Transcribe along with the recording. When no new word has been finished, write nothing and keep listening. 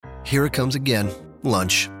here it comes again.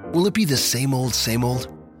 Lunch. Will it be the same old, same old?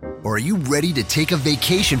 Or are you ready to take a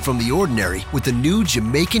vacation from the ordinary with the new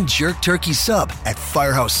Jamaican Jerk Turkey Sub at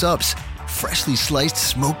Firehouse Subs? Freshly sliced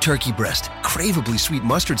smoked turkey breast, craveably sweet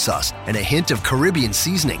mustard sauce, and a hint of Caribbean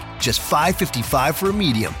seasoning. Just $5.55 for a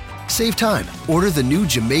medium. Save time. Order the new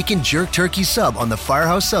Jamaican Jerk Turkey Sub on the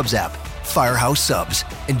Firehouse Subs app. Firehouse Subs.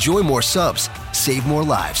 Enjoy more subs. Save more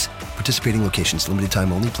lives. Participating locations. Limited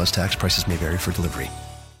time only, plus tax. Prices may vary for delivery.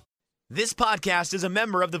 This podcast is a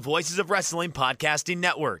member of the Voices of Wrestling Podcasting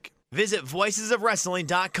Network. Visit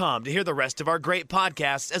voicesofwrestling.com to hear the rest of our great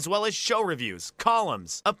podcasts, as well as show reviews,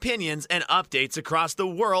 columns, opinions, and updates across the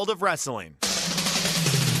world of wrestling.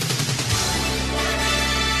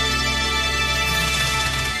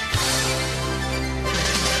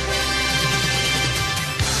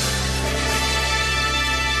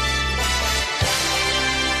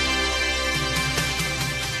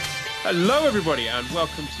 Hello, everybody, and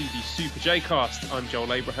welcome to the Super J-Cast. I'm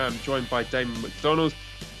Joel Abraham, joined by Damon McDonald.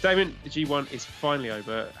 Damon, the G1 is finally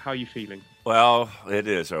over. How are you feeling? Well, it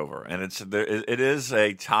is over, and it is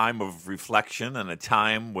a time of reflection and a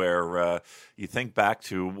time where you think back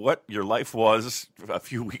to what your life was a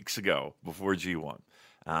few weeks ago before G1.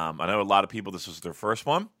 I know a lot of people, this was their first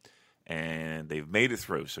one, and they've made it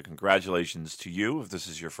through, so congratulations to you if this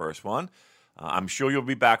is your first one. I'm sure you'll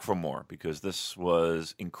be back for more because this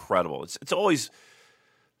was incredible. It's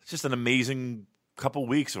just an amazing couple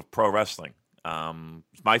weeks of pro wrestling.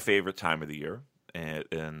 It's my favorite time of the year,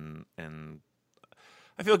 and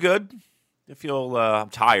I feel good. I feel I'm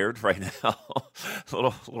tired right now, a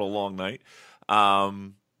little long night.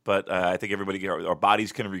 But I think everybody, our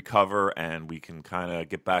bodies can recover, and we can kind of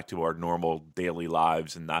get back to our normal daily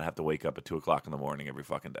lives and not have to wake up at 2:00 in the morning every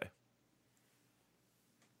fucking day.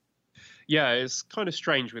 Yeah, it's kind of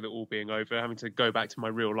strange with it all being over, having to go back to my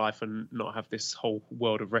real life and not have this whole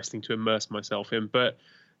world of wrestling to immerse myself in. But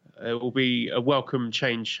it will be a welcome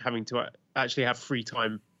change having to actually have free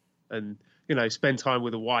time and, spend time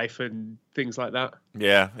with a wife and things like that.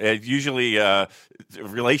 Yeah, usually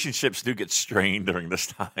relationships do get strained during this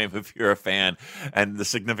time if you're a fan and the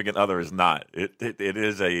significant other is not. It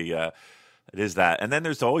is that. And then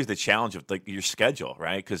there's always the challenge of like your schedule,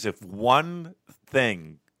 right? Because if one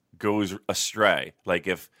thing goes astray, like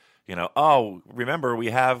if remember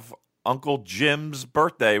we have Uncle Jim's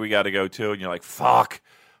birthday we got to go to, and you're like, fuck,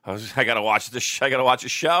 I gotta watch this. I gotta watch a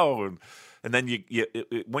show, and then you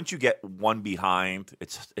once you get one behind,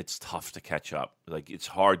 it's tough to catch up. Like it's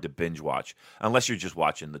hard to binge watch unless you're just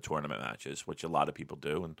watching the tournament matches, which a lot of people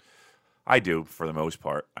do, and I do for the most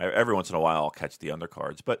part. Every once in a while I'll catch the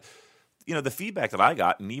undercards, but the feedback that I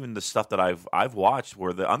got, and even the stuff that I've watched,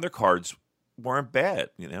 where the undercards weren't bad.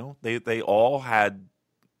 They all had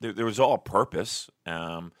there was all a purpose,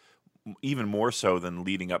 even more so than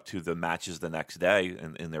leading up to the matches the next day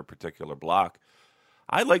in their particular block.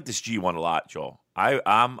 I like this G1 a lot, Joel.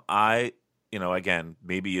 Again,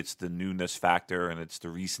 maybe it's the newness factor and it's the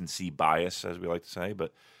recency bias, as we like to say,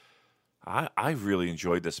 but I really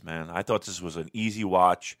enjoyed this, man. I thought this was an easy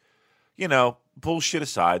watch. Bullshit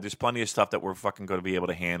aside, there's plenty of stuff that we're fucking going to be able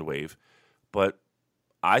to hand wave, but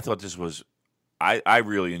I thought this was. I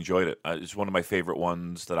really enjoyed it. It's one of my favorite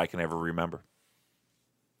ones that I can ever remember.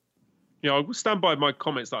 I will stand by my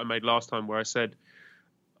comments that I made last time where I said,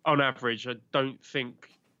 on average, I don't think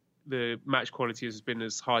the match quality has been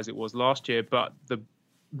as high as it was last year, but the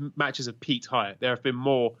matches have peaked higher. There have been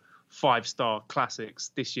more 5-star classics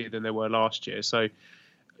this year than there were last year. So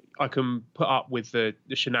I can put up with the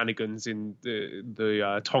shenanigans in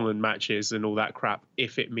the Tongan matches and all that crap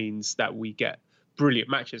if it means that we get brilliant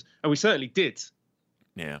matches, and we certainly did.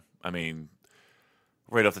 Yeah, I mean,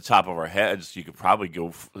 right off the top of our heads, you could probably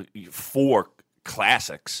go 4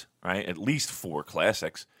 classics, right? At least 4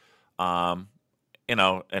 classics, and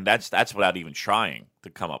that's without even trying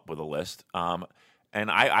to come up with a list.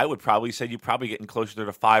 And I would probably say you're probably getting closer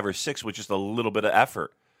to 5 or 6 with just a little bit of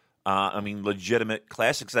effort. Legitimate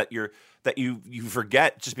classics that you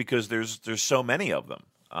forget just because there's so many of them.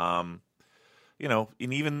 And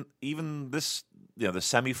even this. The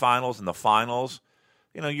semifinals and the finals,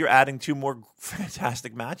 you're adding 2 more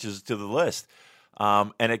fantastic matches to the list,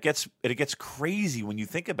 and it gets crazy when you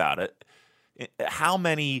think about it. How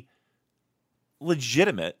many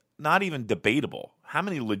legitimate, not even debatable, how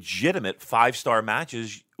many legitimate 5-star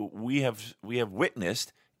matches we have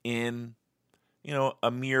witnessed in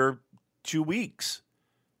a mere 2 weeks?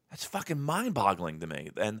 That's fucking mind-boggling to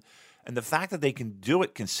me, and the fact that they can do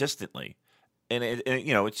it consistently. And it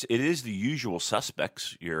is the usual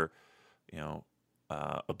suspects, your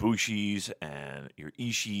Ibushis and your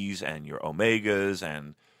Ishis and your Omegas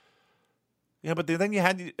and Yeah, but then you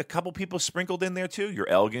had a couple people sprinkled in there too. Your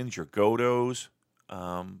Elgins, your Godos.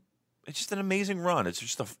 It's just an amazing run. It's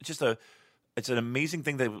it's an amazing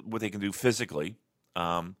thing that what they can do physically.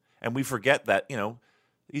 And we forget that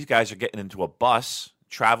these guys are getting into a bus,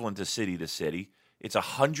 traveling to city. It's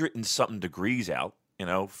 100 and something degrees out,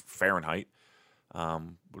 Fahrenheit. What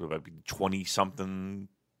would it be, 20 something,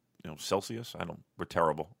 Celsius? We're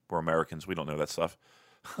terrible. We're Americans. We don't know that stuff.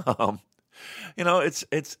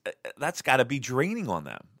 It's that's got to be draining on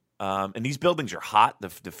them. And these buildings are hot. The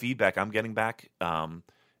feedback I'm getting back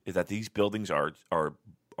is that these buildings are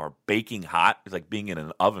baking hot. It's like being in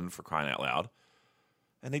an oven, for crying out loud.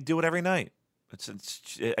 And they do it every night.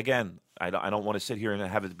 It's again, I don't want to sit here and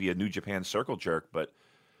have it be a New Japan circle jerk, but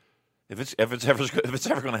if it's ever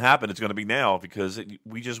going to happen, it's going to be now, because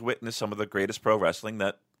we just witnessed some of the greatest pro wrestling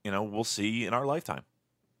that we'll see in our lifetime.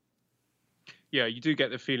 Yeah, you do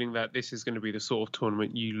get the feeling that this is going to be the sort of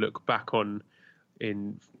tournament you look back on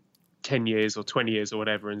in 10 years or 20 years or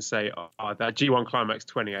whatever and say, that G1 Climax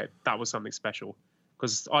 28, that was something special.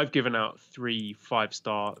 Because I've given out 3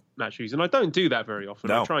 5-star match reviews, and I don't do that very often.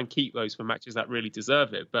 No. I try and keep those for matches that really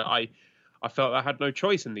deserve it. But I felt I had no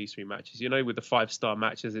choice in these 3 matches. With the 5-star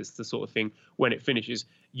matches, it's the sort of thing, when it finishes,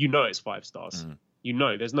 it's 5 stars.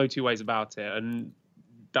 There's no two ways about it. And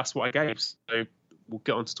that's what I gave. So we'll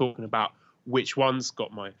get on to talking about which ones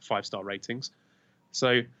got my 5-star ratings.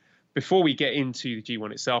 So before we get into the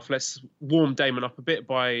G1 itself, let's warm Damon up a bit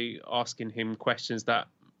by asking him questions that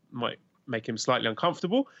might make him slightly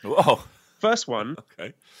uncomfortable. Whoa. First one.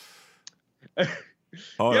 Okay.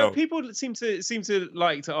 No. People seem to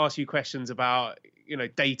like to ask you questions about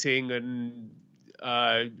dating and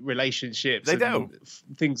relationships. They and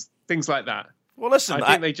do things like that. Well, listen,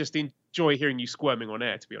 I think they just enjoy hearing you squirming on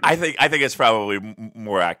air. To be honest, I think it's probably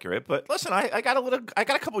more accurate. But listen, I got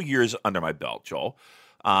a couple years under my belt, Joel.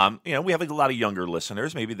 We have a lot of younger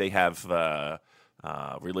listeners. Maybe they have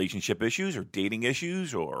relationship issues or dating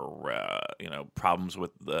issues or problems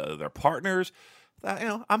with their partners.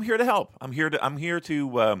 I'm here to help. I'm here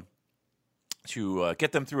to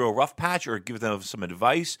get them through a rough patch or give them some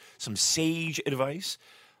advice, some sage advice.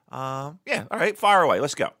 All right, fire away.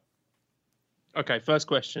 Let's go. Okay, first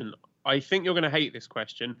question. I think you're going to hate this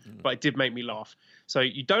question, but it did make me laugh. So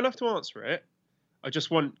you don't have to answer it. I just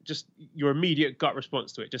want your immediate gut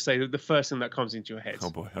response to it. Just say the first thing that comes into your head. Oh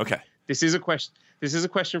boy. Okay. This is a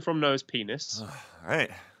question from Noah's penis. All right.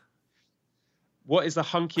 What is the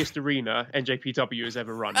hunkiest arena NJPW has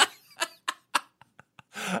ever run?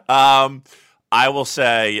 I will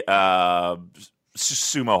say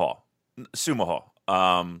Sumo Hall. Sumo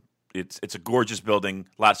Hall. It's a gorgeous building,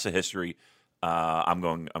 lots of history. I'm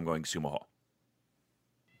going Sumo Hall.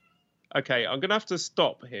 Okay, I'm going to have to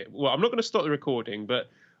stop here. Well, I'm not going to stop the recording, but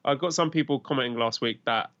I got some people commenting last week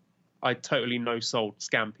that I totally no-sold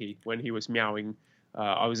Scampy when he was meowing.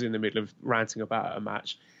 I was in the middle of ranting about a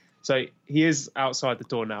match. So he is outside the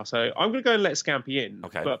door now. So I'm going to go and let Scampy in.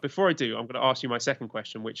 Okay. But before I do, I'm going to ask you my second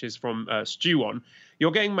question, which is from Stu on.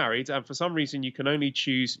 You're getting married, and for some reason you can only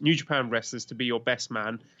choose New Japan wrestlers to be your best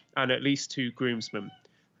man and at least 2 groomsmen.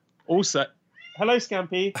 Also, hello,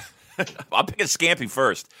 Scampy. I'm picking Scampy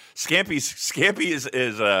first. Scampy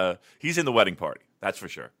is he's in the wedding party. That's for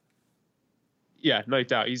sure. Yeah, no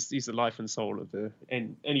doubt. He's the life and soul of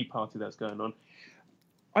any party that's going on.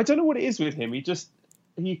 I don't know what it is with him. He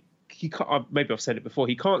can't, maybe I've said it before.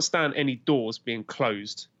 He can't stand any doors being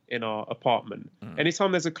closed in our apartment.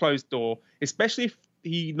 Anytime there's a closed door, especially if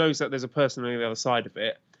he knows that there's a person on the other side of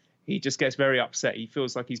it, he just gets very upset. He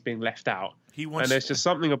feels like he's being left out. And there's just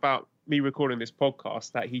something about me recording this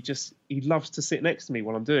podcast that he loves to sit next to me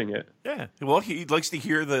while I'm doing it. Yeah. Well, he likes to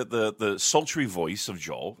hear the sultry voice of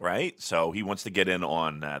Joel, right? So he wants to get in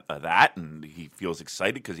on that, and he feels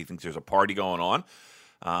excited because he thinks there's a party going on.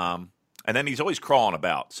 And then he's always crawling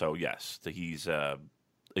about. So yes, he's all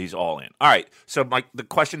in. All right. So the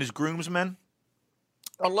question is groomsmen.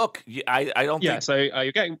 Oh, look, I don't. Yeah. think... So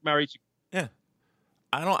you're getting married. Yeah.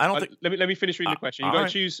 I don't think. Let me finish reading the question. You've got to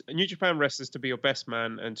choose New Japan wrestlers to be your best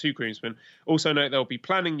man and 2 groomsmen. Also note they'll be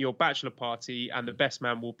planning your bachelor party, and the best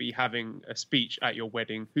man will be having a speech at your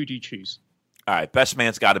wedding. Who do you choose? All right, best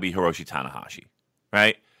man's got to be Hiroshi Tanahashi,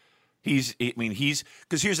 right?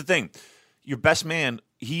 Because here's the thing. Your best man,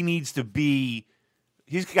 he's got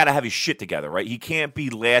to have his shit together, right? He can't be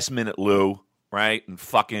last minute Lou, right? And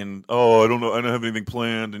fucking, I don't know, I don't have anything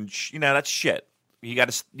planned, and that's shit. You got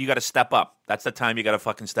to step up. That's the time you got to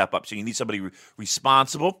fucking step up. So you need somebody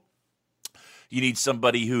responsible. You need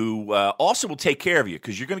somebody who also will take care of you,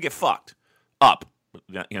 because you're going to get fucked up.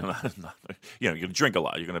 You're going to drink a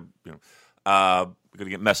lot. You're going to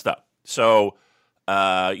get messed up. So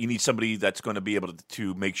You need somebody that's going to be able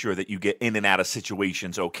to make sure that you get in and out of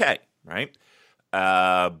situations okay, right?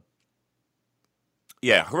 Yeah,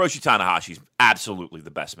 Hiroshi Tanahashi's absolutely the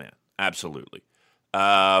best man. Absolutely.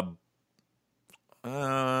 And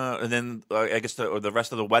then I guess the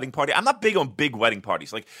rest of the wedding party. I'm not big on big wedding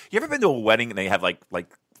parties. Like, you ever been to a wedding and they have like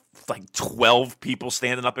 12 people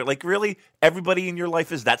standing up there? Like, really? Everybody in your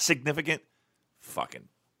life is that significant? Fucking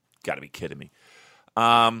got to be kidding me.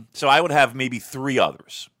 So I would have maybe three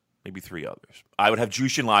others. I would have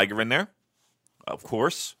Jushin Liger in there, of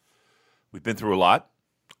course. We've been through a lot.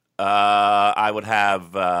 I would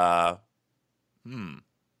have. What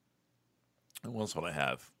else would I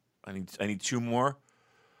have? I need two more.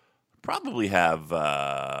 Probably have.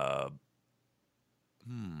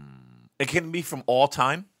 It can be from all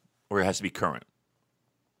time, or it has to be current.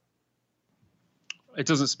 It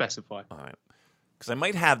doesn't specify. All right, because I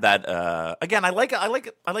might have that. Again, I like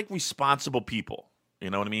responsible people.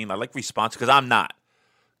 You know what I mean? I like responsible because I'm not.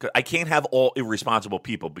 I can't have all irresponsible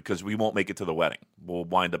people because we won't make it to the wedding. We'll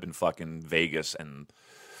wind up in fucking Vegas and,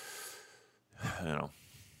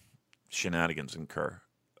 shenanigans incur.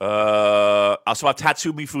 So I'll have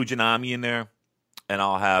Tatsumi Fujinami in there, and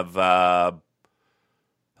I'll have. I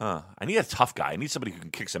need a tough guy. I need somebody who can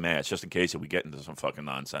kick some ass just in case if we get into some fucking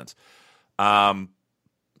nonsense. How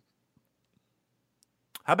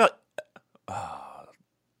about? I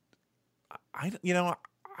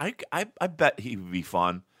bet he would be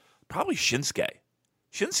fun. Probably Shinsuke.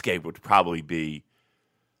 Shinsuke would probably be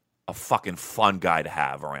a fucking fun guy to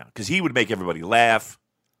have around because he would make everybody laugh.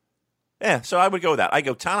 Yeah, so I would go with that. I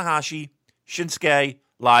go Tanahashi, Shinsuke,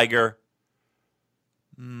 Liger,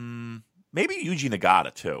 maybe Yuji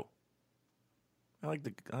Nagata too. I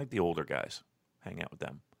like the older guys. Hang out with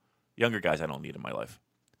them. Younger guys I don't need in my life.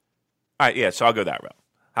 All right, yeah, so I'll go that route.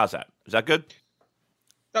 How's that? Is that good?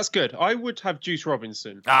 That's good. I would have Juice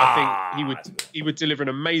Robinson. I think he would deliver an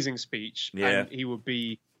amazing speech, and he would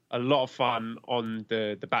be a lot of fun on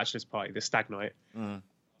the bachelor's party, the stag night.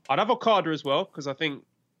 I'd have Okada as well because I think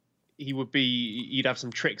he'd have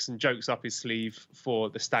some tricks and jokes up his sleeve for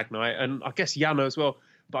the stag night, and I guess Yano as well.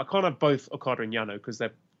 But I can't have both Okada and Yano because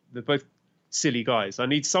they're both silly guys. I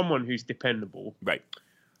need someone who's dependable, right?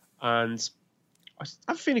 And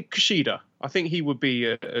I'm feeling Kushida. I think he would be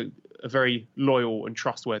a very loyal and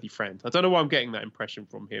trustworthy friend. I don't know why I'm getting that impression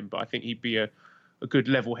from him, but I think he'd be a good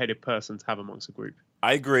level-headed person to have amongst a group.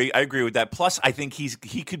 I agree with that. Plus, I think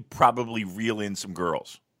he could probably reel in some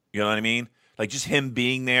girls. You know what I mean? Like, just him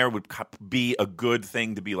being there would be a good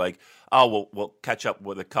thing to be like, oh, we'll catch up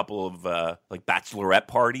with a couple of like bachelorette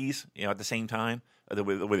parties, at the same time. The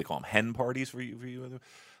way they call them, hen parties for you.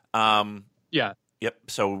 Yeah. Yep.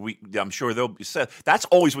 So I'm sure they'll be set. That's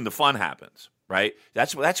always when the fun happens, right?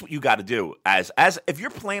 That's what you got to do as if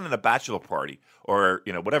you're planning a bachelor party or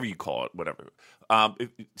whatever you call it, whatever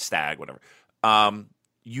stag, whatever.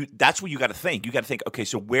 That's what you got to think. You got to think, okay,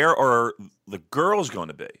 so where are the girls going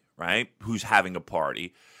to be, right? Who's having a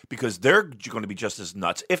party? Because they're going to be just as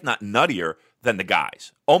nuts, if not nuttier, than the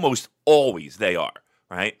guys. Almost always they are,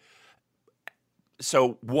 right?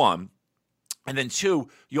 So one. And then two,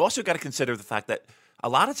 you also got to consider the fact that a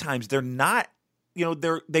lot of times they're not,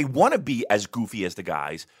 they want to be as goofy as the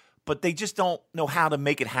guys, but they just don't know how to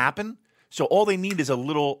make it happen. So all they need is a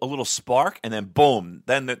little spark, and then boom,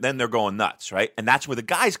 then they're going nuts, right? And that's where the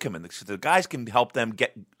guys come in. So the guys can help them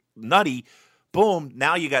get nutty. Boom!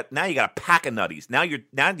 Now you got a pack of nutties. Now you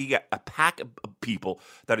got a pack of people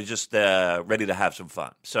that are just ready to have some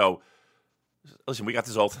fun. So. Listen, we got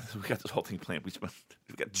this whole thing planned. We've got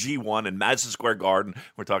G1 and Madison Square Garden.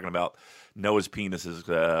 We're talking about Noah's penises,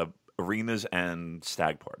 arenas, and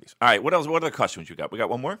stag parties. All right, what else? What other questions you got? We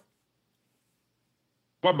got one more?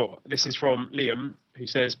 One more. This is from Liam, who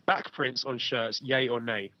says, back prints on shirts, yay or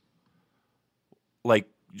nay? Like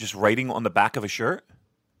just writing on the back of a shirt?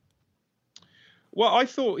 Well, I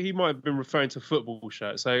thought he might have been referring to football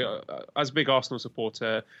shirts. So as a big Arsenal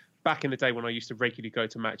supporter, back in the day when I used to regularly go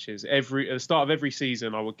to matches, at the start of every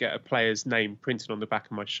season, I would get a player's name printed on the back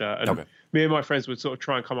of my shirt. And me and my friends would sort of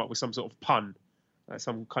try and come up with some sort of pun,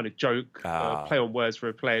 some kind of joke, play on words for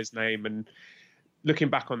a player's name. And looking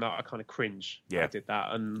back on that, I kind of cringe. Yeah. I did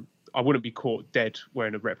that. And I wouldn't be caught dead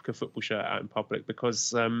wearing a replica football shirt out in public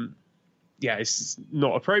because, it's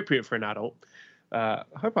not appropriate for an adult. I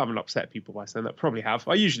hope I haven't upset people by saying that. Probably have.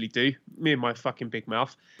 I usually do. Me and my fucking big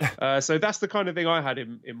mouth. So that's the kind of thing I had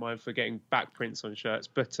in mind for getting back prints on shirts.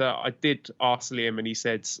 But I did ask Liam, and he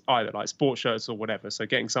said either like sports shirts or whatever. So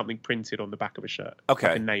getting something printed on the back of a shirt. Okay.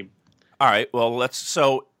 Like a name. All right. Well,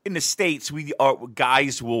 so in the States,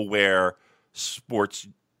 guys will wear sports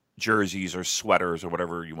jerseys or sweaters or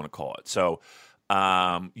whatever you want to call it. So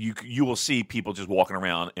you will see people just walking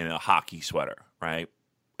around in a hockey sweater, right?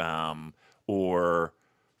 Or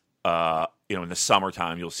in the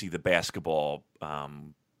summertime, you'll see the basketball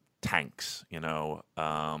tanks, and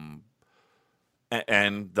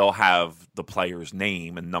they'll have the player's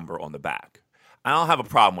name and number on the back. I don't have a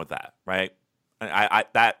problem with that, right?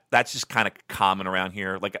 That's just kind of common around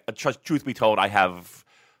here. Like, truth be told, I have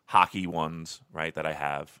hockey ones, right, that I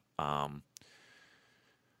have.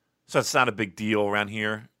 So it's not a big deal around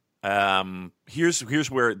here.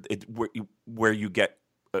 Here's where you get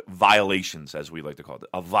violations, as we like to call it.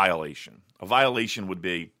 A violation would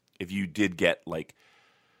be if you did get like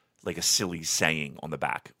a silly saying on the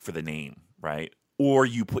back for the name, right? Or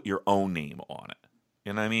you put your own name on it.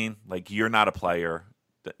 You know what I mean? Like, you're not a player.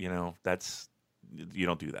 You don't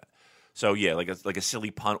do that. So yeah, like a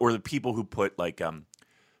silly pun, or the people who put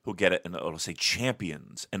who get it and it'll say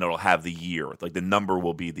champions and it'll have the year. Like, the number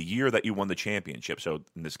will be the year that you won the championship. So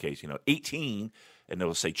in this case, 18, and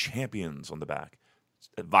it'll say champions on the back. It's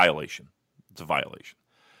a violation. It's a violation.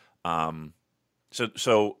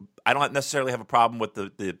 So I don't necessarily have a problem with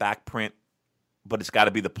the back print, but it's got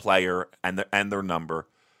to be the player and their number.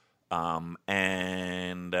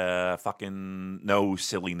 And fucking no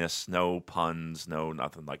silliness, no puns, no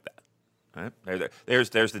nothing like that. All right? There's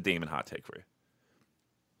the Damon hot take for you.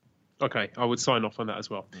 Okay, I would sign off on that as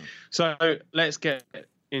well. So let's get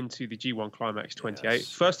into the G1 Climax 28.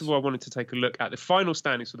 Yes. First of all, I wanted to take a look at the final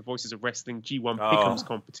standings for the Voices of Wrestling G1 Pick'ems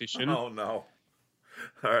competition. Oh, no.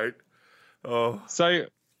 All right. Oh. So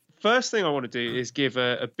first thing I want to do is give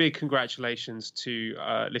a big congratulations to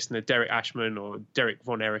listener Derek Ashman, or Derek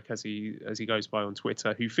Von Erich as he goes by on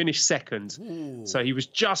Twitter, who finished second. Ooh. So he was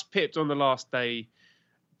just pipped on the last day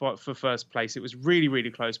for first place. It was really, really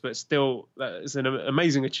close, but still, it's an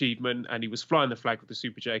amazing achievement, and he was flying the flag with the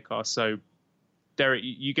Super J car. So, Derek,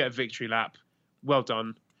 you get a victory lap. Well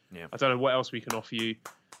done. Yeah. I don't know what else we can offer you,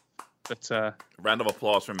 but round of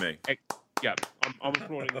applause from me. Yeah, I'm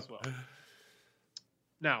applauding as well.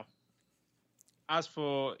 Now, as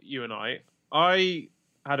for you and I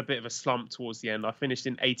had a bit of a slump towards the end. I finished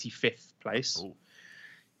in 85th place. Ooh.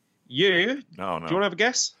 You? No. Do you want to have a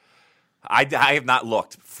guess? I have not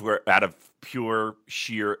looked out of pure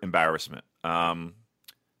sheer embarrassment. I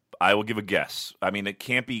will give a guess. I mean, it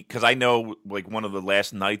can't be, because I know, like, one of the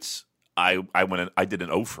last nights I did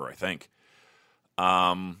an offer, I think.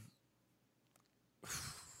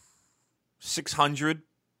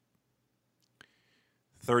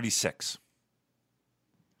 636.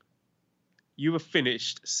 You were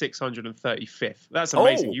finished 635th. That's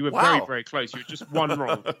amazing. Oh, you were wow. very, very close. You were just one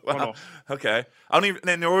wrong, wow. one off. Okay. And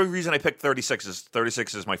the only reason I picked 36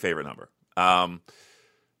 is my favorite number. Wow.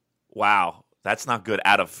 That's not good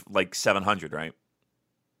out of like 700, right?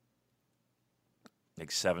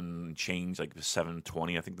 Like 7 change, like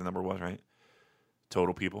 720, I think the number was, right?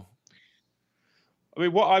 Total people. I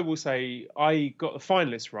mean, what I will say, I got the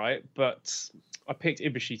finalists right, but I picked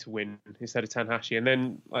Ibushi to win instead of Tanahashi. And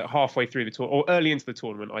then, like, halfway through the tournament, or early into the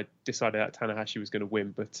tournament, I decided that Tanahashi was going to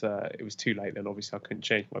win, but it was too late then. Obviously, I couldn't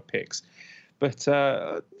change my picks. But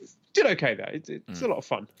did okay there. It's a lot of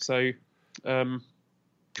fun. So,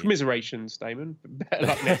 commiserations, Damon. Better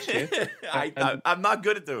luck next year. I'm not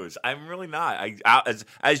good at those. I'm really not.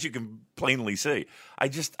 As you can plainly see, I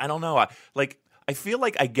don't know. I feel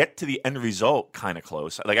like I get to the end result kind of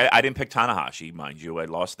close. Like, I didn't pick Tanahashi, mind you. I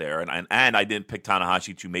lost there, and I didn't pick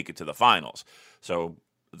Tanahashi to make it to the finals, so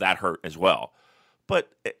that hurt as well.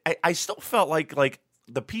 But I still felt like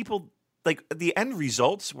the people, like, the end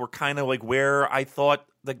results were kind of like where I thought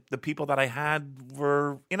the people that I had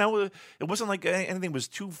were. It wasn't like anything was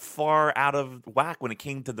too far out of whack when it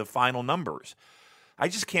came to the final numbers. I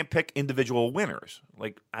just can't pick individual winners.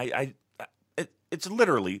 Like, it's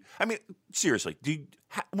literally, I mean, seriously,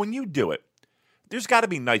 when you do it, there's got to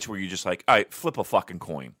be nights where you're just like, all right, flip a fucking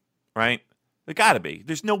coin, right? There got to be.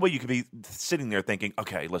 There's no way you could be sitting there thinking,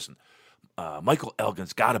 okay, listen, Michael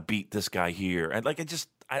Elgin's got to beat this guy here. And like,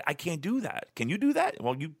 I can't do that. Can you do that?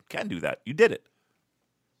 Well, you can do that. You did it.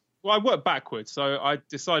 Well, I worked backwards. So I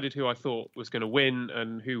decided who I thought was going to win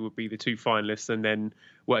and who would be the two finalists, and then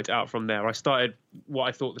worked out from there. I started what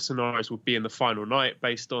I thought the scenarios would be in the final night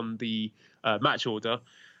based on the match order.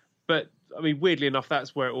 But, I mean, weirdly enough,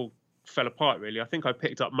 that's where it all fell apart, really. I think I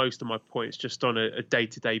picked up most of my points just on a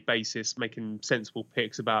day-to-day basis, making sensible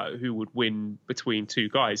picks about who would win between two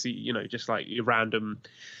guys, just like your random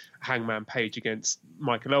Hangman Page against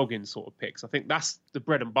Michael Elgin sort of picks. I think that's the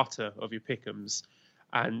bread and butter of your pick'ems.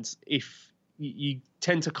 And if you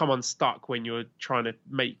tend to come unstuck when you're trying to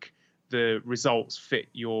make the results fit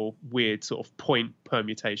your weird sort of point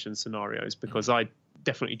permutation scenarios, because I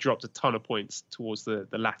definitely dropped a ton of points towards the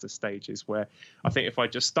latter stages, where I think if I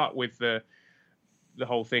just stuck with the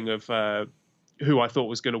whole thing of who I thought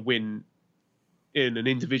was going to win in an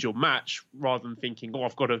individual match, rather than thinking,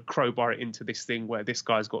 I've got to crowbar it into this thing where this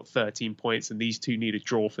guy's got 13 points and these two need a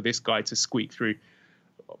draw for this guy to squeak through,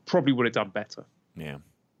 probably would have done better. Yeah.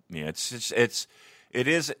 It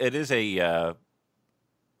is a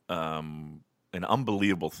an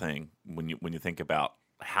unbelievable thing when you think about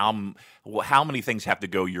how many things have to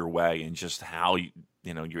go your way and just how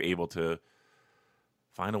you're able to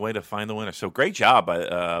find a way to find the winner. So great job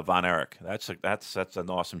by Von Erich. That's an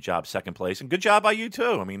awesome job, second place, and good job by you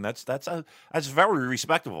too. I mean that's very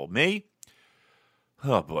respectable. Me,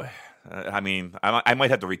 oh boy. I mean I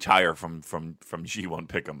might have to retire from G1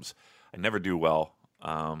 Pick'ems. I never do well.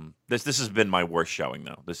 This has been my worst showing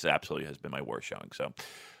though. This absolutely has been my worst showing. So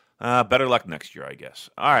better luck next year, I guess.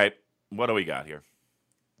 All right, what do we got here?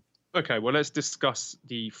 Okay, well, let's discuss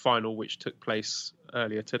the final, which took place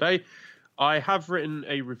earlier today. I have written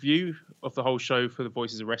a review of the whole show for the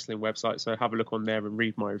Voices of Wrestling website, so have a look on there and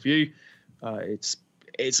read my review. It's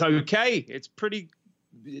okay. It's pretty.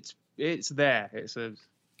 It's there. It's a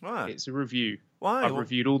review. Why? I've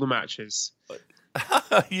reviewed all the matches.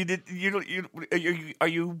 Are you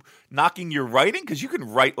knocking your writing? Because you can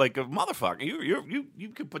write like a motherfucker.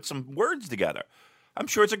 You can put some words together. I'm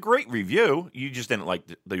sure it's a great review. You just didn't like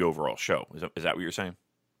the overall show. Is that what you're saying?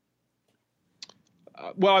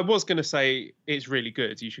 Well, I was going to say it's really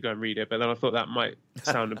good. You should go and read it, but then I thought that might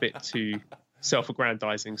sound a bit too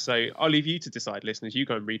self-aggrandizing. So I'll leave you to decide, listeners. You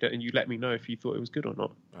go and read it, and you let me know if you thought it was good or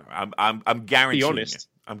not. I'm guaranteeing. Be honest.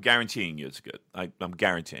 I'm guaranteeing you it's good. I'm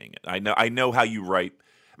guaranteeing it. I know how you write.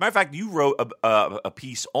 Matter of fact, you wrote a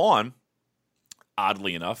piece on,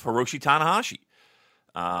 oddly enough, Hiroshi Tanahashi.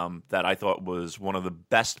 That I thought was one of the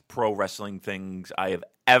best pro wrestling things I have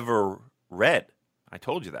ever read. I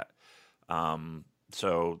told you that.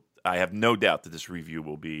 So I have no doubt that this review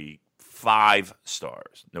will be 5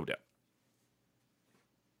 stars. No doubt.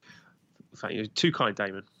 Thank you. Too kind,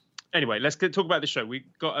 Damon. Anyway, let's talk about the show. We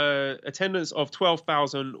got an attendance of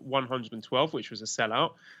 12,112, which was a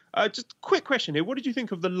sellout. Just a quick question here. What did you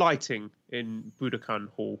think of the lighting in Budokan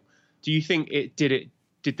Hall? Do you think it did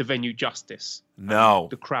the venue justice? No.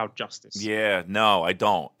 The crowd justice? Yeah, no, I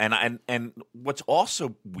don't. And what's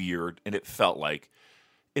also weird, and it felt like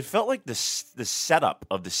the setup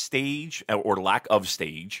of the stage or lack of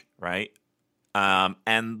stage, right?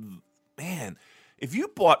 And man, if you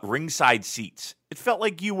bought ringside seats, it felt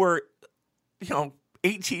like you were,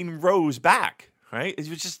 18 rows back, right? It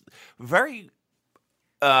was just very,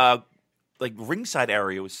 like ringside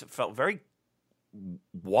area felt very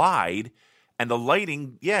wide. And the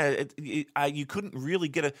lighting, you couldn't really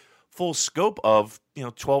get a full scope of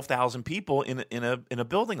 12,000 people in a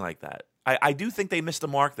building like that. I do think they missed the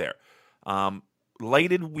mark there.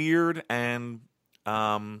 Lighted weird, and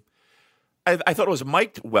I thought it was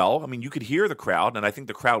mic'd well. I mean, you could hear the crowd, and I think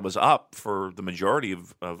the crowd was up for the majority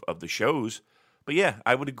of the shows. But yeah,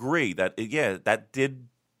 I would agree that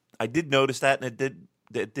I did notice that, and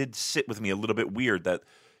it did sit with me a little bit weird that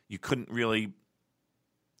you couldn't really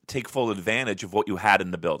take full advantage of what you had in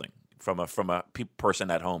the building from a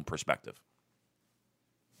person at home perspective.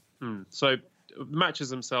 So the matches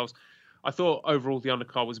themselves, I thought overall the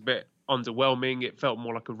undercard was a bit underwhelming. It felt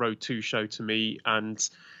more like a Road 2 show to me. And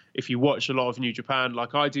if you watch a lot of New Japan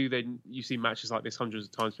like I do, then you see matches like this hundreds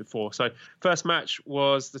of times before. So first match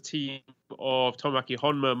was the team of Tomoaki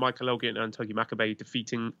Honma, Michael Elgin, and Togi Makabe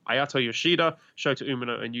defeating Ayato Yoshida, Shota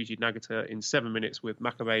Umino, and Yuji Nagata in 7 minutes, with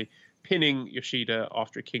Makabe pinning Yoshida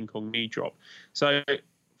after a King Kong knee drop. So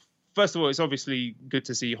first of all, it's obviously good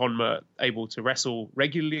to see Honma able to wrestle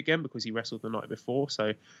regularly again, because he wrestled the night before.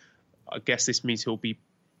 So I guess this means he'll be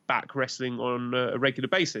back wrestling on a regular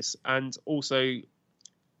basis. And also,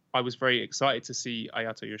 I was very excited to see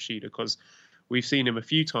Ayato Yoshida, because we've seen him a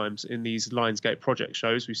few times in these Lionsgate Project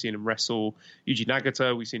shows. We've seen him wrestle Yuji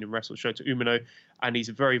Nagata. We've seen him wrestle Shota Umino. And he's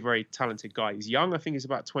a very, very talented guy. He's young. I think he's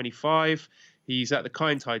about 25. He's at the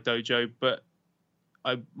Kaintai Dojo. But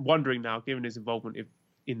I'm wondering now, given his involvement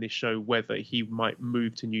in this show, whether he might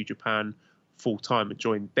move to New Japan full-time and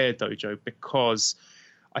join their dojo, because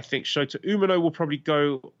I think Shota Umino will probably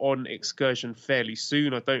go on excursion fairly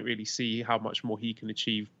soon. I don't really see how much more he can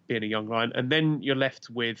achieve being a young lion. And then you're left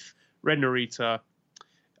with Ren Narita,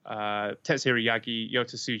 Tetsuhiro Yagi,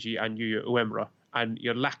 Yota Tsuji, and Yuya Uemura. And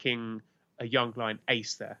you're lacking a young lion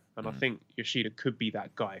ace there. And I think Yoshida could be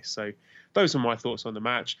that guy. So those are my thoughts on the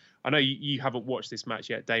match. I know you haven't watched this match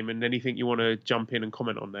yet, Damon. Anything you want to jump in and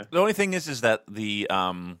comment on there? The only thing is that the,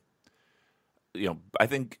 I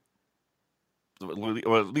think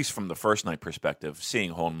or at least from the first night perspective,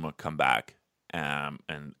 seeing Honma come back, and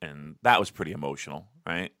that was pretty emotional,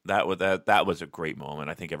 right? That was a great moment.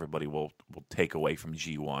 I think everybody will take away from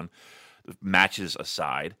G1, matches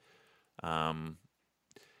aside.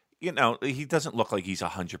 He doesn't look like he's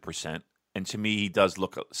 100%, and to me, he does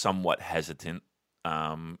look somewhat hesitant.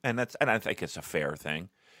 And I think it's a fair thing.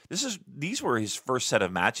 These were his first set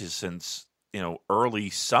of matches since early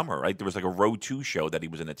summer, right? There was like a Road 2 show that he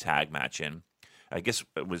was in a tag match in. I guess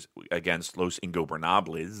it was against Los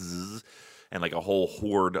Ingobernables and like a whole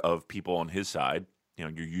horde of people on his side, your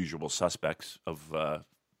usual suspects of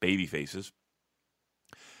baby faces.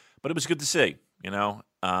 But it was good to see, I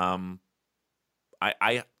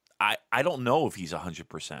don't know if he's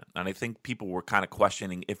 100%. And I think people were kind of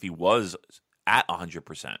questioning if he was at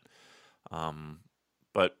 100%.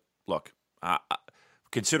 But look,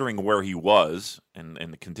 considering where he was and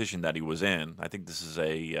the condition that he was in, I think this is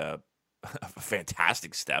a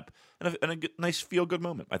fantastic step and a nice feel-good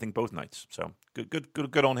moment. I think both nights. So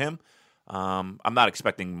good on him. I'm not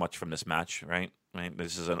expecting much from this match, right?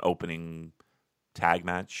 This is an opening tag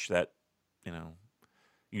match that,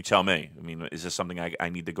 you tell me. I mean, is this something I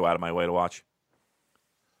need to go out of my way to watch?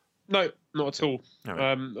 No, not at all. Right.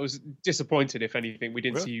 I was disappointed, if anything. We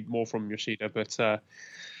didn't see more from Yoshida, but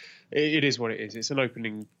it is what it is. It's an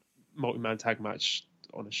opening multi-man tag match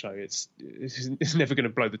on a show. It's never going to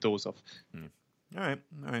blow the doors off. All right.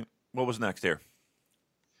 What was next here?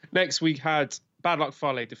 Next, we had Bad Luck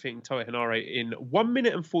Fale defeating Toa Henare in 1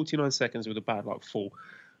 minute and 49 seconds with a Bad Luck Fall.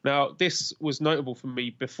 Now, this was notable for me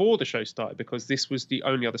before the show started because this was the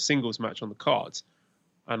only other singles match on the card.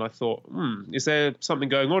 And I thought, is there something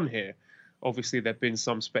going on here? Obviously, there'd been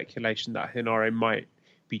some speculation that Henare might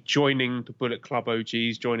be joining the Bullet Club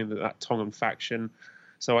OGs, joining that Tongan faction.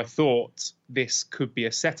 So I thought this could be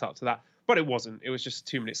a setup to that. But it wasn't. It was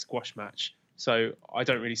just a 2-minute squash match. So I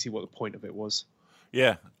don't really see what the point of it was.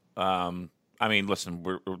 Yeah. I mean, listen,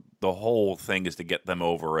 the whole thing is to get them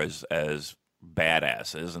over as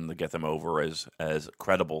badasses and to get them over as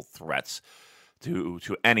credible threats to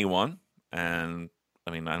anyone. And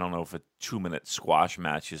I mean, I don't know if a 2-minute squash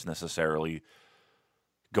match is necessarily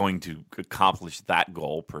going to accomplish that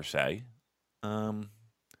goal per se.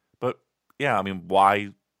 But yeah, I mean,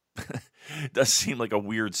 why? It does seem like a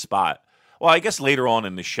weird spot. Well, I guess later on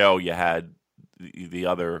in the show, you had the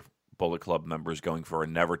other Bullet Club members going for a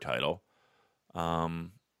Never title. I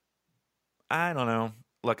don't know.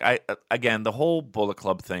 Look, again, the whole Bullet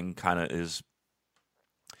Club thing kind of is.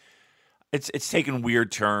 It's taken weird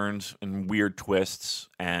turns and weird twists,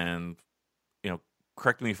 and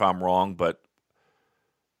correct me if I'm wrong, but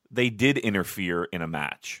they did interfere in a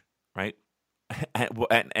match, right?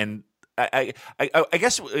 And I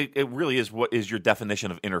guess it really is, what is your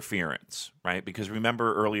definition of interference, right? Because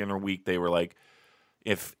remember earlier in the week they were like,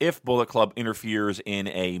 if Bullet Club interferes in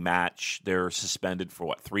a match, they're suspended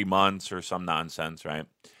for 3 months or some nonsense, right?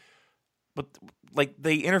 But like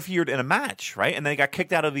they interfered in a match, right? And they got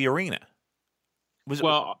kicked out of the arena.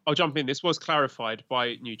 I'll jump in. This was clarified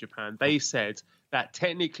by New Japan. They said that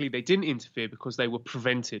technically they didn't interfere because they were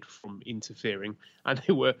prevented from interfering, and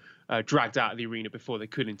they were dragged out of the arena before they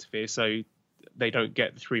could interfere. So they don't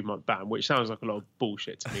get the 3-month ban, which sounds like a lot of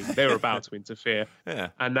bullshit to me. They were about to interfere,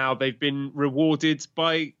 and now they've been rewarded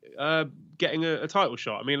by getting a title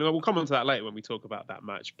shot. I mean, we'll come on to that later when we talk about that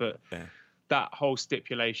match, but that whole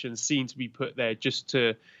stipulation seemed to be put there just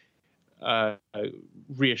to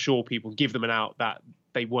reassure people, give them an out that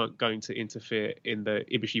they weren't going to interfere in the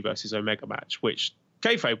Ibushi versus Omega match, which,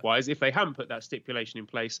 kayfabe-wise, if they hadn't put that stipulation in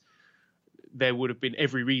place, there would have been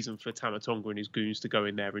every reason for Tama Tonga and his goons to go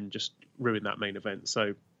in there and just ruin that main event.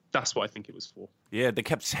 So that's what I think it was for. Yeah, they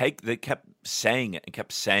kept saying it and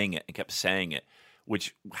kept saying it and kept saying it,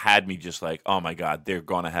 which had me just like, oh my God, they're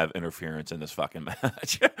going to have interference in this fucking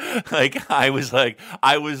match. I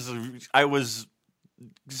was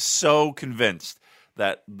so convinced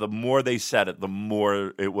that the more they said it, the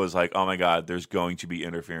more it was like, oh my God, there's going to be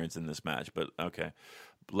interference in this match. But okay,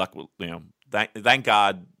 luck, thank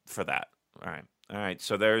God for that. All right.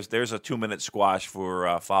 So there's a 2-minute squash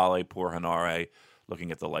for Fale, poor Henare,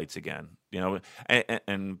 looking at the lights again.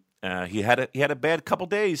 And he had a bad couple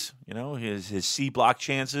days. His C block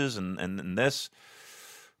chances and this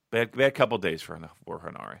bad couple days for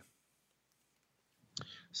Henare.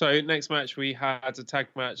 So next match, we had a tag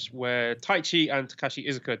match where Taichi and Takashi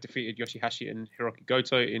Iizuka defeated Yoshihashi and Hiroki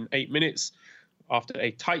Goto in 8 minutes after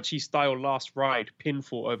a Taichi-style last ride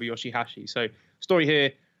pinfall over Yoshihashi. So story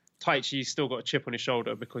here, Taichi's still got a chip on his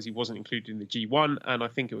shoulder because he wasn't included in the G1, and I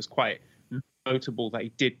think it was quite notable that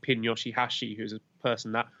he did pin Yoshihashi, who's a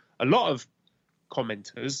person that a lot of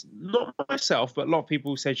commenters, not myself, but a lot of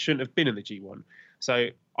people said shouldn't have been in the G1. So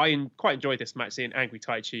I quite enjoyed this match, seeing angry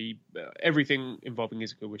Taichi. Everything involving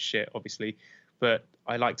Iizuka was shit, obviously, but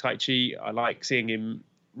I like Taichi. I like seeing him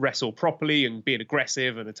wrestle properly and being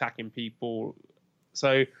aggressive and attacking people.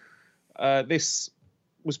 So this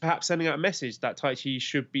was perhaps sending out a message that Taichi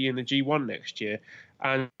should be in the G1 next year.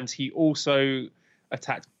 And he also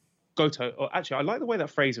attacked Goto. Or actually, I like the way that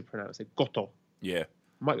Fraser pronounced it, Goto. Yeah.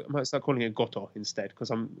 Might start calling it Goto instead,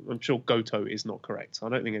 because I'm sure Goto is not correct. I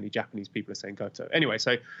don't think any Japanese people are saying Goto. Anyway,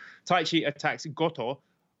 so Taichi attacks Goto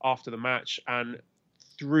after the match and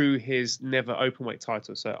threw his never openweight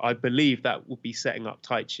title. So I believe that will be setting up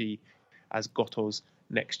Taichi as Goto's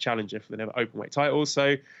next challenger for the never openweight title.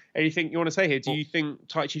 So anything you want to say here? Do you think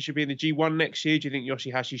Taichi should be in the G1 next year? Do you think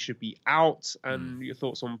Yoshihashi should be out? And your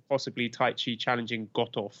thoughts on possibly Taichi challenging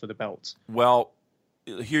Goto for the belt? Well,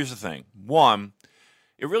 here's the thing. One,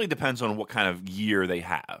 it really depends on what kind of year they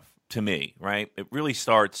have, to me, right? It really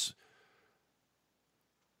starts,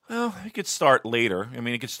 well, it could start later. I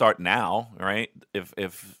mean, it could start now, right?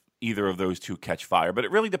 If either of those two catch fire. But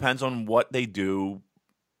it really depends on what they do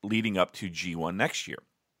leading up to G1 next year.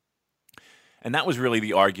 And that was really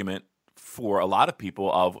the argument for a lot of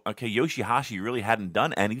people of, okay, Yoshihashi really hadn't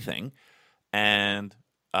done anything. And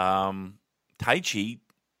Taichi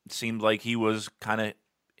seemed like he was kind of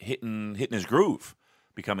hitting his groove,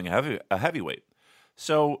 becoming a heavyweight.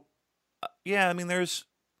 So, yeah, I mean, there's,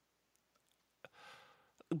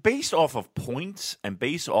 based off of points and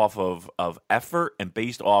based off of effort and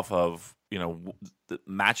based off of, the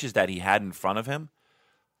matches that he had in front of him,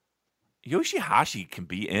 Yoshihashi can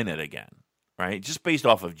be in it again, right? Just based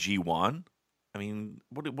off of G1. I mean,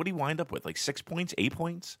 what did he wind up with? Like 6 points, 8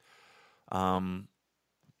 points?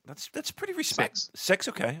 That's pretty respect. Six,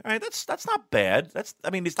 okay. All right, that's not bad. It's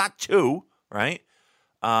not 2, right?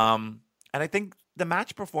 And I think the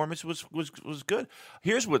match performance was good.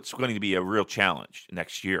 Here's what's going to be a real challenge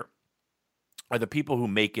next year: are the people who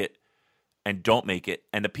make it and don't make it,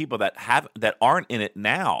 and the people that aren't in it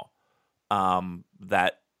now,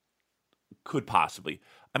 that could possibly.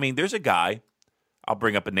 I mean, there's a guy, I'll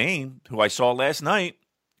bring up a name, who I saw last night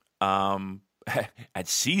at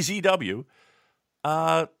CZW.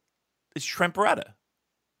 It's Trent Beretta,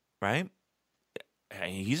 right?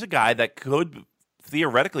 He's a guy that could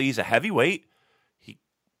theoretically, he's a heavyweight.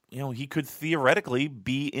 He could theoretically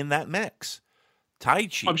be in that mix.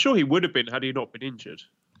 Taichi, I'm sure he would have been had he not been injured.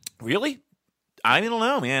 Really? I don't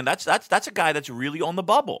know, man. That's a guy that's really on the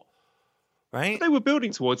bubble, right? They were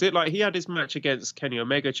building towards it. Like, he had his match against Kenny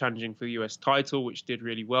Omega, challenging for the US title, which did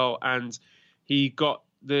really well, and he got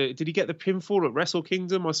did he get the pinfall at Wrestle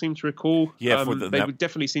Kingdom? I seem to recall. Yeah, they would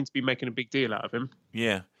definitely seem to be making a big deal out of him.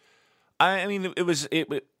 Yeah, I mean, it was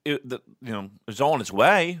on its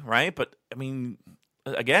way, right? But I mean,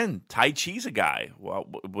 again, Taichi's a guy. Well,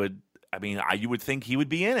 you would think he would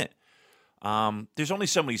be in it. There's only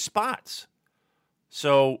so many spots,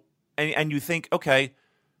 so and you think, okay,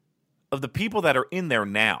 of the people that are in there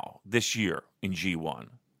now this year in G1,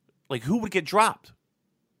 like, who would get dropped?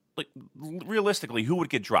 Like, realistically, who would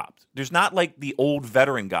get dropped? There's not like the old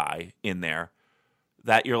veteran guy in there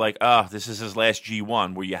that you're like, this is his last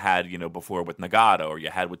G1, where you had, before with Nagata, or you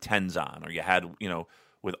had with Tenzan, or you had,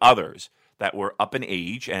 with others that were up in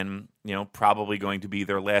age and, probably going to be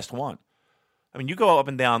their last one. I mean, you go up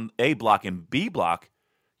and down A block and B block,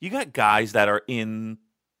 you got guys that are in,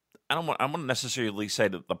 I don't want to necessarily say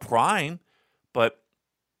the prime, but,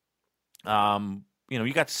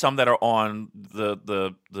 you got some that are on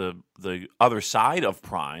the other side of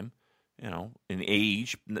prime, in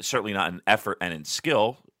age, certainly not in effort and in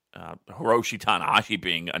skill. Hiroshi Tanahashi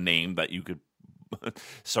being a name that you could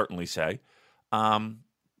certainly say.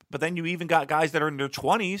 But then you even got guys that are in their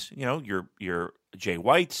 20s, your Jay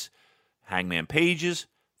Whites, Hangman Pages,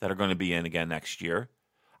 that are going to be in again next year.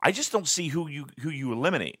 I just don't see who you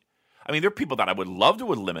eliminate. I mean, there are people that I would love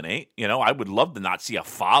to eliminate. I would love to not see a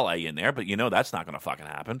Fale in there, but that's not going to fucking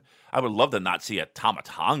happen. I would love to not see a Tama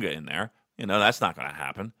Tonga in there. That's not going to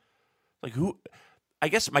happen. Like, who? I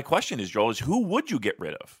guess my question is, Joel, is who would you get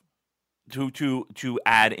rid of to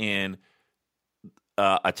add in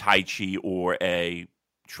a Taichi or a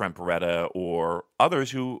Trent Beretta or others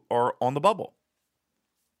who are on the bubble?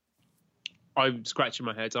 I'm scratching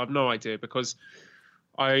my head. I have no idea, because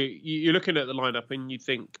you're looking at the lineup and you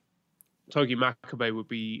think Togi Makabe would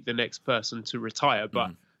be the next person to retire,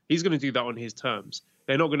 but he's going to do that on his terms.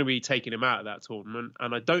 They're not going to be taking him out of that tournament,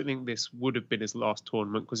 and I don't think this would have been his last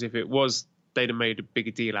tournament, because if it was, they'd have made a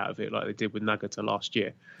bigger deal out of it like they did with Nagata last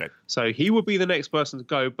year. Okay. So he would be the next person to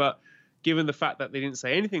go, but given the fact that they didn't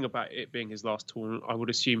say anything about it being his last tournament, I would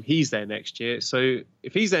assume he's there next year. So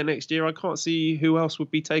if he's there next year, I can't see who else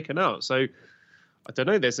would be taken out. So I don't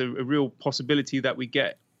know. There's a real possibility that we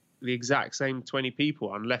get the exact same 20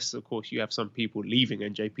 people, unless, of course, you have some people leaving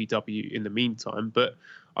NJPW in the meantime. But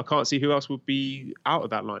I can't see who else would be out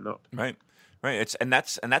of that lineup. Right. And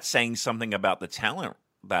that's saying something about the talent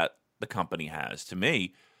that the company has, to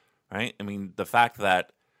me. Right. I mean, the fact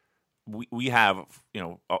that we have,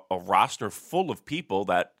 a roster full of people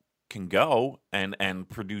that can go and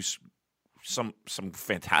produce some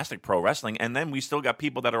fantastic pro wrestling, and then we still got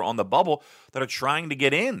people that are on the bubble that are trying to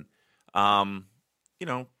get in.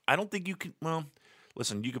 I don't think you can. Well,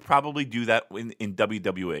 listen, you could probably do that in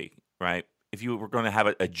WWE, right? If you were going to have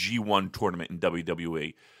a G1 tournament in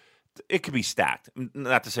WWE, it could be stacked.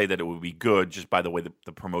 Not to say that it would be good, just by the way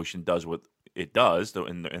the promotion does what it does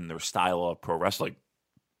in their style of pro wrestling.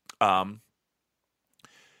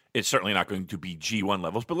 It's certainly not going to be G1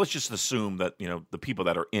 levels, but let's just assume that the people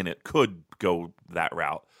that are in it could go that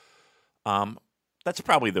route. That's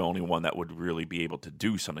probably the only one that would really be able to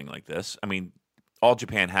do something like this. I mean, All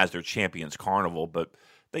Japan has their Champions Carnival, but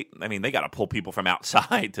they got to pull people from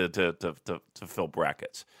outside to fill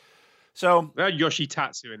brackets. So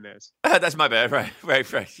Yoshitatsu in this. That's my bad, right.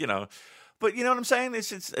 But you know what I'm saying?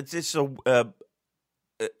 It's so.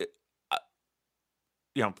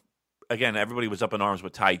 Again, everybody was up in arms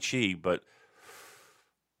with Tai Chi, but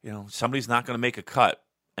somebody's not going to make a cut,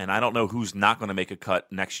 and I don't know who's not going to make a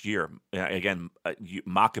cut next year. Again,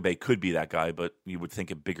 Makabe could be that guy, but you would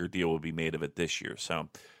think a bigger deal would be made of it this year. So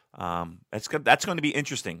that's going to be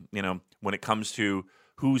interesting. When it comes to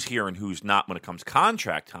who's here and who's not, when it comes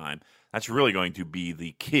contract time, that's really going to be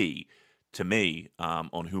the key to me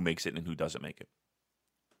on who makes it and who doesn't make it.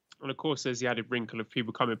 And of course, there's the added wrinkle of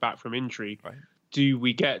people coming back from injury. Right. Do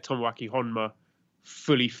we get Tomoaki Honma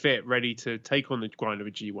fully fit, ready to take on the grind of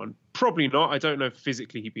a G1? Probably not. I don't know if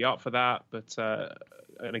physically he'd be up for that. But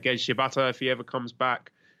and again, Shibata, if he ever comes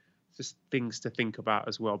back, just things to think about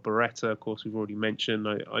as well. Beretta, of course, we've already mentioned.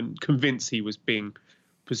 I'm convinced he was being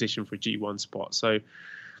positioned for a G1 spot. So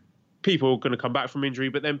people are going to come back from injury,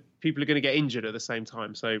 but then people are going to get injured at the same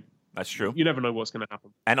time. So that's true. You never know what's going to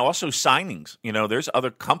happen. And also signings. There's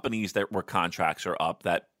other companies where contracts are up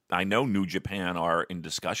that I know New Japan are in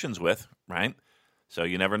discussions with, right? So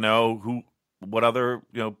you never know what other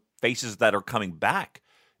faces that are coming back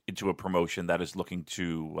into a promotion that is looking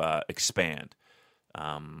to expand,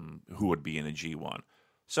 who would be in a G1.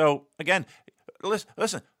 So again,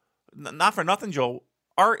 listen, not for nothing, Joel,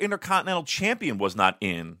 our Intercontinental Champion was not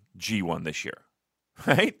in G1 this year,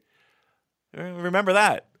 right? Remember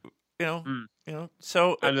that,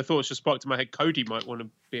 So and the thoughts just sparked in my head. Cody might want to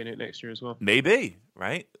be in it next year as well. Maybe,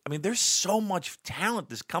 right? I mean, there's so much talent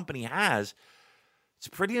this company has. It's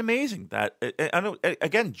pretty amazing that I know.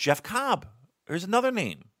 Again, Jeff Cobb. There's another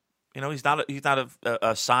name. He's not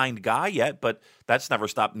a signed guy yet, but that's never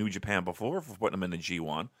stopped New Japan before for putting him in the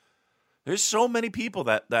G1. There's so many people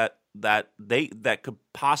that could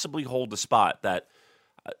possibly hold the spot. That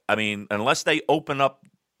I mean, unless they open up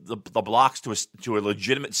the blocks to a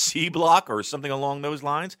legitimate C block or something along those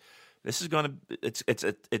lines, this is going to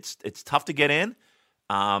it's tough to get in,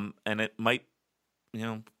 and it might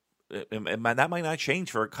that might not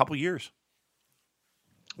change for a couple years.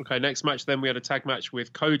 Okay, next match then we had a tag match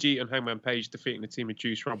with Cody and Hangman Page defeating the team of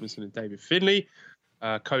Juice Robinson and David Finlay.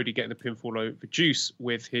 Cody getting the pinfall over Juice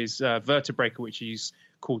with his vertebraker, which he's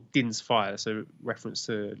called Din's Fire, so reference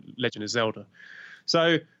to Legend of Zelda.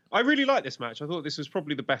 So I really like this match. I thought this was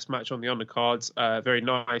probably the best match on the undercards. Very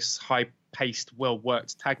nice, high-paced,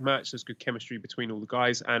 well-worked tag match. There's good chemistry between all the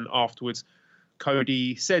guys. And afterwards,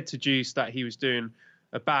 Cody said to Juice that he was doing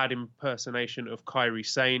a bad impersonation of Kairi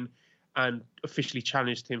Sane and officially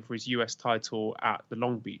challenged him for his US title at the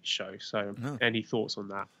Long Beach show. So any thoughts on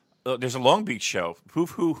that? There's a Long Beach show.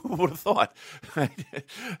 Who would have thought? Well,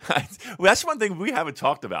 that's one thing we haven't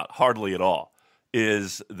talked about hardly at all.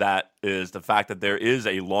 Is the fact that there is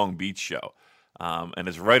a Long Beach show, and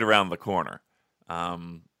it's right around the corner. That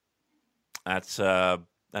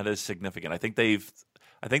is significant. I think they've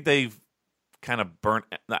kind of burnt.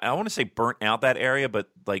 I want to say burnt out that area, but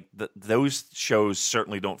like those shows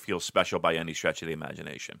certainly don't feel special by any stretch of the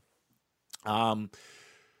imagination. I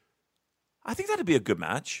think that'd be a good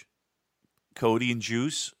match. Cody and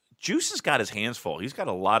Juice. Juice has got his hands full. He's got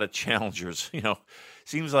a lot of challengers.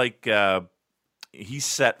 Seems like. He's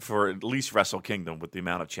set for at least Wrestle Kingdom with the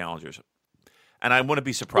amount of challengers. And I wouldn't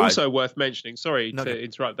be surprised. Also worth mentioning, sorry No, to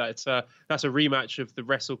interrupt that, that's a rematch of the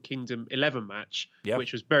Wrestle Kingdom 11 match, Yep.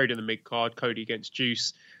 which was buried in the mid-card, Cody against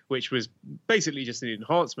Juice, which was basically just an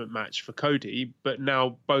enhancement match for Cody, but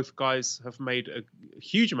now both guys have made a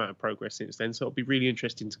huge amount of progress since then, so it'll be really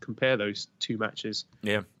interesting to compare those two matches.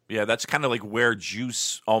 Yeah, that's kind of like where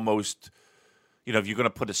Juice almost, if you're going to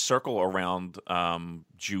put a circle around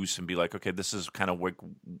Juice and be like, okay, this is kind of like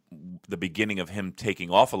the beginning of him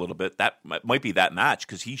taking off a little bit, that might be that match,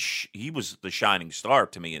 because he was the shining star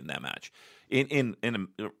to me in that match, in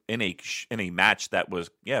a match that was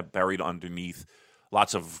buried underneath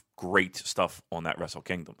lots of great stuff on that Wrestle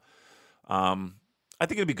Kingdom. I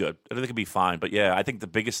think it'd be good. I think it'd be fine. But yeah, I think the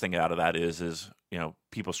biggest thing out of that is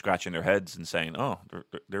people scratching their heads and saying, oh,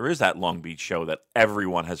 there is that Long Beach show that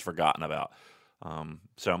everyone has forgotten about.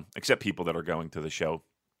 So except people that are going to the show.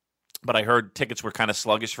 But I heard tickets were kind of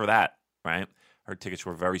sluggish for that, right? I heard tickets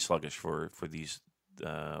were very sluggish for these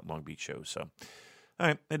Long Beach shows. So, all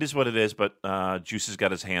right, it is what it is. But Juice has got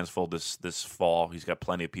his hands full this fall. He's got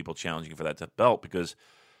plenty of people challenging for that belt because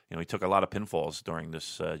he took a lot of pinfalls during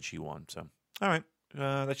this G1. So, all right,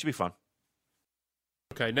 that should be fun.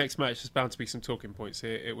 Okay, next match, there's bound to be some talking points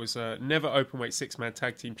here. It was a never openweight 6-man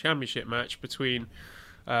tag team championship match between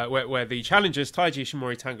where the challengers Taiji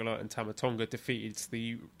Ishimori, Tangaloa and Tama Tonga defeated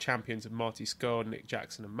the champions of Marty Scurll, Nick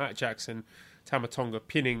Jackson and Matt Jackson. Tama Tonga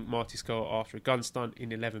pinning Marty Scurll after a gun stunt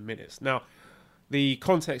in 11 minutes. Now, the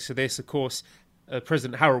context of this, of course,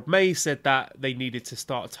 President Harold May said that they needed to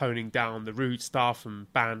start toning down the rude stuff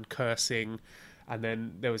and ban cursing. And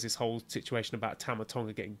then there was this whole situation about Tama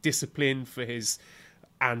Tonga getting disciplined for his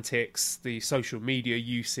antics, the social media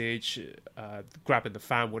usage, grabbing the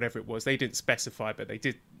fan, whatever it was. They didn't specify, but they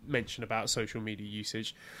did mention about social media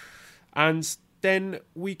usage. And then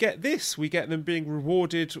we get this. We get them being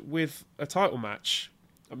rewarded with a title match.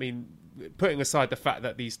 I mean, putting aside the fact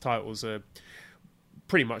that these titles are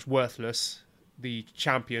pretty much worthless, the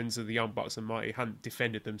champions of the Young Bucks and Mighty hadn't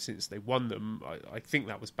defended them since they won them. I think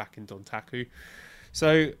that was back in Dontaku.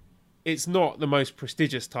 So it's not the most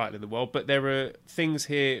prestigious title in the world, but there are things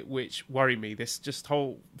here which worry me. This just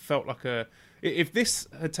felt like if this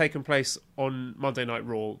had taken place on Monday Night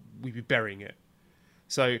Raw, we'd be burying it.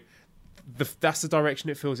 So that's the direction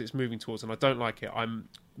it feels it's moving towards, and I don't like it. I'm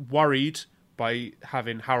worried by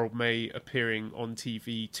having Harold May appearing on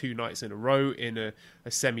TV 2 nights in a row in a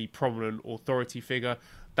semi-prominent authority figure.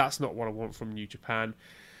 That's not what I want from New Japan.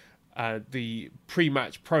 The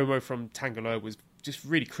pre-match promo from Tangaloa was just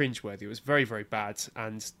really cringeworthy. It was very, very bad.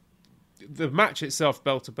 And the match itself,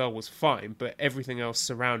 bell to bell, was fine, but everything else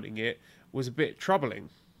surrounding it was a bit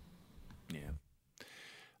troubling. Yeah.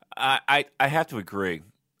 I have to agree.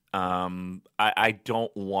 I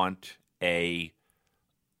don't want a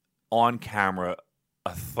on-camera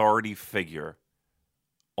authority figure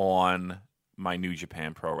on my New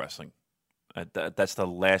Japan Pro Wrestling. That's the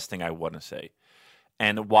last thing I want to say.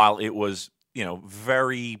 And while it was,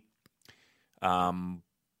 very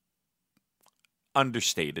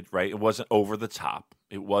understated, right? It wasn't over the top.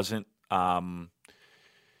 It wasn't, as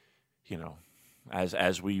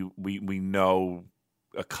we know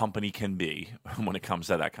a company can be when it comes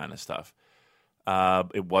to that kind of stuff.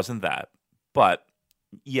 It wasn't that. But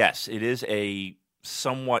yes, it is a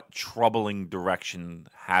somewhat troubling direction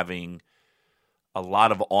having a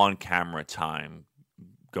lot of on-camera time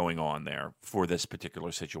going on there for this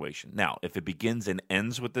particular situation. Now, if it begins and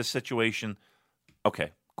ends with this situation,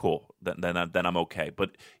 okay, cool. Then I'm okay.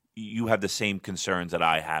 But you have the same concerns that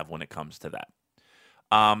I have when it comes to that.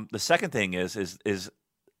 The second thing is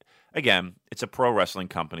again, it's a pro wrestling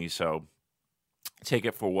company, so take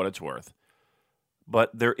it for what it's worth.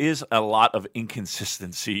 But there is a lot of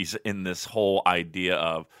inconsistencies in this whole idea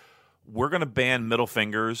of we're going to ban middle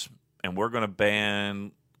fingers and we're going to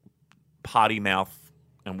ban potty mouth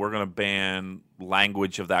and we're going to ban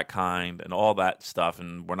language of that kind and all that stuff,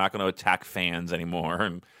 and we're not going to attack fans anymore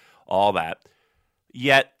and all that.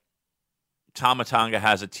 Yet, Tama Tonga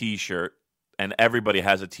has a T-shirt, and everybody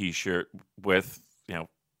has a T-shirt with,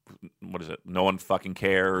 what is it? No one fucking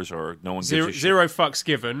cares, or no one gives a shit. Zero fucks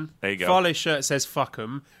given. There you go. Farley's shirt says "fuck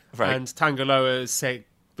 'em," right. And Tangaloa said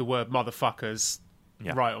the word "motherfuckers"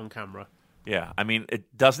 right on camera. Yeah, I mean,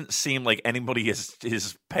 it doesn't seem like anybody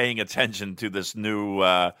is paying attention to this new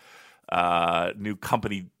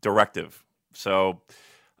company directive. So,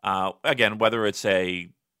 again, whether it's a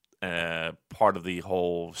part of the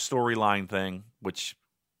whole storyline thing, which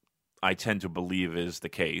I tend to believe is the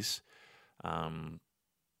case, it's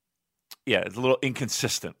a little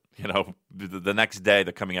inconsistent. The next day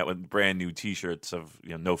they're coming out with brand new T-shirts of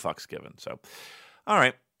no fucks given. So, all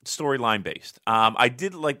right. storyline based. I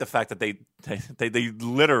did like the fact that they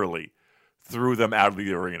literally threw them out of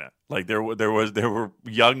the arena. Like there were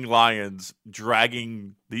young lions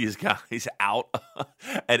dragging these guys out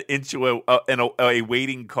and into a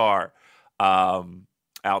waiting car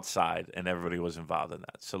outside, and everybody was involved in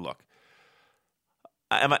that. So look,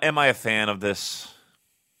 am I a fan of this?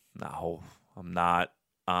 No, I'm not.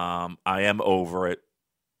 I am over it.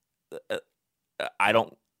 I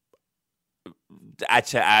don't.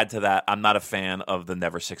 To add to that, I'm not a fan of the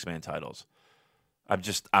never 6-man titles. I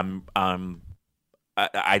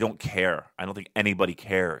don't care. I don't think anybody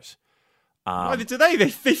cares. Why did they? They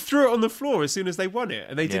threw it on the floor as soon as they won it,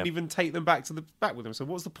 and they didn't even take them back with them. So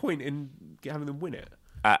what's the point in having them win it?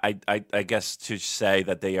 I guess to say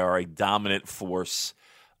that they are a dominant force,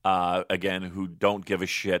 again, who don't give a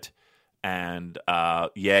shit. And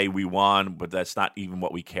yay, we won, but that's not even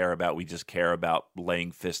what we care about. We just care about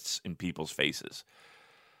laying fists in people's faces.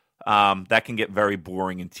 That can get very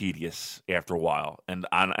boring and tedious after a while, and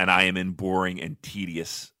I am in boring and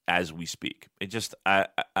tedious as we speak. It just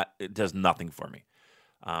it does nothing for me.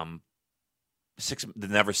 The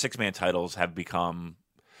never 6-man titles have become,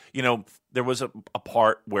 there was a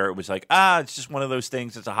part where it was like, it's just one of those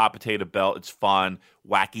things. It's a hot potato belt. It's fun,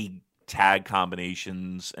 wacky tag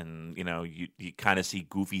combinations, and you kind of see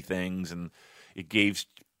goofy things, and it gave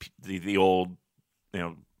the old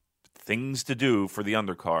things to do for the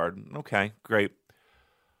undercard. Okay, great.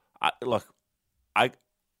 I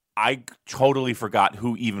totally forgot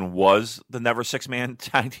who even was the never 6-man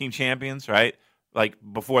tag team champions, right? Like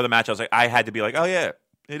before the match, I was like, I had to be like, oh yeah,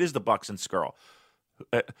 it is the Bucks and Skrull.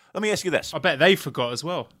 Let me ask you this. I bet they forgot as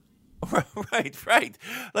well. Right.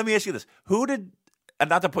 Let me ask you this. Who did, and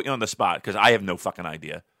not to put you on the spot, because I have no fucking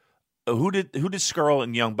idea, who did Skrull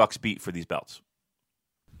and Young Bucks beat for these belts?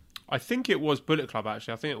 I think it was Bullet Club,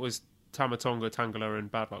 actually. I think it was Tama Tonga, Tangela, and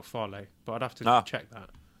Bad Luck Fale. But I'd have to check that.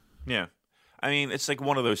 Yeah. I mean, it's like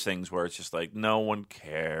one of those things where it's just like, no one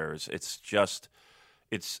cares. It's just,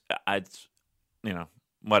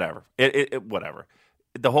 whatever. Whatever.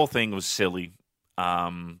 The whole thing was silly.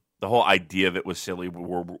 The whole idea of it was silly,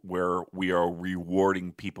 where we are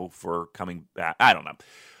rewarding people for coming back. I don't know.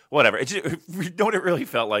 Whatever. It really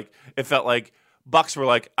felt like? It felt like Bucks were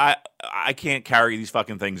like, I can't carry these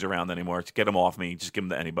fucking things around anymore. Just get them off me. Just give them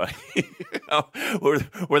to anybody.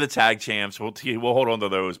 We're the tag champs. We'll hold on to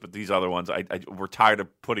those, but these other ones, we're tired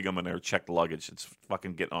of putting them in their checked luggage. It's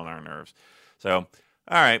fucking getting on our nerves. So, all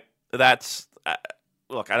right, that's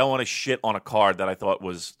look. I don't want to shit on a card that I thought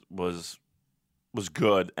was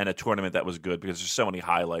good, and a tournament that was good, because there's so many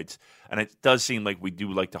highlights, and it does seem like we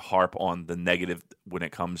do like to harp on the negative when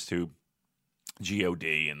it comes to God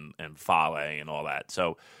and Fale and all that.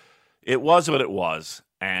 So it was what it was,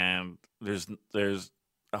 and there's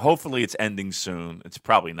hopefully it's ending soon. It's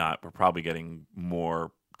probably not. We're probably getting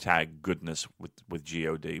more tag goodness with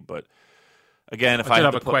God. But again, if I did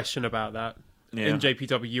have a question about that. Yeah.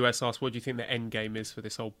 NJPW US asked, what do you think the end game is for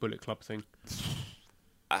this whole Bullet Club thing?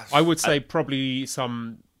 I would say probably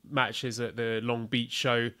some matches at the Long Beach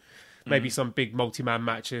show, maybe some big multi-man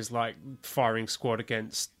matches like Firing Squad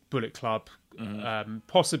against Bullet Club,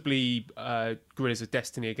 possibly Guerrillas of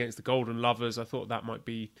Destiny against the Golden Lovers. I thought that might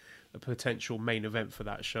be a potential main event for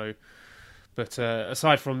that show. But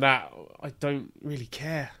aside from that, I don't really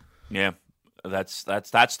care. Yeah, that's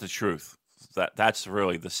the truth. That's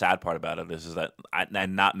really the sad part about it is that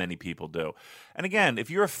not many people do. And again, if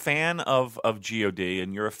you're a fan of God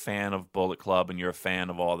and you're a fan of Bullet Club and you're a fan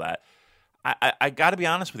of all that, I got to be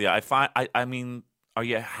honest with you. I mean, are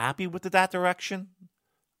you happy with that direction?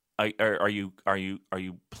 Are you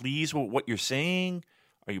pleased with what you're seeing?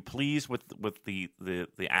 Are you pleased with the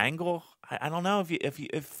angle? I don't know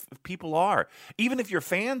if people are, even if you're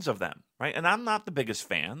fans of them, right? And I'm not the biggest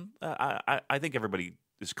fan. I think everybody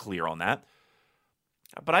is clear on that.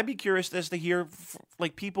 But I'd be curious as to hear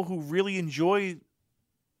like people who really enjoy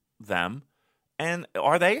them, and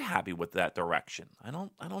are they happy with that direction? I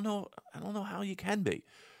don't know how you can be.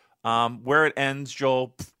 Where it ends,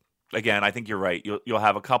 Joel. Again, I think you're right. You'll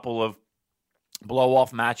have a couple of blow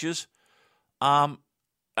off matches.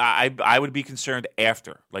 I would be concerned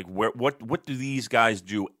after. Like what do these guys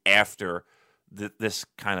do after this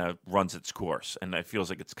kind of runs its course? And it feels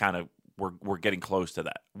like it's kind of we're getting close to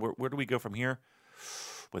that. Where do we go from here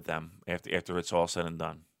with them after it's all said and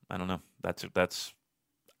done? I don't know. That's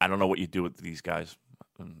I don't know what you do with these guys.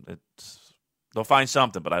 They'll find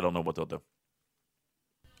something, but I don't know what they'll do.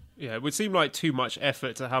 Yeah, it would seem like too much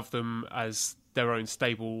effort to have them as their own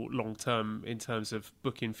stable long term in terms of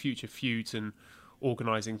booking future feuds and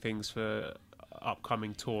organising things for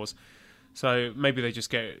upcoming tours. So maybe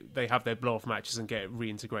they have their blow-off matches and get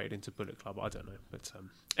reintegrated into Bullet Club. I don't know. But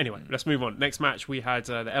anyway, let's move on. Next match, we had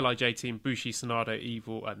the LIJ team, Bushi, Sanada,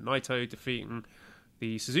 Evil, and Naito defeating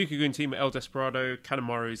the Suzuki-gun team, El Desperado,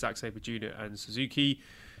 Kanemaru, Zack Sabre Jr., and Suzuki.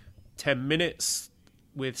 10 minutes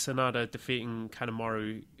with Sanada defeating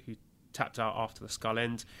Kanemaru, who tapped out after the Skull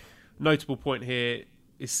End. Notable point here,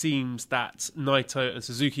 it seems that Naito and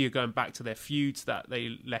Suzuki are going back to their feuds that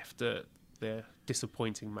they left at their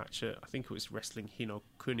disappointing match at, I think it was Wrestling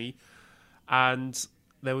Hinokuni. And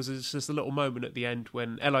there was just a little moment at the end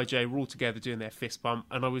when LIJ were all together doing their fist bump,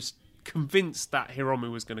 and I was convinced that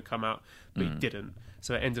Hiromu was going to come out, but he didn't.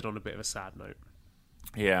 So it ended on a bit of a sad note.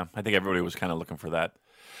 Yeah, I think everybody was kind of looking for that.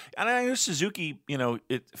 And I know Suzuki,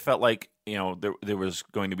 it felt like, there was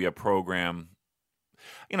going to be a program.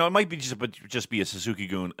 It might be just be a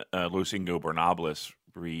Suzuki-gun, Los Ingobernables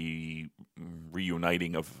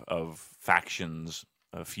reuniting of factions,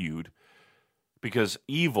 feud, because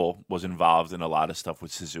Evil was involved in a lot of stuff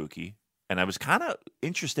with Suzuki, and I was kind of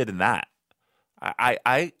interested in that.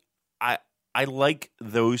 I like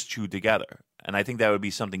those two together, and I think that would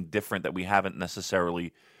be something different that we haven't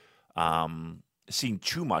necessarily seen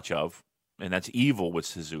too much of, and that's Evil with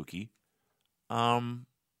Suzuki.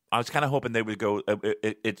 I was kind of hoping they would go.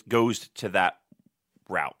 It goes to that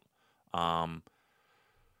route. I'll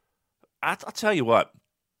tell you what.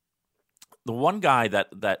 The one guy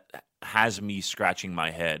that has me scratching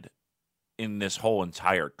my head in this whole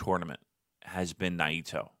entire tournament has been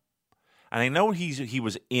Naito, and I know he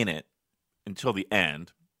was in it until the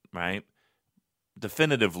end, right?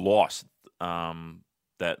 Definitive loss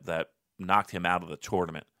that knocked him out of the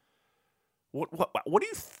tournament. What do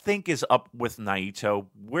you think is up with Naito?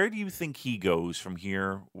 Where do you think he goes from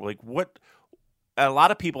here? Like, what? A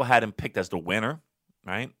lot of people had him picked as the winner,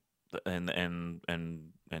 right?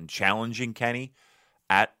 And challenging Kenny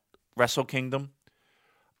at Wrestle Kingdom.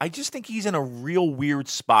 I just think he's in a real weird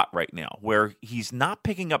spot right now, where he's not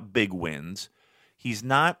picking up big wins. He's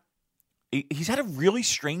had a really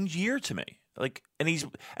strange year to me. And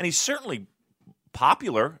he's certainly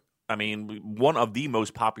popular. I mean, one of the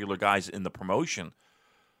most popular guys in the promotion.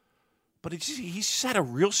 But he's just had a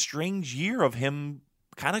real strange year of him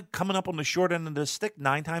kind of coming up on the short end of the stick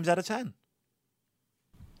 9 times out of 10.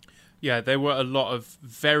 Yeah, there were a lot of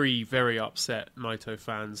very, very upset Naito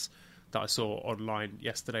fans that I saw online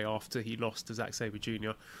yesterday after he lost to Zack Sabre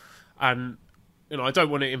Jr. And, I don't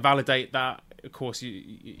want to invalidate that. Of course,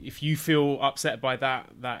 if you feel upset by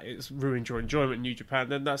that it's ruined your enjoyment in New Japan,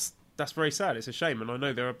 then that's very sad. It's a shame. And I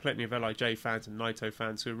know there are plenty of LIJ fans and Naito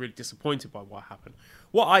fans who are really disappointed by what happened.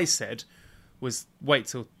 What I said was wait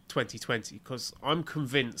till 2020, because I'm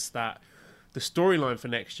convinced that the storyline for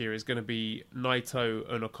next year is going to be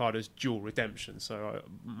Naito and Okada's dual redemption. So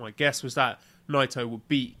my guess was that Naito would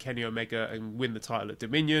beat Kenny Omega and win the title at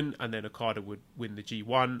Dominion, and then Okada would win the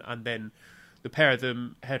G1, and then the pair of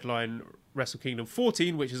them headline Wrestle Kingdom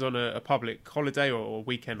 14, which is on a public holiday or a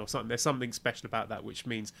weekend or something. There's something special about that, which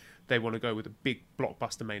means they want to go with a big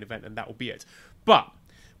blockbuster main event, and that will be it. But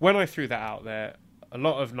when I threw that out there, a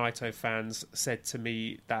lot of Naito fans said to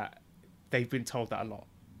me that they've been told that a lot.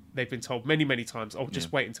 They've been told many, many times,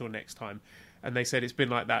 just wait until next time. And they said it's been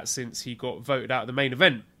like that since he got voted out of the main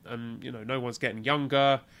event. And, no one's getting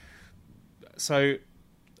younger. So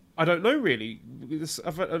I don't know, really.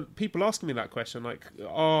 I've had people asking me that question, like,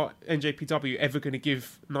 are NJPW ever going to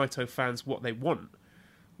give Naito fans what they want?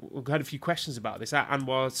 We've had a few questions about this.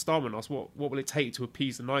 Anwar Starman asked, what will it take to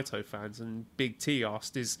appease the Naito fans? And Big T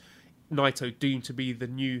asked, is Naito doomed to be the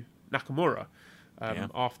new Nakamura?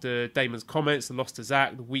 After Damon's comments, the loss to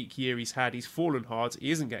Zack, the weak year he's had, he's fallen hard,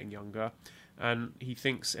 he isn't getting younger, and he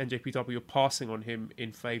thinks NJPW are passing on him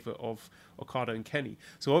in favour of Okada and Kenny.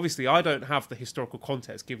 So obviously I don't have the historical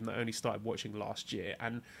context, given that I only started watching last year,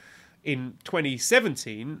 and in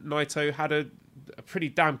 2017 Naito had a pretty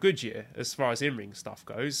damn good year as far as in-ring stuff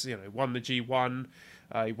goes. Won the G1,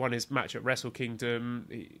 he won his match at Wrestle Kingdom,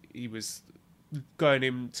 he was going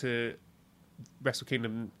into Wrestle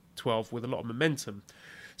Kingdom 12 with a lot of momentum.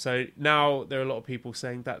 So now there are a lot of people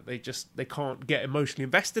saying that they can't get emotionally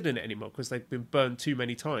invested in it anymore because they've been burned too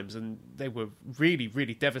many times, and they were really,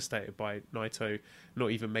 really devastated by Naito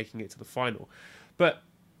not even making it to the final. But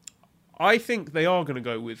I think they are going to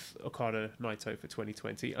go with Okada Naito for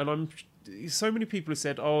 2020, and so many people have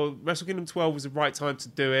said, Wrestle Kingdom 12 was the right time to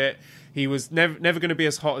do it. He was never going to be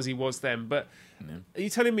as hot as he was then. But are you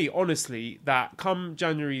telling me honestly that come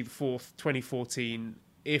January 4th, 2014,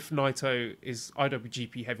 if Naito is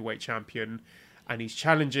IWGP Heavyweight Champion and he's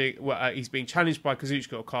being challenged by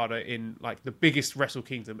Kazuchika Okada in like the biggest Wrestle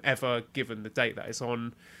Kingdom ever, given the date that it's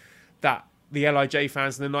on, that the LIJ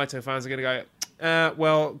fans and the Naito fans are going to go,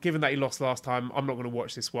 well, given that he lost last time, I'm not going to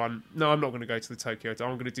watch this one. No, I'm not going to go to the Tokyo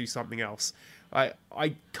Dome. I'm going to do something else.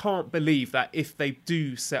 I can't believe that if they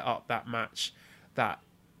do set up that match, that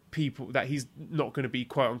he's not going to be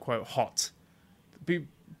quote unquote hot.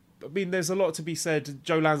 I mean, there's a lot to be said.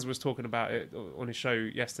 Joe Lanza was talking about it on his show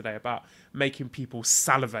yesterday about making people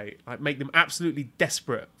salivate, like make them absolutely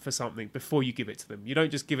desperate for something before you give it to them. You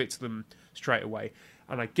don't just give it to them straight away.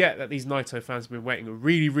 And I get that these Naito fans have been waiting a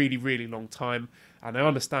really, really, really long time, and I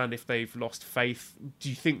understand if they've lost faith. Do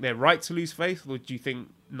you think they're right to lose faith, or do you think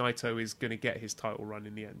Naito is going to get his title run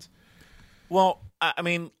in the end? Well, I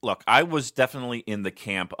mean, look, I was definitely in the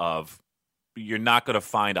camp of you're not going to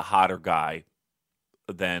find a hotter guy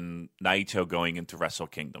than Naito going into Wrestle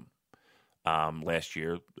Kingdom last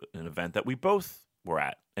year, an event that we both were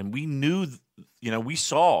at, and we knew, we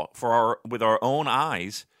saw with our own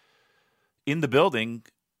eyes in the building,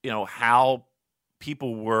 how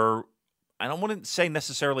people were. I don't want to say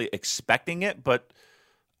necessarily expecting it, but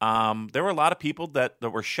there were a lot of people that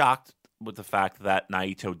were shocked with the fact that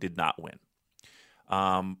Naito did not win.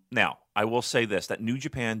 Now, I will say this, that New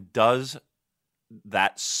Japan does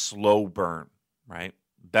that slow burn, right?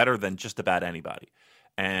 Better than just about anybody.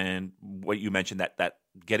 And what you mentioned, that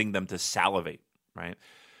getting them to salivate, right?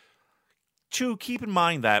 Two, keep in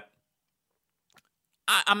mind that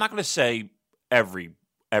I'm not going to say every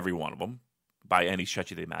one of them by any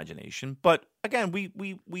stretch of the imagination, but again,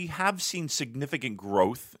 we have seen significant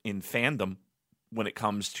growth in fandom when it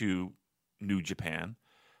comes to New Japan,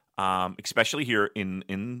 especially here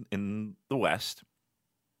in the West.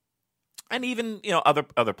 And even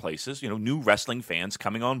other places, new wrestling fans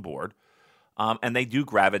coming on board, and they do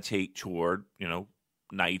gravitate toward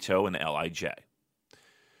Naito and LIJ.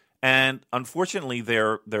 And unfortunately,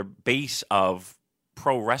 their base of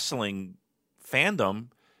pro wrestling fandom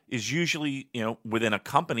is usually within a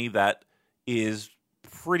company that is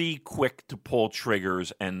pretty quick to pull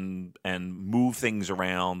triggers and move things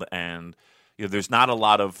around, and there's not a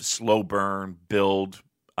lot of slow burn build.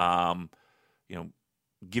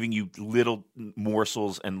 Giving you little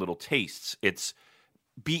morsels and little tastes. It's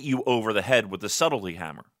beat you over the head with the subtlety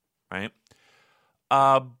hammer, right?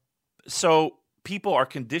 So people are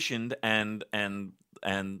conditioned, and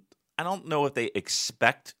I don't know if they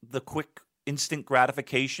expect the quick instant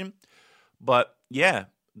gratification, but yeah,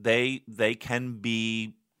 they can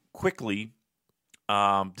be quickly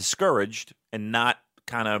discouraged and not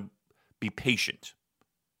kind of be patient.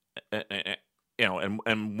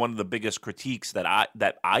 And one of the biggest critiques that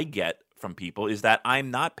I get from people is that I'm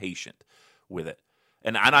not patient with it,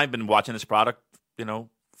 and I've been watching this product,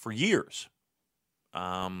 for years.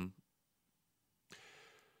 That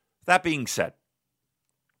being said,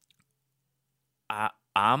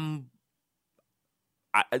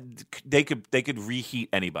 they could reheat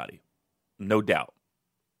anybody, no doubt.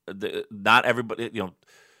 Not everybody,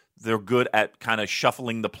 they're good at kind of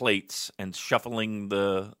shuffling the plates and shuffling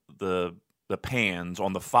the pans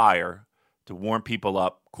on the fire to warm people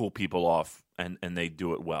up, cool people off, and they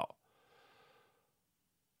do it well.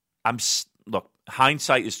 Look,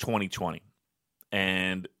 hindsight is 20/20,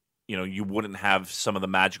 and you wouldn't have some of the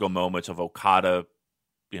magical moments of Okada,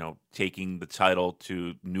 taking the title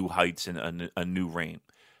to new heights and a new reign,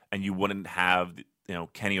 and you wouldn't have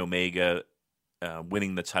Kenny Omega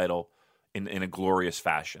winning the title in a glorious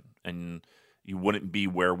fashion, and you wouldn't be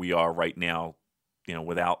where we are right now,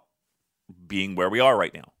 without being where we are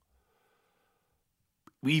right now.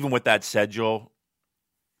 Even with that said, Joel,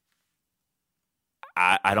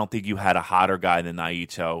 I don't think you had a hotter guy than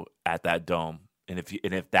Naito at that dome. And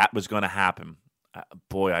if that was going to happen,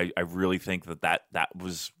 boy, I really think that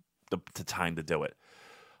was the time to do it.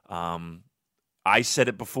 I said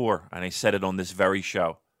it before, and I said it on this very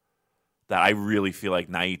show, that I really feel like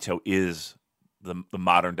Naito is the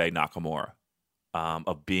modern day Nakamura,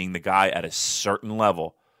 of being the guy at a certain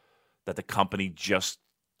level that the company just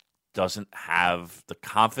doesn't have the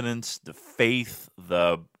confidence, the faith,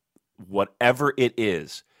 the whatever it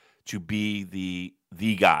is to be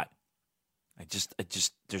the guy. I just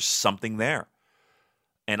there's something there.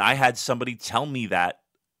 And I had somebody tell me that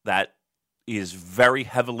is very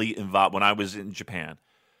heavily involved when I was in Japan,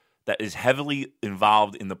 that is heavily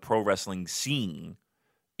involved in the pro wrestling scene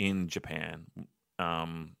in Japan.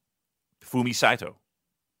 Fumi Saito.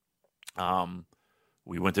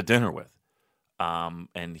 We went to dinner with.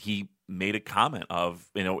 And he made a comment of,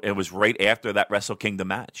 it was right after that Wrestle Kingdom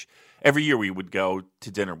match. Every year we would go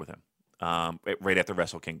to dinner with him, right after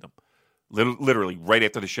Wrestle Kingdom. Literally, right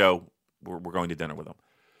after the show, we're going to dinner with him.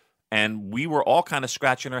 And we were all kind of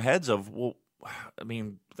scratching our heads of, well, I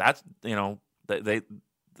mean, that's,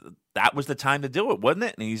 that was the time to do it, wasn't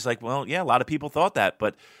it? And he's like, well, yeah, a lot of people thought that,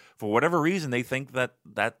 but for whatever reason, they think that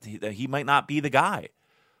he might not be the guy.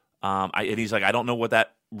 And he's like, I don't know what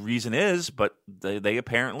that reason is, but they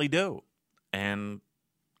apparently do, and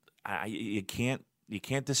you can't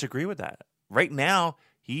disagree with that. Right now,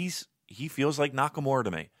 he feels like Nakamura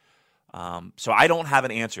to me. So I don't have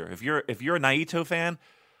an answer. If you're a Naito fan,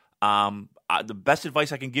 the best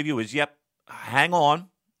advice I can give you is, yep, hang on.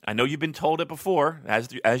 I know you've been told it before,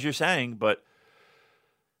 as you're saying, but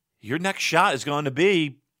your next shot is going to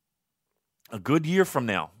be a good year from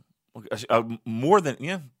now, more than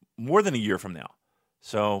a year from now.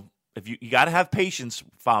 So if you got to have patience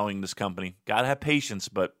following this company, got to have patience,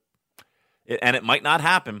 but it might not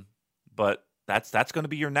happen, but that's going to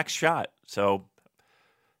be your next shot. So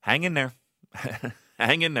hang in there,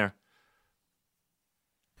 hang in there.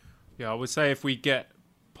 Yeah, I would say if we get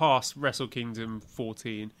past Wrestle Kingdom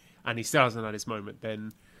 14 and he still hasn't had his moment,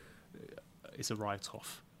 then it's a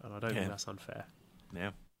write-off, and I don't think that's unfair.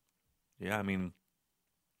 Yeah. I mean,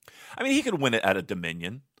 he could win it at a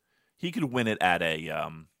Dominion. He could win it at a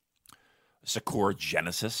Sakura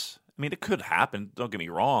Genesis. I mean, it could happen. Don't get me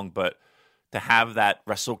wrong, but to have that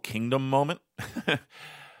Wrestle Kingdom moment, you're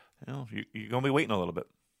going to be waiting a little bit.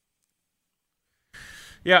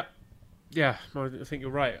 Yeah, I think you're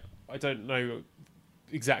right. I don't know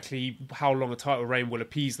exactly how long a title reign will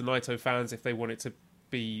appease the Naito fans if they want it to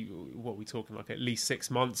be, what are we talking, like at least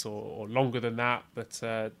 6 months or longer than that. But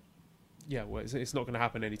it's not going to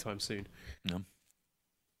happen anytime soon. No.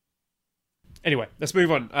 Anyway, let's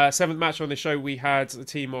move on. Seventh match on the show, we had the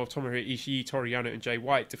team of Tomohiro Ishii, Toru Yano, and Jay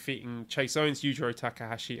White defeating Chase Owens, Yujiro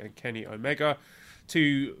Takahashi, and Kenny Omega.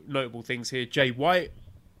 Two notable things here. Jay White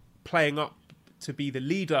playing up to be the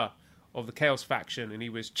leader of the Chaos faction, and he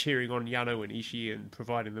was cheering on Yano and Ishii and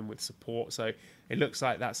providing them with support. So it looks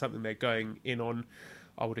like that's something they're going in on.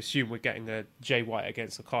 I would assume we're getting a Jay White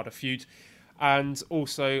against Okada feud. And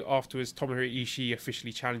also afterwards, Tomohiro Ishii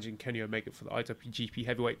officially challenging Kenny Omega for the IWGP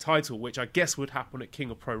Heavyweight title, which I guess would happen at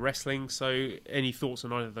King of Pro Wrestling. So any thoughts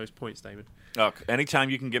on either of those points, Damon? Look,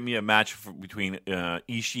 anytime you can give me a match between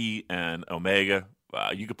Ishii and Omega,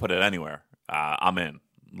 you could put it anywhere. I'm in.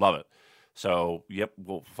 Love it. So, yep,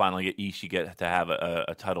 we'll finally get Ishii to have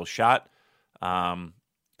a title shot.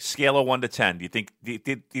 Scale of 1 to 10. Do you think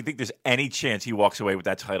there's any chance he walks away with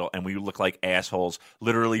that title and we look like assholes,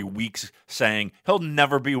 literally weeks saying he'll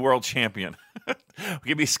never be world champion?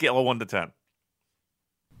 Give me a scale of 1 to 10.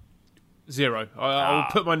 0. I'll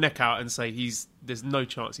put my neck out and say there's no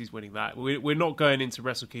chance he's winning that. We're not going into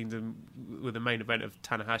Wrestle Kingdom with the main event of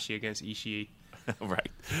Tanahashi against Ishii. Right.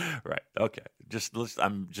 Okay.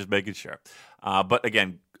 I'm just making sure. But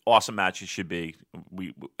again, awesome match it should be.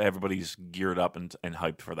 Everybody's geared up and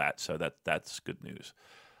hyped for that, so that's good news.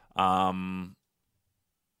 A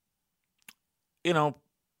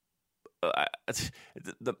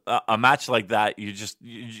match like that,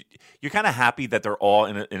 you're kind of happy that they're all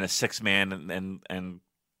in a 6-man and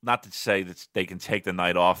not to say that they can take the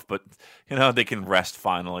night off, but they can rest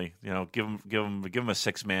finally. Give them a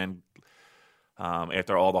 6-man.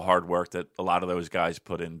 After all the hard work that a lot of those guys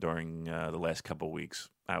put in during the last couple of weeks,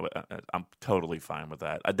 I'm totally fine with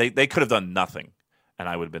that. They could have done nothing, and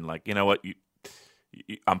I would have been like, you know what,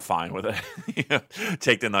 I'm fine with it.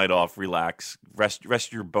 Take the night off, relax,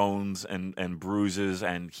 rest your bones and bruises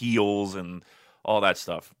and heels and all that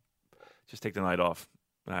stuff. Just take the night off.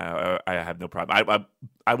 I have no problem.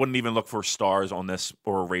 I wouldn't even look for stars on this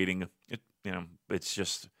or a rating. It's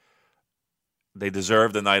just. They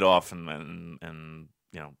deserve the night off, and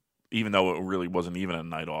even though it really wasn't even a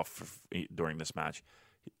night off during this match,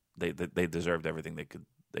 they deserved everything they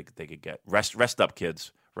could get. Rest up,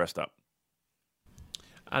 kids. Rest up.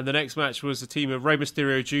 And the next match was the team of Rey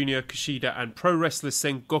Mysterio Jr., Kushida, and pro wrestler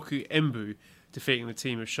Sengoku Embu defeating the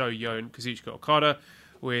team of Sho, Yo, and Kazuchika Okada,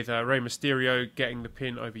 with Rey Mysterio getting the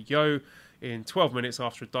pin over Yo in 12 minutes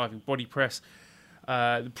after a diving body press.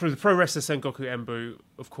 The pro wrestler Sengoku Embu,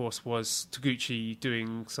 of course, was Taguchi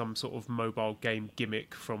doing some sort of mobile game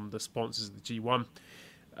gimmick from the sponsors of the G1.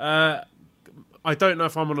 I don't know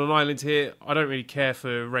if I'm on an island here. I don't really care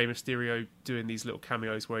for Rey Mysterio doing these little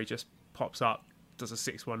cameos where he just pops up, does a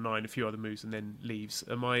 619, a few other moves, and then leaves.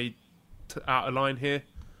 Am I out of line here?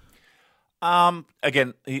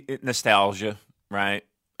 Again, nostalgia, right?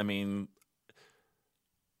 I mean,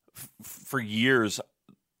 for years,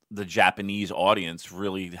 the Japanese audience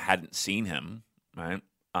really hadn't seen him, right?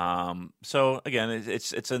 So again,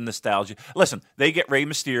 it's a nostalgia. Listen, they get Rey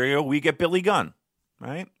Mysterio, we get Billy Gunn,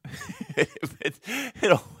 right?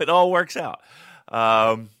 It all works out.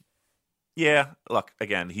 Yeah, look,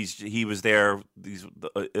 again, he was there.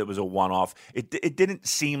 It was a one-off. It didn't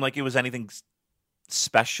seem like it was anything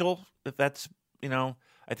special. If that's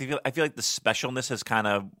I feel like the specialness has kind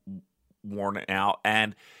of worn out,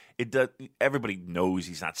 and it does. Everybody knows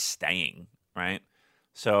he's not staying, right?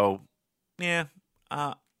 So, yeah,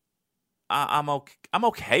 I'm okay. I'm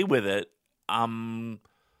okay with it. I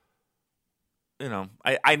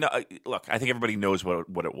know. Look, I think everybody knows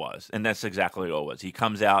what it was, and that's exactly what it was. He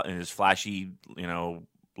comes out in his flashy,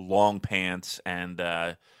 long pants and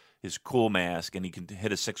his cool mask, and he can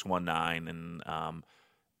hit a 619, and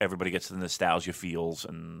everybody gets the nostalgia feels,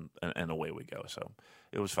 and away we go. So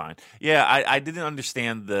it was fine. Yeah, I didn't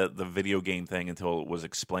understand the video game thing until it was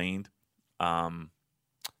explained.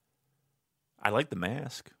 I like the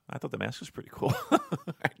mask. I thought the mask was pretty cool.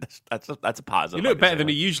 that's a positive. He looked better than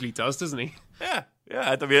he usually does, doesn't he? Yeah.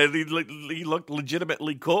 I mean, he looked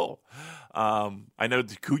legitimately cool. I know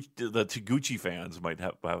the Taguchi fans might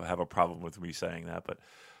have a problem with me saying that, but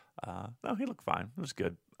no, he looked fine. It was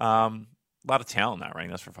good. A lot of talent in that ring,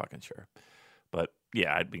 that's for fucking sure. But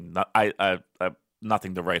yeah, I mean,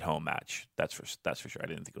 nothing to write home match. That's for sure. I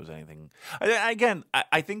didn't think it was anything. Again,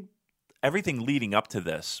 I think everything leading up to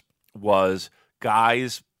this was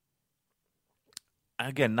guys.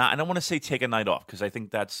 Again, I don't want to say take a night off because I think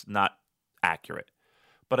that's not accurate,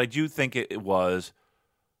 but I do think it was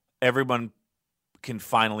everyone can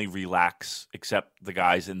finally relax except the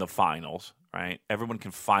guys in the finals, right? Everyone can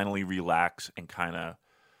finally relax and kind of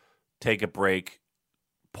take a break,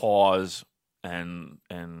 pause, and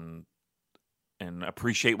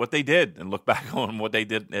appreciate what they did and look back on what they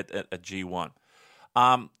did at G1.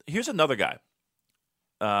 Here's another guy.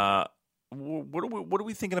 What are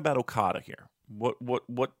we thinking about Okada here?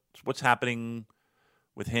 What's happening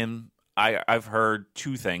with him? I've heard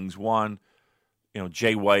two things. One,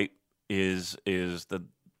 Jay White is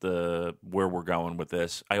the where we're going with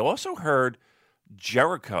this. I also heard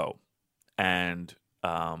Jericho and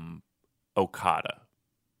Okada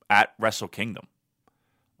at Wrestle Kingdom.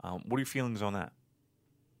 What are your feelings on that?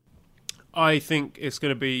 I think it's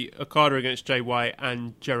going to be Okada against Jay White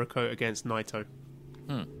and Jericho against Naito.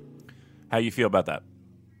 How you feel about that?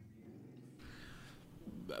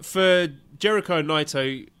 For Jericho and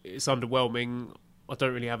Naito, it's underwhelming. I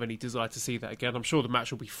don't really have any desire to see that again. I'm sure the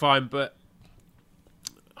match will be fine, but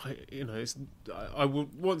I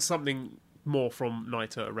would want something more from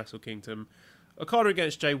Naito at Wrestle Kingdom. Okada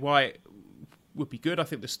against Jay White would be good. I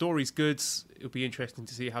think the story's good. It'll be interesting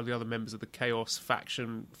to see how the other members of the Chaos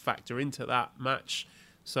faction factor into that match.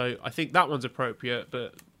 So I think that one's appropriate,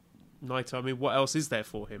 but Naito, I mean, what else is there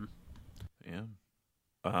for him? Yeah.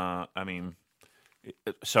 I mean,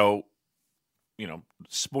 so,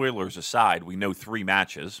 spoilers aside, we know 3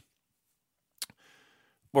 matches.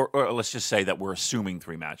 Or let's just say that we're assuming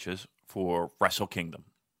 3 matches for Wrestle Kingdom.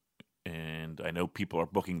 And I know people are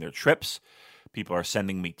booking their trips. People are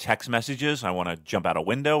sending me text messages. I want to jump out a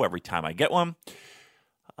window every time I get one.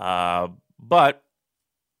 But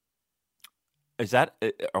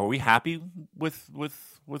are we happy with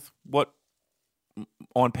what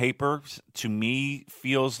on paper to me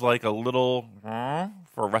feels like a little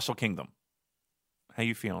for Wrestle Kingdom? How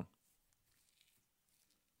you feeling?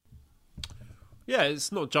 Yeah,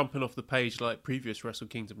 it's not jumping off the page like previous Wrestle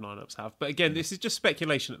Kingdom lineups have. But again, this is just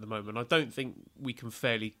speculation at the moment. I don't think we can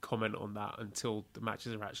fairly comment on that until the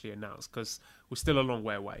matches are actually announced because we're still a long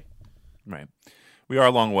way away. Right. We are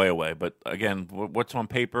a long way away. But again, what's on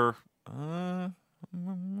paper? All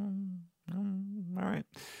right.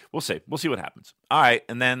 We'll see. We'll see what happens. All right.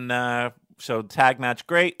 And then, so tag match,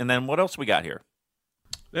 great. And then what else we got here?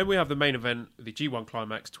 Then we have the main event, the G1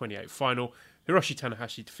 Climax 28 final. Hiroshi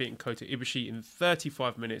Tanahashi defeating Kota Ibushi in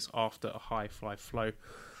 35 minutes after a high fly flow.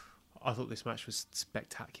 I thought this match was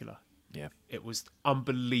spectacular. Yeah. It was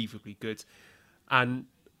unbelievably good. And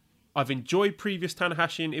I've enjoyed previous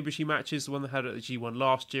Tanahashi and Ibushi matches, the one they had at the G1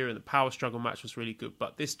 last year, and the Power Struggle match was really good.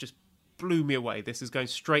 But this just blew me away. This is going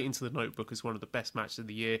straight into the notebook as one of the best matches of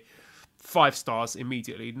the year. 5 stars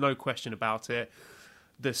immediately, no question about it.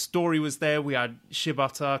 The story was there. We had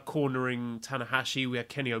Shibata cornering Tanahashi. We had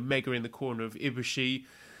Kenny Omega in the corner of Ibushi.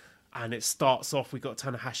 And it starts off, we got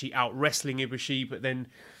Tanahashi out wrestling Ibushi, but then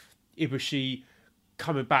Ibushi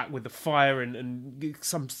coming back with the fire and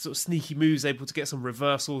some sort of sneaky moves, able to get some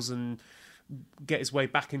reversals and get his way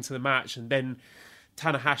back into the match. And then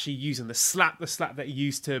Tanahashi using the slap that he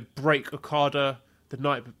used to break Okada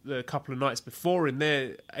a couple of nights before in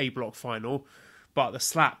their A-Block final. But the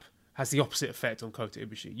slap has the opposite effect on Kota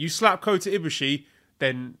Ibushi. You slap Kota Ibushi,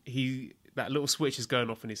 then that little switch is going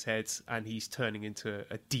off in his head and he's turning into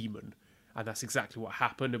a demon. And that's exactly what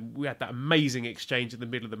happened. And we had that amazing exchange in the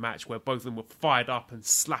middle of the match where both of them were fired up and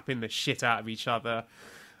slapping the shit out of each other.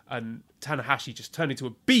 And Tanahashi just turned into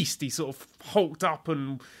a beast. He sort of hulked up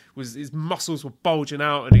and his muscles were bulging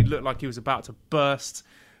out and he looked like he was about to burst.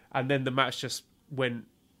 And then the match just went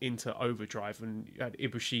into overdrive and you had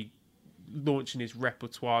Ibushi launching his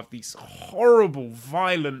repertoire of these horrible,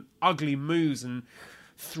 violent, ugly moves and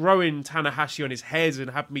throwing Tanahashi on his head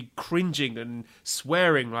and had me cringing and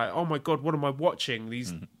swearing like, oh my God, what am I watching?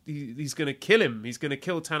 He's going to kill him. He's going to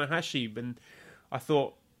kill Tanahashi. And I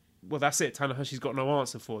thought, well, that's it. Tanahashi's got no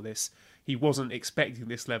answer for this. He wasn't expecting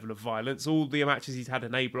this level of violence. All the matches he's had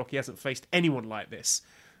in A Block, he hasn't faced anyone like this.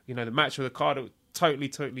 You know, the match with Okada, totally,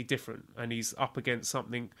 totally different. And he's up against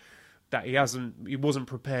something that he wasn't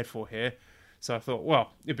prepared for here. So I thought,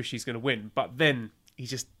 well, Ibushi's going to win. But then he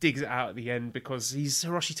just digs it out at the end because he's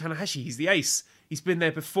Hiroshi Tanahashi. He's the ace. He's been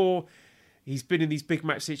there before. He's been in these big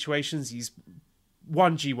match situations. He's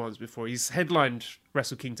won G1s before. He's headlined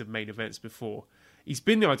Wrestle Kingdom main events before. He's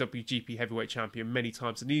been the IWGP Heavyweight Champion many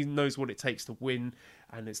times, and he knows what it takes to win.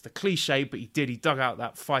 And it's the cliche, but he did. He dug out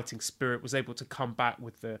that fighting spirit, was able to come back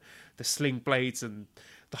with the sling blades and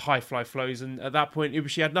the high fly flows. And at that point,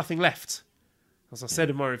 Ibushi had nothing left. As I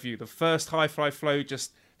said in my review, the first high fly flow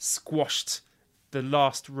just squashed the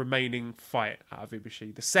last remaining fight out of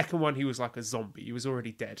Ibushi. The second one, he was like a zombie. He was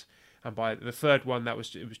already dead. And by the third one, it was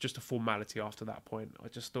just a formality after that point. I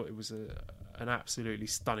just thought it was an absolutely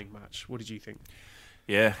stunning match. What did you think?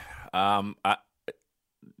 Yeah. To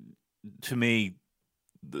me,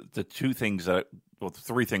 the two things the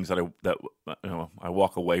three things that I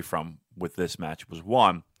walk away from with this match was,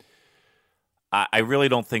 one, I really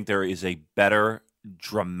don't think there is a better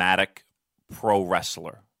dramatic pro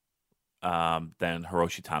wrestler than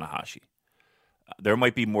Hiroshi Tanahashi. There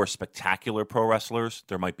might be more spectacular pro wrestlers.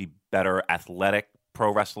 There might be better athletic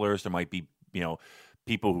pro wrestlers. There might be,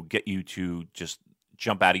 people who get you to just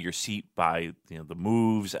jump out of your seat by, the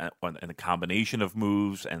moves and the combination of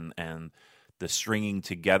moves and the stringing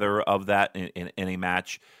together of that in a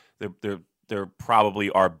match. There probably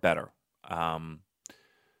are better.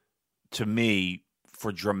 To me,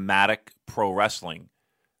 for dramatic pro wrestling,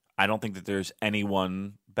 I don't think that there's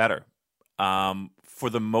anyone better. For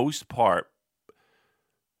the most part,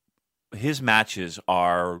 his matches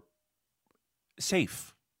are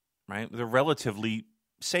safe, right? They're relatively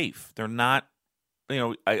safe. They're not,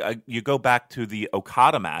 you go back to the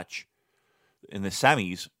Okada match in the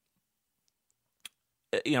semis,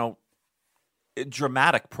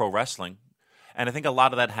 dramatic pro wrestling. And I think a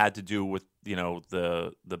lot of that had to do with,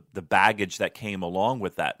 the baggage that came along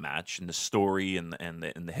with that match and the story and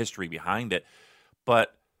the history behind it.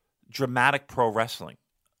 But dramatic pro wrestling,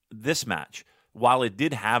 this match, while it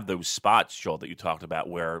did have those spots, Joel, that you talked about,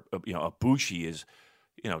 where Ibushi is,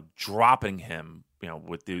 dropping him,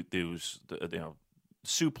 with those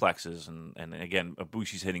suplexes, and again,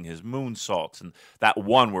 Ibushi's hitting his moonsaults, and that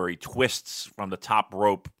one where he twists from the top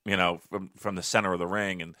rope, from the center of the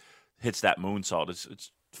ring and hits that moonsault.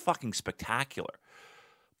 It's fucking spectacular.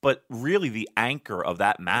 But really, the anchor of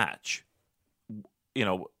that match,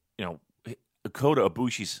 Kota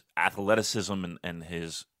Ibushi's athleticism and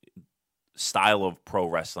his style of pro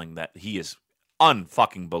wrestling that he is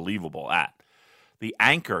unfucking believable at. The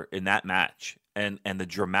anchor in that match and the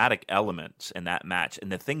dramatic elements in that match and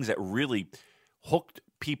the things that really hooked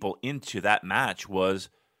people into that match was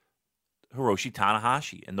Hiroshi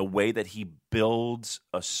Tanahashi and the way that he builds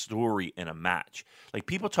a story in a match. Like,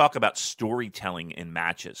 people talk about storytelling in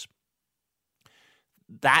matches.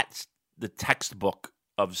 That's the textbook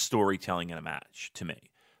of storytelling in a match to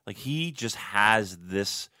me. Like, he just has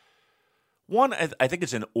this one, I think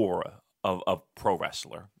it's an aura of pro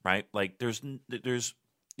wrestler, right? Like, there's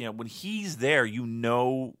when he's there, I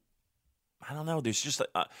don't know, there's just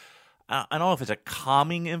I don't know if it's a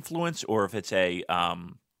calming influence or if it's a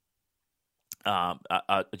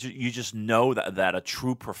you just know that a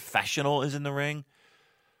true professional is in the ring.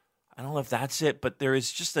 I don't know if that's it, but there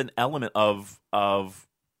is just an element of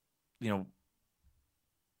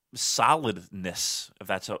solidness, if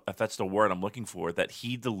that's the word I'm looking for, that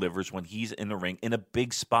he delivers when he's in the ring in a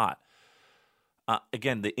big spot.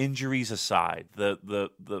 Again, the injuries aside, the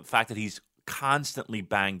fact that he's constantly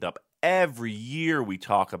banged up. Every year we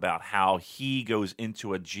talk about how he goes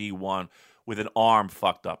into a G1 with an arm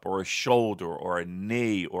fucked up or a shoulder or a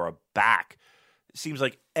knee or a back. It seems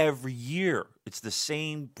like every year it's the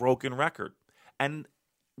same broken record. And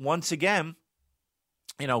once again,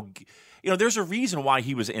 there's a reason why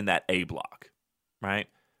he was in that A block, right?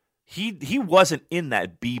 He wasn't in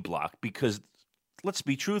that B block because, let's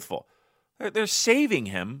be truthful, They're saving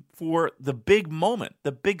him for the big moment,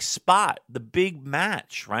 the big spot, the big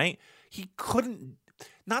match, right? He couldn't,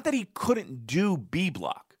 not that he couldn't do B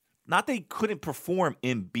block, not that he couldn't perform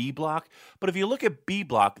in B block, but if you look at B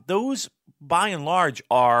block, those by and large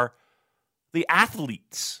are the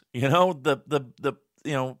athletes, you know,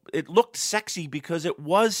 it looked sexy because it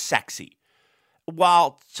was sexy.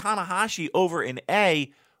 While Tanahashi over in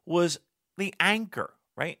A was the anchor,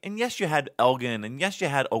 right? And yes, you had Elgin, and yes, you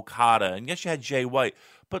had Okada, and yes, you had Jay White.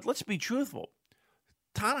 But let's be truthful.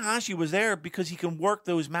 Tanahashi was there because he can work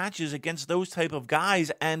those matches against those type of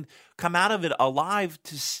guys and come out of it alive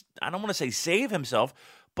to, I don't want to say save himself,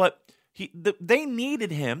 but they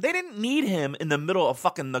needed him. They didn't need him in the middle of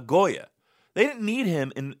fucking Nagoya. They didn't need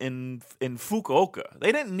him in Fukuoka.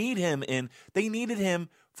 They didn't need him they needed him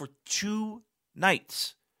for 2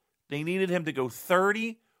 nights. They needed him to go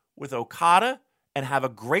 30 with Okada and have a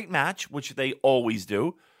great match, which they always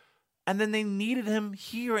do. And then they needed him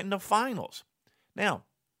here in the finals. Now,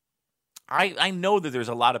 I know that there's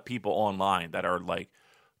a lot of people online that are like,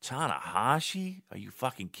 Tanahashi? Are you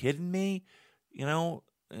fucking kidding me? You know,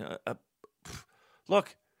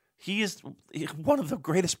 look, he is one of the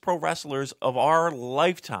greatest pro wrestlers of our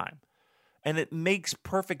lifetime. And it makes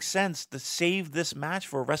perfect sense to save this match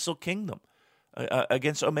for Wrestle Kingdom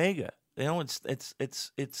against Omega. You know, it's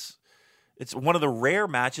one of the rare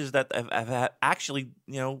matches that have actually,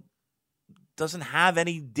 you know, doesn't have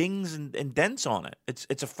any dings and dents on it.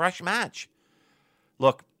 It's a fresh match.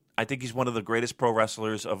 Look, I think he's one of the greatest pro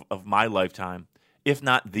wrestlers of my lifetime, if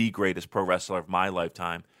not the greatest pro wrestler of my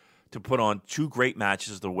lifetime, to put on 2 great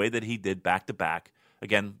matches the way that he did back-to-back.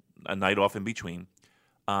 Again, a night off in between.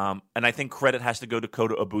 And I think credit has to go to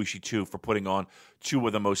Kota Ibushi, too, for putting on 2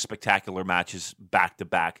 of the most spectacular matches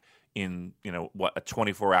back-to-back in, you know, a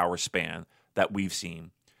 24-hour span that we've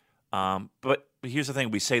seen. But here's the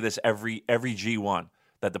thing. We say this every G1,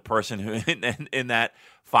 that the person who in that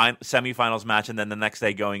semifinals match and then the next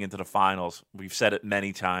day going into the finals, we've said it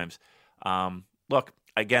many times. Look,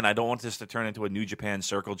 again, I don't want this to turn into a New Japan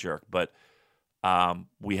circle jerk, but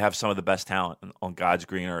we have some of the best talent on God's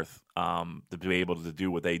green earth to be able to do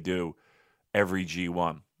what they do every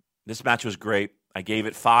G1. This match was great. I gave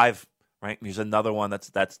it 5. Right? Here's another one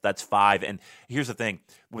that's 5. And here's the thing: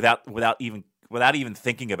 without even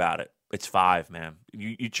thinking about it, it's 5, man.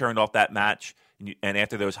 You turned off that match, and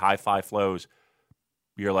after those high 5 flows,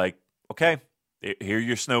 you're like, okay, here are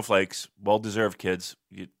your snowflakes. Well deserved, kids.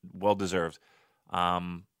 Well deserved.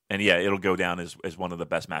 And yeah, it'll go down as one of the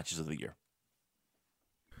best matches of the year.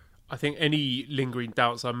 I think any lingering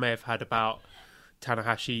doubts I may have had about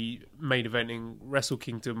Tanahashi main eventing Wrestle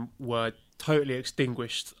Kingdom were totally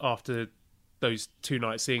extinguished after those 2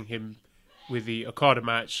 nights, seeing him with the Okada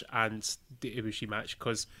match and the Ibushi match,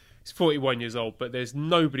 because he's 41 years old, but there's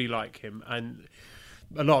nobody like him. And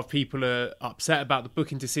a lot of people are upset about the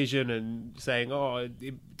booking decision and saying, oh,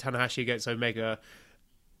 Tanahashi against Omega,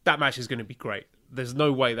 that match is going to be great. There's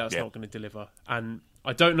no way that's not going to deliver. And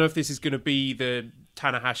I don't know if this is going to be the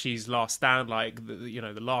Tanahashi's last stand, like the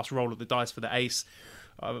last roll of the dice for the ace.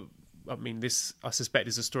 I mean, this, I suspect,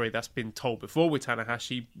 is a story that's been told before with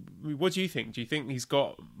Tanahashi. What do you think? Do you think he's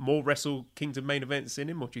got more Wrestle Kingdom main events in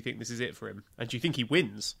him, or do you think this is it for him? And do you think he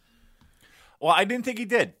wins? Well, I didn't think he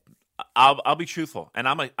did. I'll be truthful, and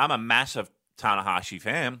I'm a massive Tanahashi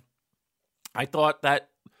fan. I thought that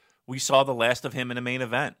we saw the last of him in a main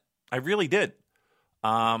event. I really did.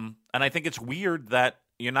 And I think it's weird that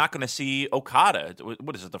you're not going to see Okada.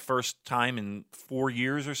 What is it, the first time in 4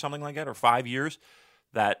 years or something like that, or 5 years,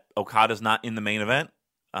 that Okada's not in the main event,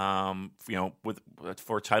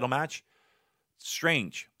 for a title match?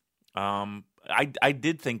 Strange. I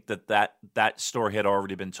did think that story had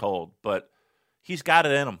already been told, but he's got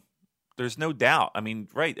it in him. There's no doubt. I mean,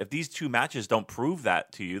 right? If these 2 matches don't prove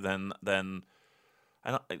that to you, then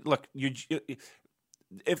I don't, look.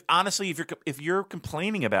 If you're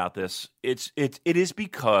complaining about this, it is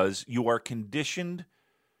because you are conditioned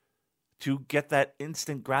to get that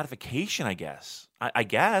instant gratification, I guess. I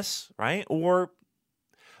guess, right? Or,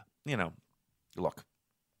 look,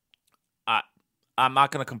 I'm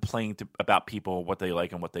not going to complain about people what they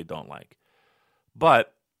like and what they don't like,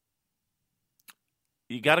 but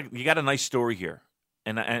you got a nice story here,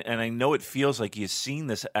 and I know it feels like you've seen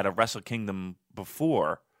this at a Wrestle Kingdom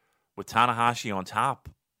before with Tanahashi on top,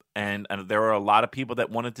 and there are a lot of people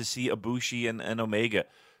that wanted to see Ibushi and Omega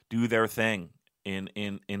do their thing in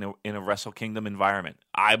a Wrestle Kingdom environment.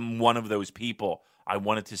 I'm one of those people. I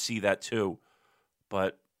wanted to see that too,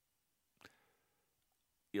 but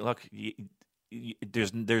look,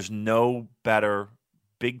 there's no better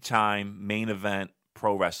big time main event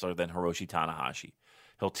pro wrestler than Hiroshi Tanahashi.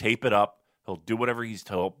 He'll tape it up He'll do whatever he's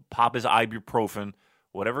told. Pop his ibuprofen.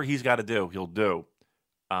 Whatever he's got to do, he'll do.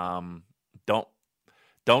 Don't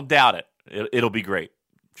doubt it. It'll be great.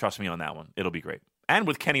 Trust me on that one. It'll be great. And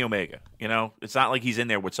with Kenny Omega, it's not like he's in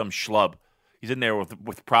there with some schlub. He's in there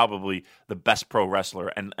with probably the best pro wrestler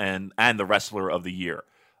and the wrestler of the year,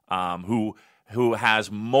 who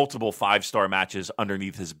has multiple 5-star matches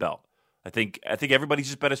underneath his belt. I think everybody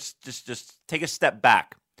just better just take a step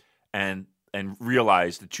back and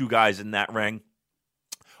realize the two guys in that ring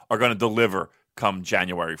are going to deliver come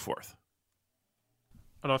January 4th.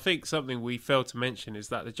 And I think something we failed to mention is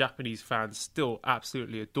that the Japanese fans still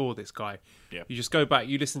absolutely adore this guy. Yeah. You just go back,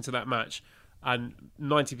 you listen to that match, and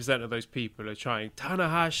 90% of those people are trying,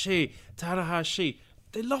 Tanahashi.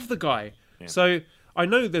 They love the guy. Yeah. So I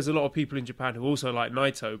know there's a lot of people in Japan who also like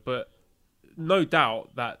Naito, but no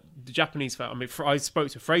doubt that the Japanese fans... I mean, I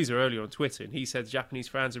spoke to Fraser earlier on Twitter, and he said the Japanese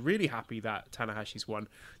fans are really happy that Tanahashi's won.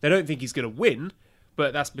 They don't think he's going to win,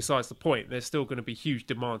 but that's besides the point. There's still going to be huge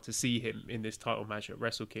demand to see him in this title match at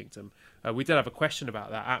Wrestle Kingdom. We did have a question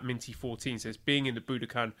about that at Minty14. Says, being in the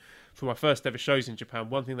Budokan for my first ever shows in Japan,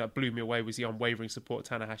 one thing that blew me away was the unwavering support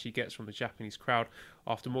Tanahashi gets from the Japanese crowd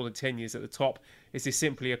after more than 10 years at the top. Is this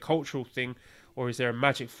simply a cultural thing, or is there a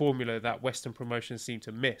magic formula that Western promotions seem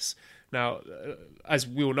to miss? Now, as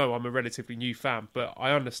we all know, I'm a relatively new fan, but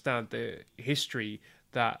I understand the history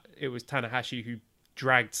that it was Tanahashi who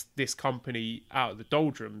dragged this company out of the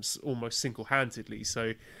doldrums almost single-handedly.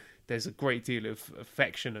 So there's a great deal of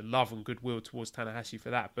affection and love and goodwill towards Tanahashi for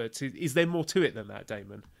that. But is there more to it than that,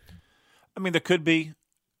 Damon? I mean, there could be.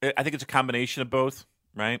 I think it's a combination of both,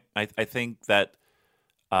 right? I think that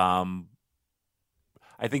the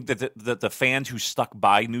fans who stuck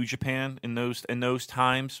by New Japan in those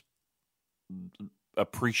times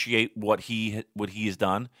appreciate what he has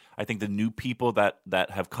done. I think the new people that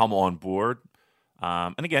have come on board,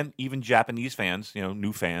 and again, even Japanese fans,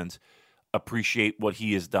 new fans, appreciate what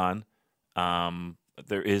he has done.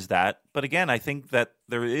 There is that, but again, I think that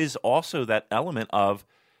there is also that element of,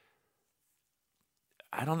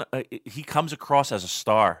 I don't know, he comes across as a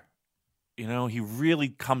star. He really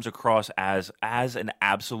comes across as an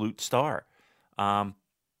absolute star, and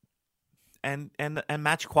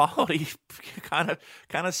match quality kind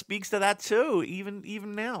of speaks to that too,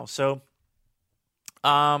 even now. So,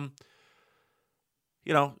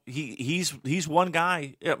 he's one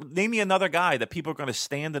guy. Name me another guy that people are going to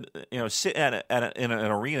stand and sit in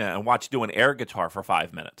an arena and watch doing air guitar for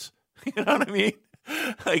 5 minutes. You know what I mean?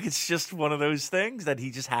 Like, it's just one of those things that he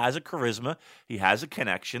just has a charisma. He has a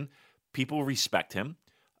connection. People respect him.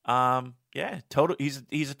 Total. He's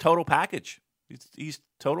a total package. He's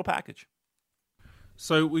total package.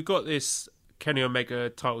 So we've got this Kenny Omega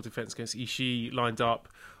title defense against Ishii lined up.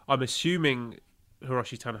 I'm assuming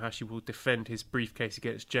Hiroshi Tanahashi will defend his briefcase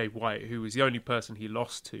against Jay White, who was the only person he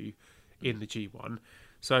lost to in the G1.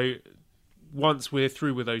 So once we're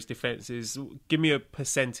through with those defenses, give me a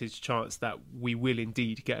percentage chance that we will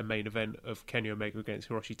indeed get a main event of Kenny Omega against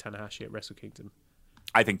Hiroshi Tanahashi at Wrestle Kingdom.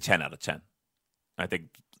 I think 10 out of 10. I think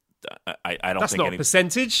I don't. That's think not a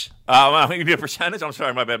percentage. Well, give me a percentage. I'm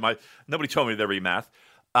sorry, my bad. Nobody told me there be math.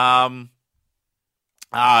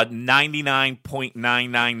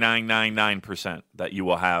 99.99999% that you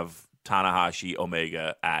will have Tanahashi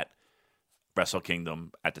Omega at Wrestle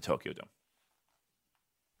Kingdom at the Tokyo Dome.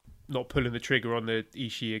 Not pulling the trigger on the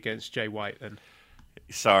Ishii against Jay White, then.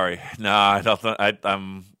 Sorry, no, I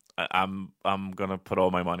don't. I'm gonna put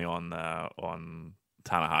all my money on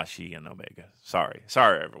Tanahashi and Omega. Sorry,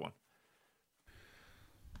 everyone.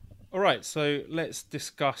 All right, so let's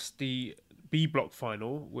discuss the B block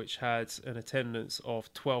final, which had an attendance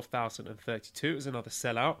of 12,032. It was another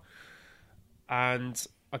sellout, and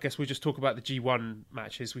I guess we'll just talk about the G1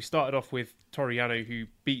 matches. We started off with Toru Yano, who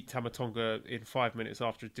beat Tama Tonga in 5 minutes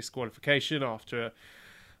after a disqualification, after a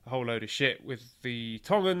whole load of shit with the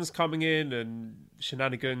Tongans coming in and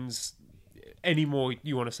shenanigans. Any more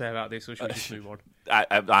you want to say about this, or should we just move on? I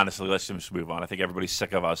honestly, let's just move on. I think everybody's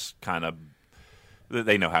sick of us kind of...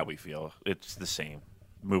 They know how we feel. It's the same.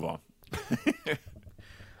 Move on.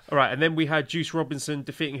 All right, and then we had Juice Robinson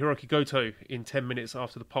defeating Hiroki Goto in 10 minutes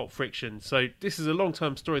after the Pulp Friction. So this is a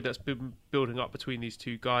long-term story that's been building up between these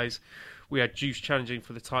two guys. We had Juice challenging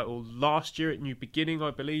for the title last year at New Beginning,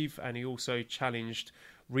 I believe, and he also challenged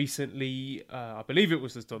recently, I believe it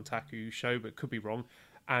was the Dontaku show, but could be wrong.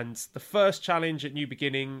 And the first challenge at New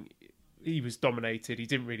Beginning, he was dominated. He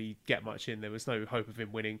didn't really get much in. There was no hope of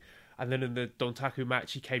him winning. And then in the Dontaku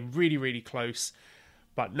match, he came really, really close.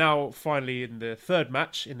 But now, finally, in the third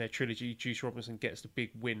match in their trilogy, Juice Robinson gets the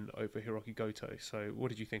big win over Hiroki Goto. So what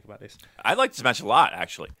did you think about this? I liked this match a lot,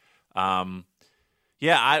 actually.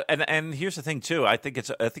 Yeah, and here's the thing too. I think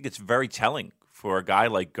it's very telling for a guy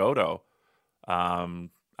like Goto, and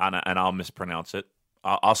I'll mispronounce it.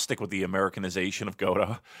 I'll stick with the Americanization of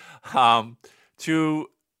Goto, to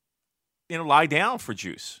lie down for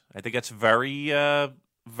Juice. I think that's very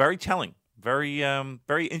very telling,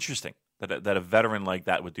 very interesting that a veteran like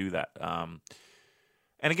that would do that.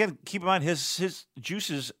 And again, keep in mind his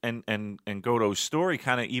Juice's and Goto's story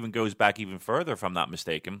kind of even goes back even further, if I'm not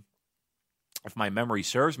mistaken. If my memory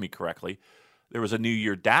serves me correctly, there was a New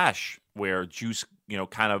Year Dash where Juice,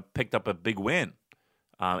 kind of picked up a big win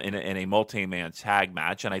in a multi-man tag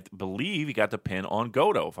match, and I believe he got the pin on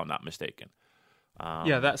Goto, if I'm not mistaken.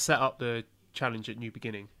 That set up the challenge at New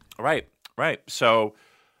Beginning. Right. So,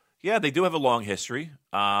 yeah, they do have a long history.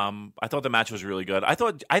 I thought the match was really good.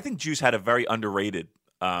 I think Juice had a very underrated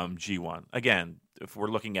G1. Again, if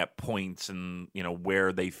we're looking at points and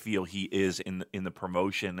where they feel he is in the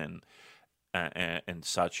promotion and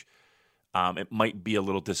such, it might be a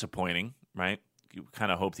little disappointing, right? You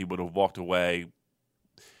kind of hoped he would have walked away.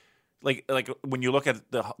 Like when you look at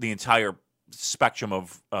the entire spectrum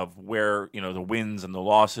of where the wins and the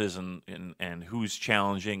losses and who's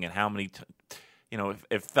challenging and how many,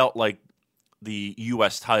 it felt like the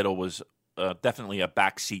U.S. title was definitely a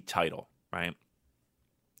backseat title, right?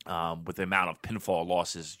 With the amount of pinfall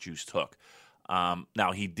losses Juice took.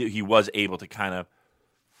 Now he was able to kind of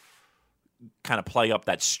play up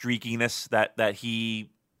that streakiness that he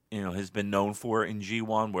has been known for in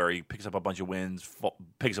G1, where he picks up a bunch of wins,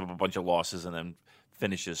 picks up a bunch of losses, and then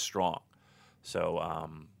finishes strong. So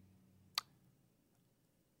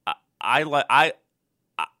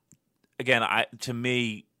to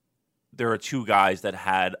me, there are two guys that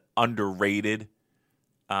had underrated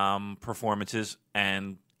performances,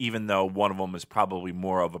 and even though one of them is probably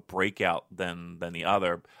more of a breakout than the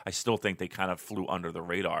other, I still think they kind of flew under the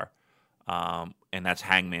radar. And that's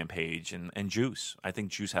Hangman Page and Juice. I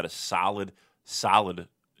think Juice had a solid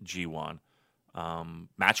G1,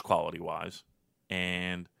 match quality wise,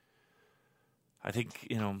 and I think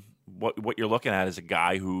what you're looking at is a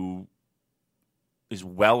guy who is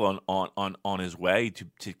well on his way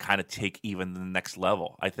to kind of take even the next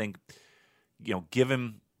level. I think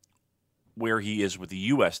given where he is with the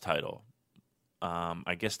U.S. title,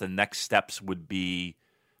 I guess the next steps would be,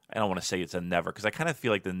 I don't want to say it's a never, because I kind of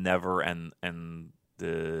feel like the never and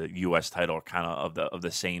the U.S. title are kind of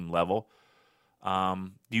the same level. Do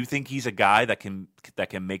you think he's a guy that can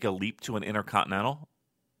make a leap to an Intercontinental?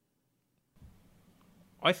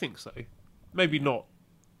 I think so. Maybe not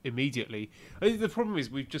immediately. I think the problem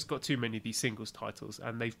is we've just got too many of these singles titles,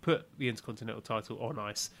 and they've put the Intercontinental title on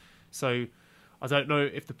ice. So I don't know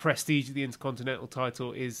if the prestige of the Intercontinental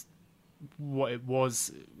title is what it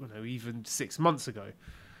was, even 6 months ago.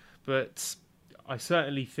 But I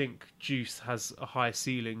certainly think Juice has a higher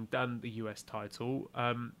ceiling than the US title.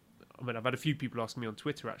 I've had a few people ask me on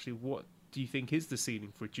Twitter, actually, what do you think is the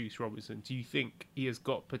ceiling for Juice Robinson? Do you think he has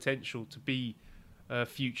got potential to be a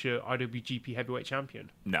future IWGP Heavyweight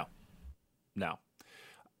Champion? No.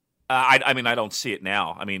 I don't see it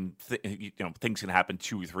now. I mean, things can happen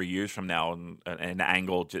 2 or 3 years from now, and an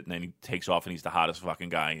angle, and then he takes off, and he's the hottest fucking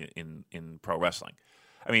guy in pro wrestling.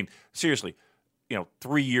 I mean, seriously.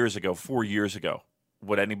 3 years ago, 4 years ago,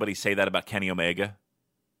 would anybody say that about Kenny Omega,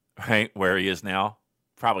 right? Where he is now?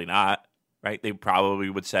 Probably not, right? They probably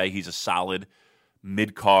would say he's a solid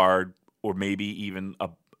mid-card or maybe even a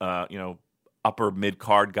upper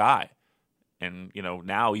mid-card guy. And,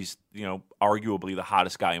 now he's, arguably the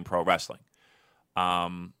hottest guy in pro wrestling.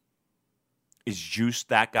 Is Juice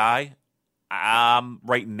that guy?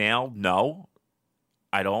 Right now, no.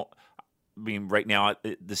 I don't. I mean, right now,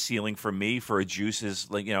 the ceiling for me for a Juice is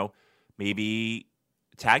maybe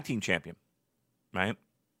tag team champion, right?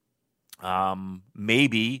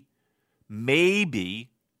 Maybe,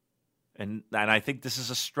 and I think this is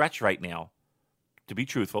a stretch right now. To be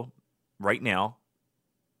truthful, right now,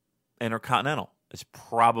 Intercontinental is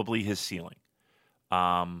probably his ceiling.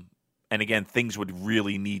 And again, things would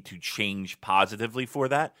really need to change positively for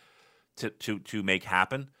that to make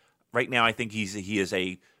happen. Right now, I think he is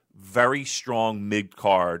a very strong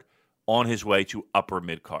mid-card on his way to upper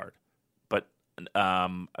mid-card. But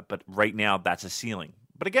right now, that's a ceiling.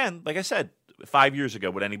 But again, like I said, 5 years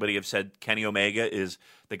ago, would anybody have said Kenny Omega is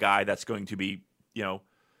the guy that's going to be,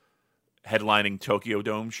 headlining Tokyo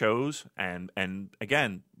Dome shows and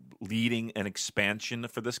again, leading an expansion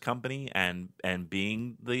for this company and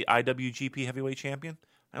being the IWGP Heavyweight Champion?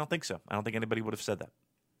 I don't think so. I don't think anybody would have said that.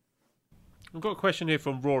 I've got a question here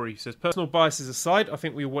from Rory. He says, personal biases aside, I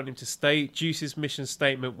think we want him to stay. Juice's mission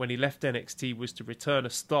statement when he left NXT was to return a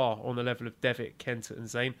star on the level of Devitt, Kenta and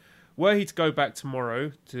Zayn. Were he to go back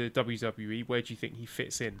tomorrow to WWE, where do you think he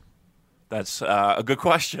fits in? That's a good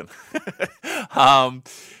question. I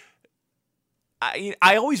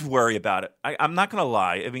always worry about it. I'm not going to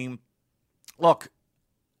lie. I mean, look,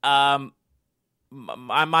 my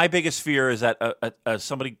biggest fear is that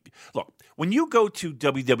somebody look, when you go to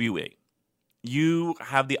WWE, you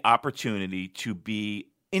have the opportunity to be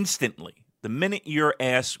instantly, the minute your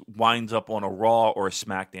ass winds up on a Raw or a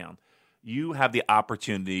SmackDown, you have the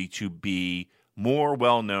opportunity to be more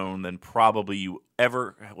well-known than probably you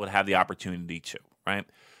ever would have the opportunity to, right?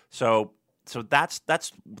 So that's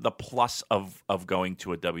the plus of going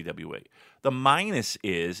to a WWE. The minus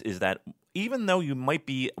is that even though you might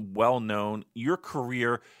be well-known, your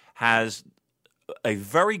career has a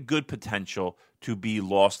very good potential to be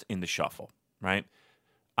lost in the shuffle, right?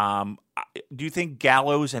 Do you think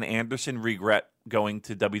Gallows and Anderson regret going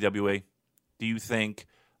to WWE? Do you think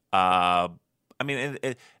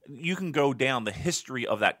you can go down the history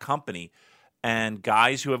of that company and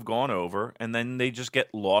guys who have gone over and then they just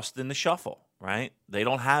get lost in the shuffle, right? They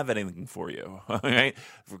don't have anything for you, right?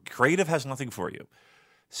 Creative has nothing for you.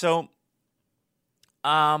 So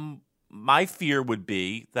my fear would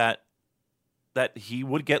be that he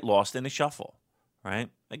would get lost in the shuffle, right?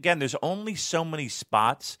 Again, there's only so many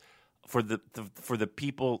spots for the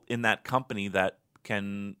people in that company that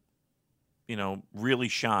can, really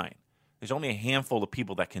shine. There's only a handful of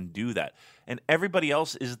people that can do that. And everybody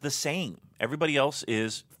else is the same. Everybody else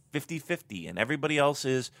is 50-50. And everybody else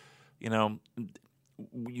is,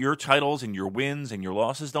 your titles and your wins and your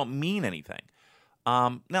losses don't mean anything.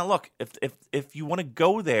 Now, look, if you want to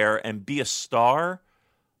go there and be a star,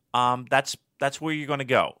 that's where you're going to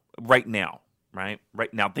go right now, right?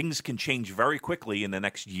 Right now, things can change very quickly in the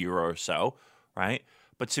next year or so, right?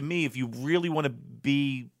 But to me, if you really want to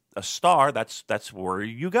be a star, that's where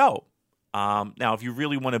you go. Now, if you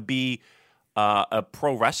really want to be a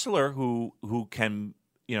pro wrestler who can,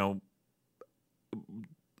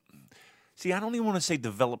 see, I don't even want to say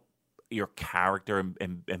develop your character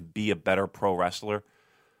and be a better pro wrestler.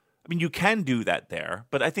 I mean, you can do that there,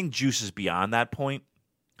 but I think Juice is beyond that point.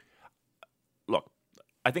 Look,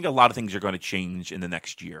 I think a lot of things are going to change in the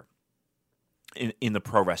next year in the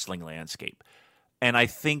pro wrestling landscape. And I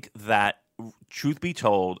think that, truth be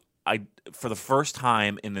told, for the first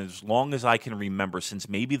time in as long as I can remember, since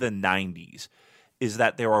maybe the 90s, is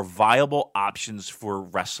that there are viable options for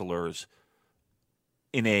wrestlers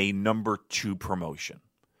in a number 2 promotion.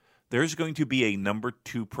 There's going to be a number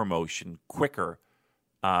 2 promotion quicker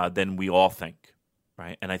than we all think,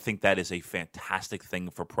 right? And I think that is a fantastic thing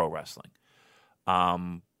for pro wrestling.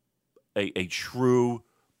 A true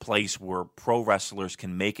place where pro wrestlers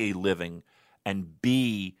can make a living and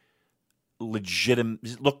be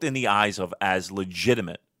legitimate, looked in the eyes of as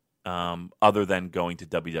legitimate, other than going to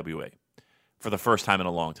WWE for the first time in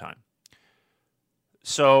a long time.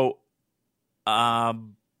 So I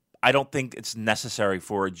don't think it's necessary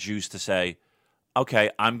for a Juice to say, okay,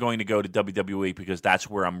 I'm going to go to WWE because that's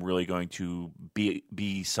where I'm really going to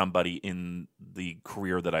be somebody in the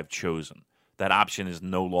career that I've chosen. That option is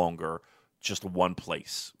no longer just one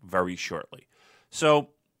place very shortly. So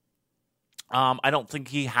I don't think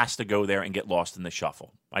he has to go there and get lost in the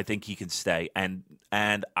shuffle. I think he can stay, and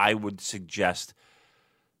I would suggest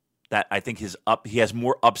that I think he has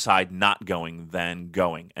more upside not going than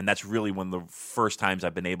going, and that's really one of the first times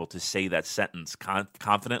I've been able to say that sentence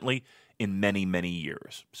confidently in many, many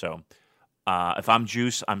years. So if I'm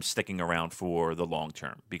Juice, I'm sticking around for the long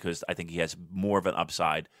term because I think he has more of an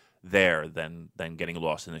upside there than getting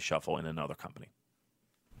lost in the shuffle in another company.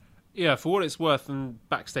 Yeah, for what it's worth, in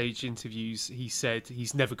backstage interviews, he said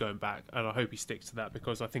he's never going back, and I hope he sticks to that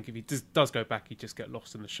because I think if he does go back, he'd just get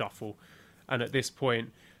lost in the shuffle. And at this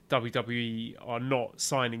point, WWE are not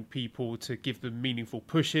signing people to give them meaningful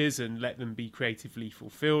pushes and let them be creatively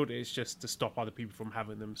fulfilled. It's just to stop other people from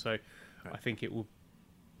having them. So I think it will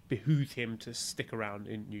behoove him to stick around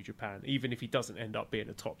in New Japan, even if he doesn't end up being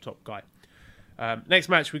a top guy. Next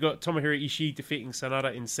match, we got Tomohiro Ishii defeating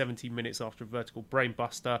Sanada in 17 minutes after a vertical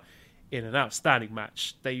brainbuster in an outstanding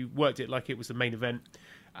match. They worked it like it was the main event,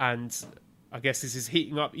 and I guess this is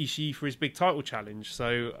heating up Ishii for his big title challenge.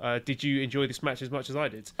 So did you enjoy this match as much as I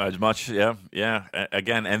did? As much, yeah.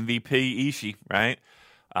 Again, MVP Ishii, right?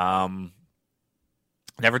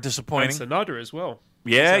 Never disappointing. And Sanada as well.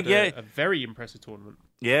 Yeah. A very impressive tournament.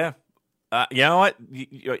 Yeah. You know what?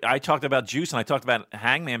 I talked about Juice and I talked about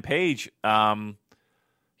Hangman Page.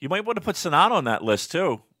 You might want to put Sanada on that list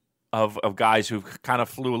too, of guys who kind of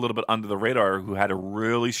flew a little bit under the radar, who had a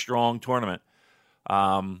really strong tournament.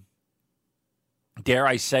 Dare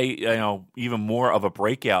I say, even more of a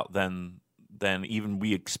breakout than than even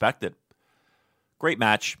we expected. Great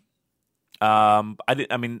match. I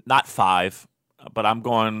mean, not 5, but I'm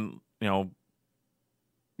going, low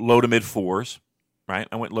to mid 4s, right?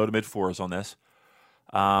 I went low to mid 4s on this.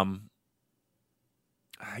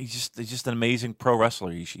 He's just an amazing pro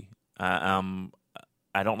wrestler, Ishii.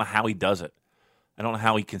 I don't know how he does it. I don't know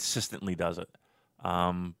how he consistently does it.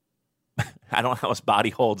 I don't know how his body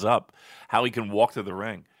holds up, how he can walk to the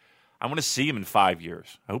ring. I want to see him in 5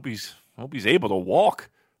 years. I hope he's able to walk,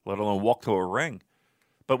 let alone walk to a ring.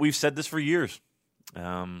 But we've said this for years.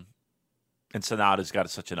 And Sanada's got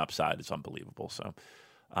such an upside; it's unbelievable. So,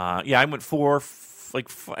 I went 4,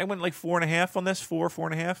 I went like 4.5 on this,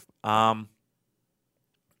 4.5.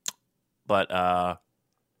 But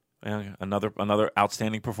another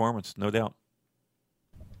outstanding performance, no doubt.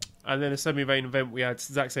 And then a semi-main event, we had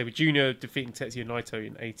Zack Sabre Jr. defeating Tetsuya Naito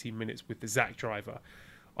in 18 minutes with the Zack Driver.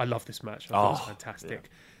 I love this match. I thought it was fantastic. Yeah.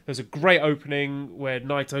 There's a great opening where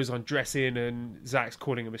Naito's undressing and Zack's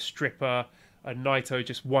calling him a stripper, and Naito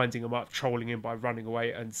just winding him up, trolling him by running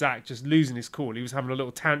away, and Zack just losing his cool. He was having a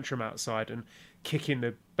little tantrum outside and kicking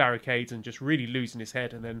the barricades and just really losing his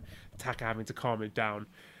head, and then Taka having to calm him down.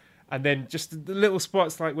 And then just the little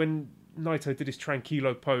spots like when Naito did his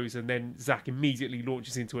tranquilo pose and then Zack immediately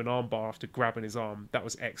launches into an armbar after grabbing his arm. That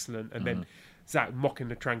was excellent. And then Zack mocking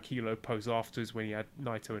the tranquilo pose afterwards when he had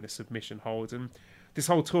Naito in a submission hold. And this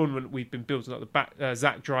whole tournament, we've been building up the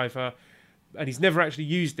Zack Driver, and he's never actually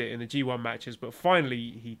used it in the G1 matches, but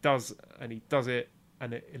finally he does, and he does it,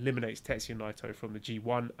 and it eliminates Tetsuya Naito from the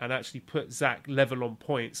G1 and actually put Zack level on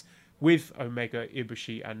points with Omega,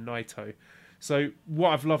 Ibushi, and Naito. So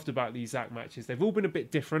what I've loved about these Zack matches, they've all been a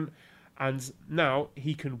bit different, and now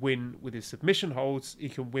he can win with his submission holds, he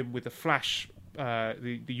can win with the flash,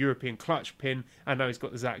 the European clutch pin, and now he's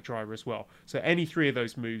got the Zack Driver as well. So any 3 of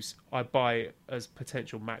those moves I buy as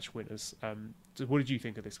potential match winners. So what did you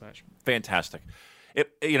think of this match? Fantastic.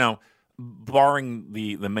 Barring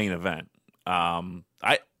the main event,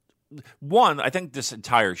 I think this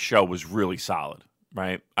entire show was really solid,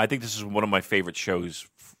 right? I think this is one of my favorite shows,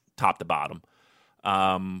 top to bottom.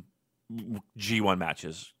 G1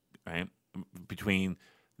 matches, right? Between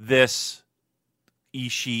this,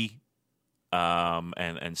 Ishii,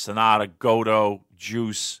 and Sanada, Goto,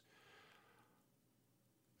 Juice.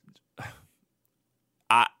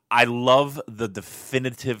 I love the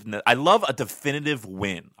definitiveness. I love a definitive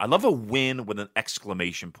win. I love a win with an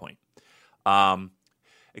exclamation point.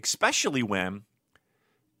 Especially when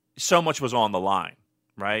so much was on the line,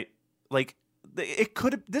 right? Like,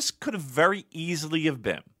 this could have very easily have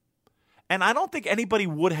been. And I don't think anybody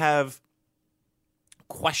would have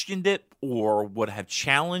questioned it or would have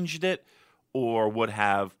challenged it or would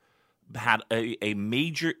have had a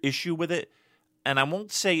major issue with it. And I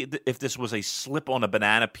won't say if this was a slip on a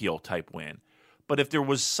banana peel type win, but if there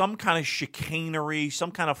was some kind of chicanery,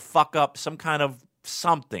 some kind of fuck up, some kind of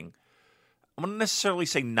something, I wouldn't necessarily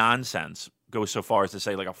say nonsense, go so far as to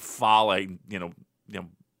say like a folly, God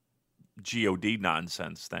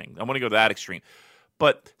nonsense thing. I want to go to that extreme.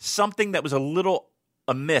 But something that was a little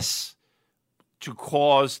amiss to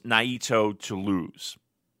cause Naito to lose.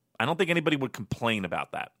 I don't think anybody would complain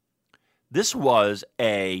about that. This was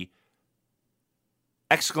a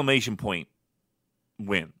exclamation point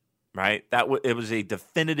win, right? It was a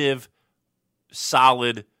definitive,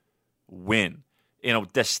 solid win.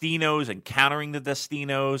 Destinos and countering the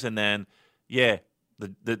Destinos, and then the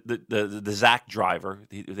Zack Driver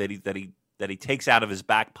that he takes out of his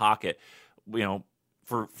back pocket.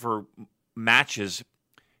 For matches,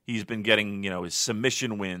 he's been getting his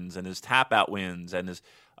submission wins and his tap out wins and his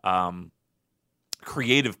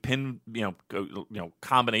creative pin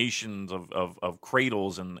combinations of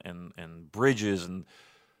cradles and bridges, and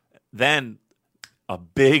then a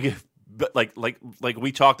big like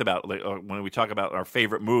we talked about when we talk about our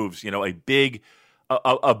favorite moves, a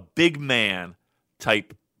big man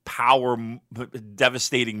type power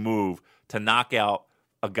devastating move to knock out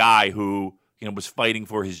a guy who was fighting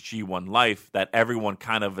for his G1 life that everyone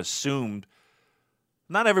kind of assumed.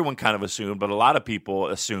 Not everyone kind of assumed, but a lot of people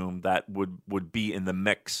assumed that would be in the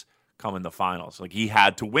mix come the finals. Like, he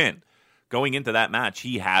had to win. Going into that match,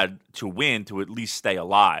 he had to win to at least stay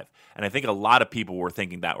alive. And I think a lot of people were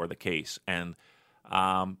thinking that were the case. And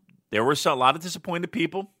there were a lot of disappointed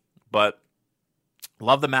people, but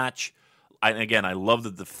love the match. I love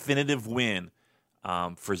the definitive win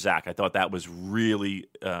for Zack. I thought that was really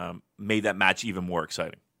made that match even more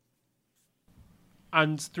exciting.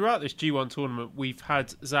 And throughout this G1 tournament, we've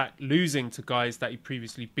had Zack losing to guys that he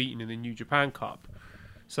previously beaten in the New Japan Cup.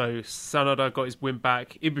 So Sanada got his win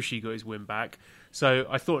back, Ibushi got his win back. So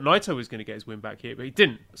I thought Naito was going to get his win back here, but he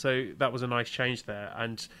didn't. So that was a nice change there.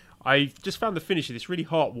 And I just found the finish of this really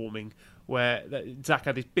heartwarming, where Zack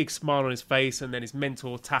had this big smile on his face, and then his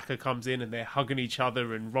mentor Taka comes in, and they're hugging each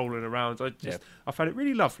other and rolling around. I found it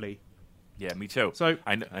really lovely. Yeah, me too. So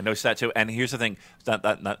I noticed that too. And here's the thing: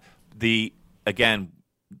 the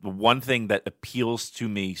one thing that appeals to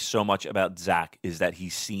me so much about Zack is that he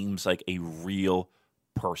seems like a real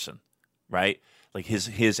person, right? Like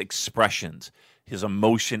his expressions, his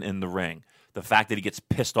emotion in the ring, the fact that he gets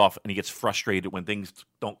pissed off and he gets frustrated when things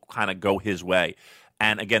don't kind of go his way.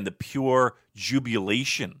 And again, the pure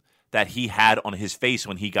jubilation that he had on his face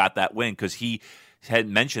when he got that win, because he had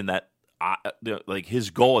mentioned that like his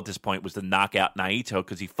goal at this point was to knock out Naito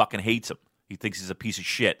because he fucking hates him. He thinks he's a piece of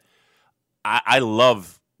shit. I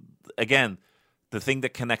love, again, the thing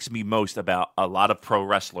that connects me most about a lot of pro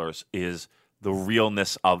wrestlers is the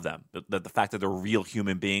realness of them. The fact that they're real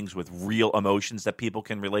human beings with real emotions that people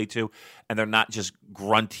can relate to, and they're not just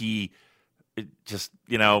grunty, just,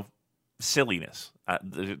 silliness.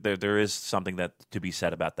 There is something that to be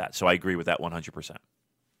said about that. So I agree with that 100%.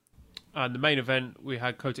 And the main event, we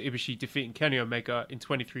had Kota Ibushi defeating Kenny Omega in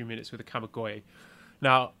 23 minutes with a Kamigoye.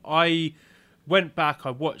 Now, I went back,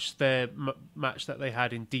 I watched their match that they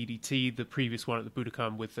had in DDT, the previous one at the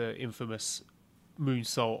Budokan with the infamous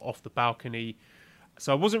moonsault off the balcony.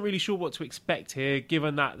 So I wasn't really sure what to expect here,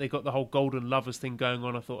 given that they got the whole Golden Lovers thing going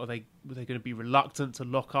on. I thought, were they going to be reluctant to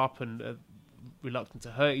lock up and reluctant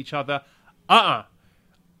to hurt each other? I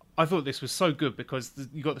thought this was so good because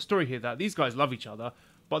you got the story here that these guys love each other,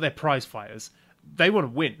 but they're prize fighters. They want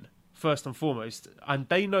to win, first and foremost, and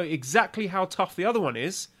they know exactly how tough the other one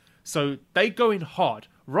is, so they go in hard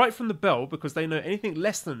right from the bell because they know anything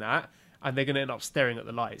less than that, and they're going to end up staring at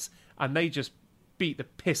the lights. And they just beat the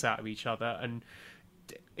piss out of each other, and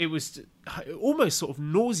it was almost sort of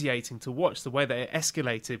nauseating to watch the way they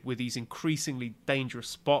escalated with these increasingly dangerous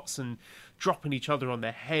spots and dropping each other on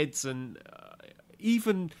their heads. And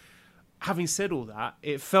even having said all that,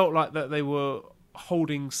 it felt like that they were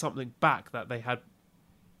holding something back, that they had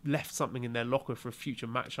left something in their locker for a future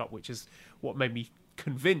matchup, which is what made me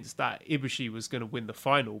convinced that Ibushi was going to win the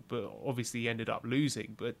final, but obviously he ended up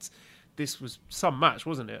losing. But this was some match,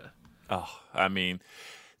 wasn't it? Oh, I mean,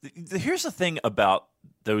 here's the thing about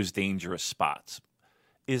those dangerous spots,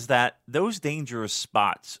 is that those dangerous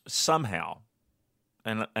spots somehow,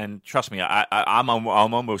 and trust me, I'm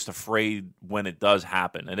almost afraid when it does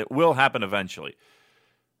happen, and it will happen eventually.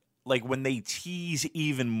 Like when they tease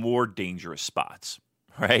even more dangerous spots,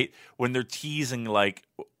 right? When they're teasing like,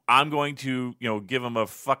 I'm going to, give him a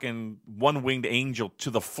fucking one-winged angel to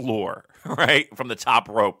the floor, right? From the top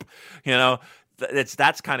rope,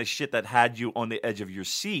 That's kind of shit that had you on the edge of your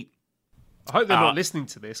seat. I hope they're not listening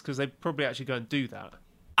to this, because they'd probably actually go and do that.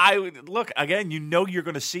 I would look again. You're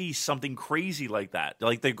going to see something crazy like that.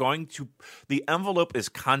 Like they're going to. The envelope is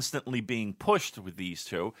constantly being pushed with these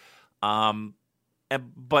two.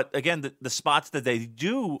 But again, the spots that they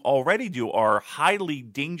already do are highly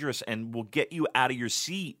dangerous and will get you out of your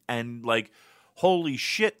seat and like, holy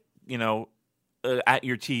shit, at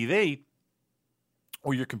your TV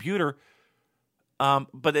or your computer.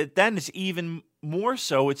 But then it's even more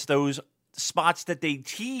so. It's those spots that they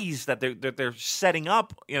tease that they're setting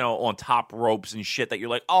up, on top ropes and shit that you're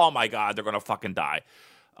like, oh my God, they're gonna fucking die.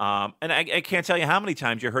 And I can't tell you how many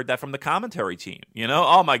times you heard that from the commentary team.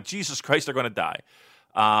 Oh my Jesus Christ, they're gonna die.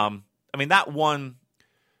 I mean that one.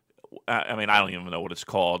 I don't even know what it's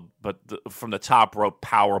called, but from the top rope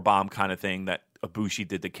power bomb kind of thing that Ibushi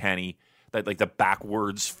did to Kenny, that like the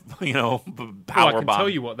backwards, power bomb. I can tell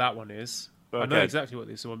you what that one is. Okay. I know exactly what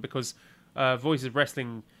this is one because Voices of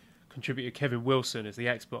Wrestling contributor Kevin Wilson is the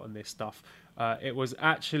expert on this stuff. It was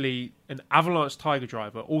actually an Avalanche Tiger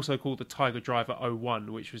Driver, also called the Tiger Driver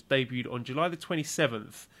 01, which was debuted on July the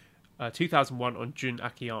 27th, 2001 on Jun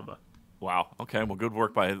Akiyama. Wow. Okay. Well, good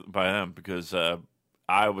work by them, because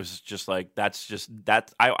I was just like, that's just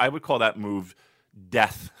that. I would call that move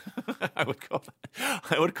death. I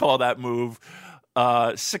would call that move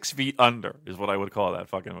 6 feet under is what I would call that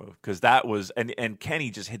fucking move, because that was and Kenny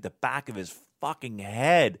just hit the back of his fucking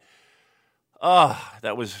head.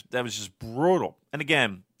 That was just brutal. And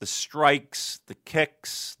again, the strikes, the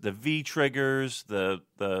kicks, the V triggers, the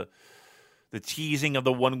teasing of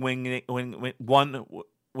the one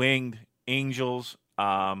winged angels.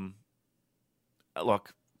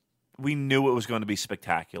 Look, we knew it was going to be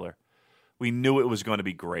spectacular. We knew it was going to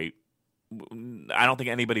be great. I don't think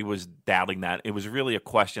anybody was doubting that. It was really a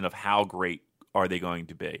question of how great are they going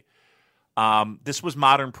to be. This was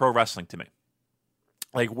modern pro wrestling to me.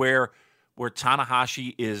 Like where where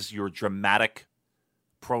Tanahashi is your dramatic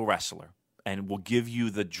pro wrestler and will give you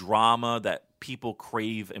the drama that people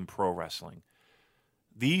crave in pro wrestling.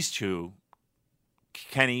 These two,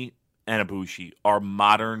 Kenny and Ibushi, are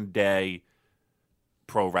modern day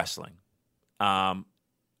pro wrestling, and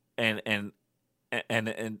they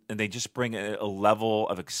just bring a level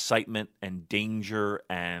of excitement and danger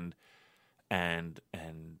and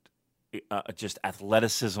just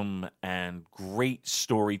athleticism and great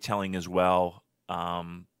storytelling as well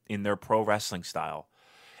in their pro wrestling style.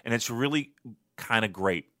 And it's really kind of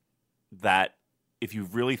great that if you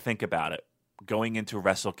really think about it, going into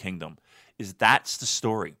Wrestle Kingdom, that's the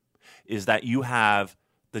story, is that you have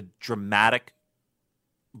the dramatic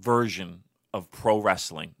version of pro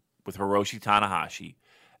wrestling with Hiroshi Tanahashi,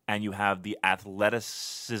 and you have the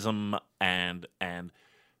athleticism and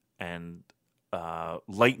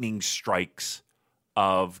lightning strikes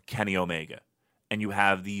of Kenny Omega. And you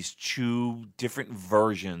have these two different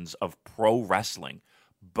versions of pro wrestling,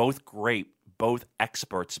 both great, both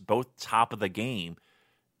experts, both top of the game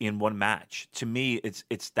in one match. To me,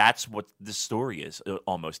 that's what the story is,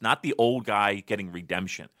 almost. Not the old guy getting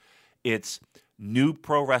redemption. It's new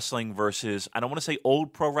pro wrestling versus, I don't want to say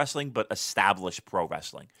old pro wrestling, but established pro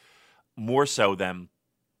wrestling. More so than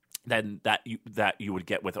that you would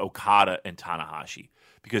get with Okada and Tanahashi,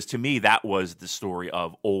 because to me that was the story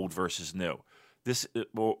of old versus new. This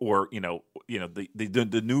or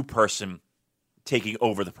the new person taking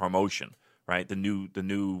over the promotion, right? The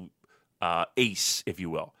new ace, if you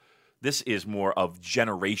will. This is more of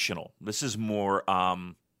generational. This is more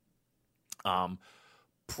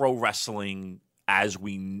pro wrestling as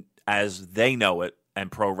they know it, and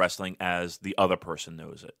pro wrestling as the other person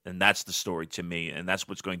knows it. And that's the story to me, and that's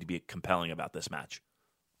what's going to be compelling about this match.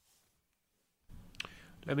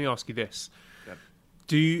 Let me ask you this. Yep.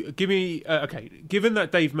 Do you give me given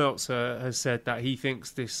that Dave Meltzer has said that he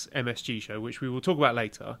thinks this MSG show, which we will talk about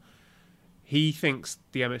later, he thinks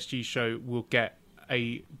the MSG show will get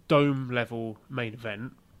a dome level main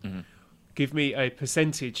event. Mm-hmm. Give me a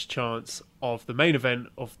percentage chance of the main event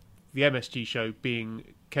of the MSG show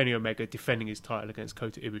being Kenny Omega defending his title against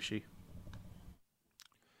Kota Ibushi.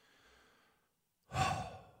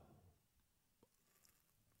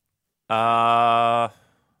 I'm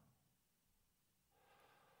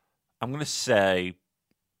going to say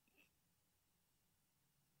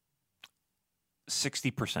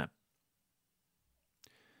 60%.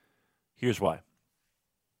 Here's why.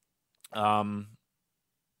 I'm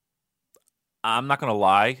not going to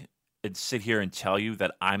lie and sit here and tell you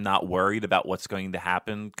that I'm not worried about what's going to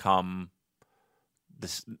happen come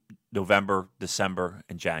this November, December,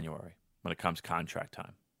 and January when it comes contract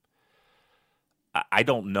time. I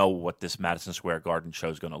don't know what this Madison Square Garden show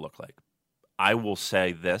is going to look like. I will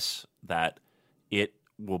say this, that it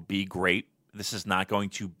will be great. This is not going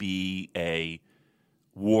to be a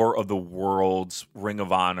War of the Worlds, Ring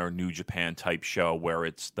of Honor, New Japan type show where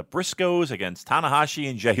it's the Briscoes against Tanahashi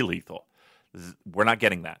and Jay Lethal. We're not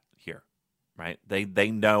getting that here, right?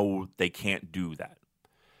 They know they can't do that.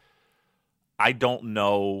 I don't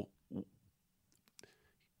know.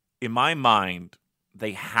 In my mind,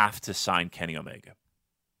 they have to sign Kenny Omega.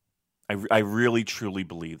 I really, truly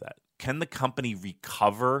believe that. Can the company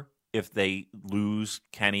recover if they lose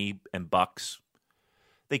Kenny and Bucks?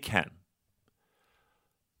 They can.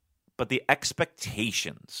 But the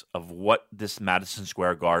expectations of what this Madison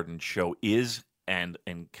Square Garden show is and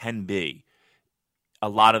can be, a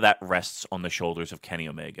lot of that rests on the shoulders of Kenny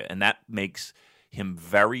Omega. And that makes him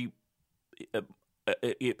very...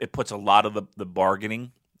 It puts a lot of the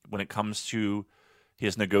bargaining when it comes to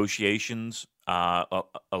his negotiations. He's got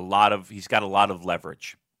a lot of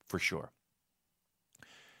leverage for sure.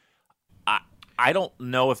 I don't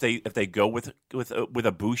know if they go with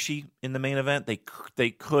Ibushi in the main event. They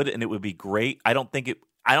could, and it would be great. I don't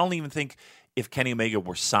even think if Kenny Omega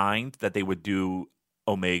were signed that they would do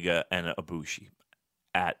Omega and Ibushi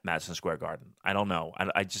at Madison Square Garden. I don't know.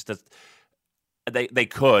 They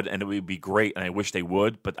could, and it would be great, and I wish they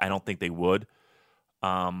would, but I don't think they would.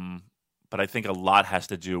 But I think a lot has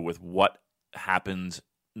to do with what happens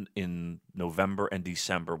in November and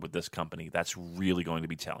December with this company. That's really going to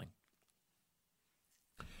be telling.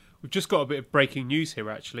 We've just got a bit of breaking news here,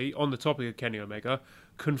 actually, on the topic of Kenny Omega.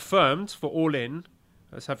 Confirmed for All In.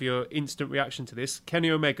 Let's have your instant reaction to this.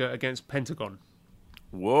 Kenny Omega against Pentagon.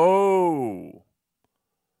 Whoa.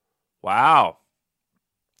 Wow.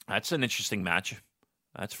 That's an interesting match.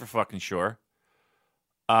 That's for fucking sure.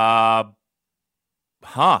 Well,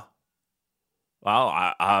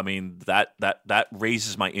 I mean, that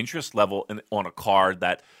raises my interest level on a card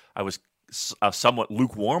that I was somewhat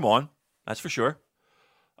lukewarm on. That's for sure.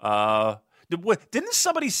 Didn't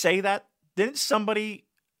somebody say that? Did somebody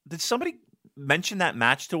mention that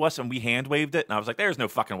match to us and we hand waved it? And I was like, there's no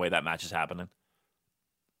fucking way that match is happening.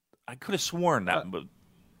 I could have sworn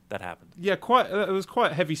that happened. Yeah, it was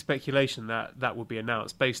quite heavy speculation that would be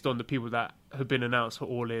announced based on the people that have been announced for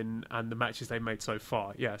All In and the matches they've made so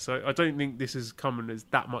far. Yeah, so I don't think this is coming as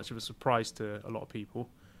that much of a surprise to a lot of people.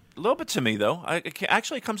 A little bit to me, though. It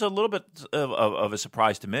actually comes a little bit of a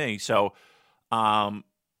surprise to me. So,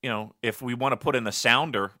 if we want to put in a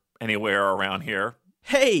sounder anywhere around here.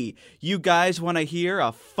 Hey, you guys want to hear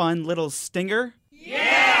a fun little stinger?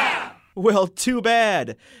 Yeah! Well, too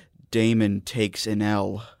bad. Damon takes an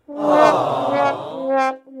L.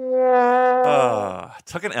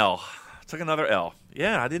 Took an L. Took another L.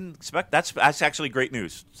 Yeah, I didn't expect. That's actually great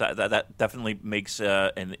news. That definitely makes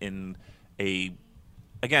a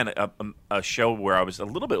show where I was a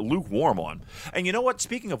little bit lukewarm on. And you know what?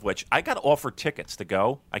 Speaking of which, I got offered tickets to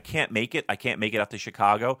go. I can't make it. Out to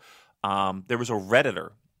Chicago. There was a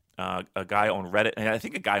Redditor, a guy on Reddit, and I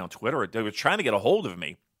think a guy on Twitter. They were trying to get a hold of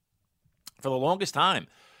me for the longest time.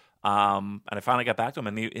 And I finally got back to him,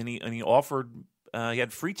 and he offered. He had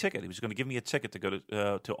a free ticket. He was going to give me a ticket to go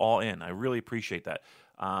to All In. I really appreciate that.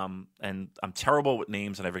 And I'm terrible with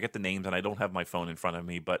names, and I forget the names, and I don't have my phone in front of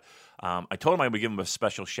me. But I told him I would give him a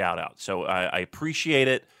special shout out. So I appreciate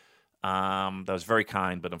it. That was very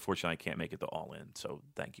kind, but unfortunately, I can't make it to All In. So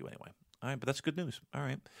thank you anyway. All right, but that's good news. All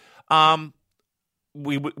right.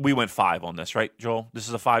 We went 5 on this, right, Joel? This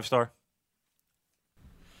is a 5-star.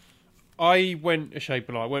 I went a shade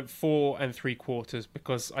below. I went 4 3/4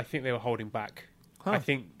 because I think they were holding back. Huh. I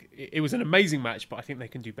think it was an amazing match, but I think they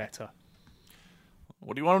can do better.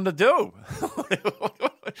 What do you want them to do?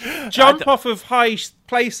 Jump off of high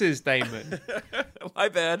places, Damon. My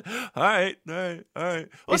bad. All right. Listen,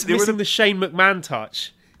 it's missing the Shane McMahon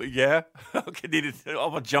touch. Yeah. Okay. Needed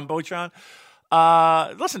off a Jumbotron.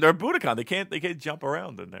 Listen, they're a Budokan. They can't jump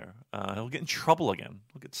around in there. He'll get in trouble again.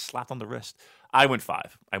 He'll get slapped on the wrist. I went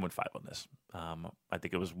 5. I went 5 on this. I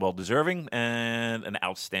think it was well deserving and an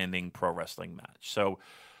outstanding pro wrestling match. So,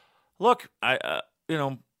 look, to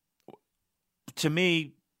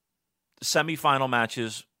me, semifinal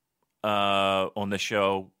matches on the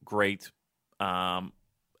show, great. All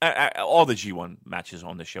the G1 matches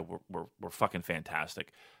on the show were fucking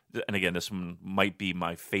fantastic. And again, this one might be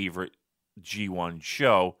my favorite G1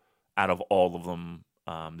 show out of all of them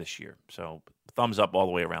this year. So thumbs up all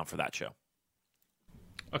the way around for that show.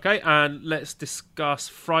 Okay, and let's discuss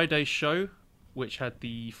Friday's show, which had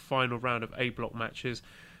the final round of A-block matches.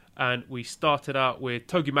 And we started out with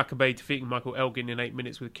Togi Makabe defeating Michael Elgin in 8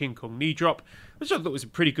 minutes with a King Kong knee drop, which I thought was a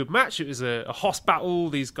pretty good match. It was a hoss battle.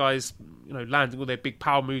 These guys, landing all their big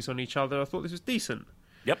power moves on each other. I thought this was decent.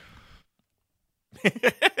 Yep.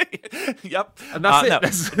 Yep. And that's it. No.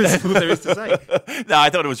 That's all there is to say. No, I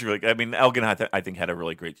thought it was really good. I mean, Elgin, I think, had a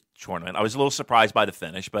really great tournament. I was a little surprised by the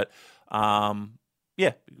finish, but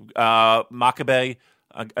yeah. Makabe,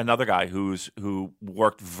 another guy who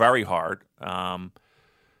worked very hard.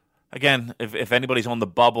 Again, if anybody's on the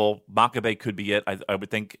bubble, Makabe could be it. I would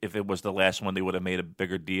think if it was the last one, they would have made a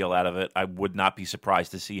bigger deal out of it. I would not be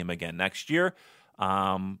surprised to see him again next year.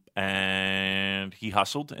 And he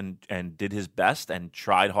hustled and did his best and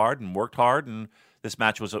tried hard and worked hard. And this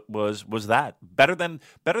match was that better than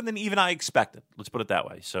even I expected. Let's put it that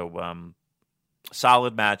way. So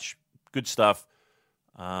solid match, good stuff.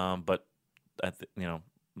 But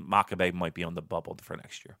Makabe might be on the bubble for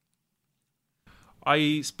next year.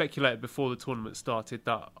 I speculated before the tournament started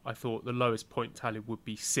that I thought the lowest point tally would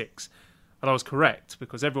be 6. And I was correct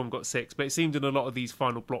because everyone got 6. But it seemed in a lot of these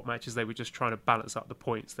final block matches they were just trying to balance up the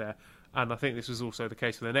points there. And I think this was also the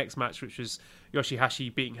case for the next match, which was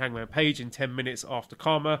Yoshihashi beating Hangman Page in 10 minutes after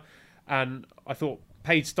Karma. And I thought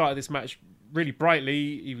Page started this match really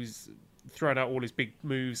brightly. He was throwing out all his big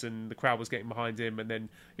moves and the crowd was getting behind him. And then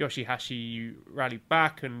Yoshihashi rallied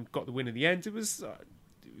back and got the win in the end. It was...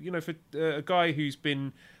 for a guy who's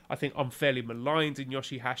been, I think, unfairly maligned in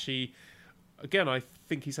Yoshihashi, again, I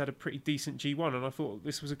think he's had a pretty decent G1, and I thought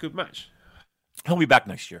this was a good match. He'll be back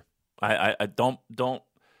next year. I don't want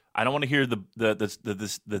to hear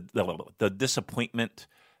the disappointment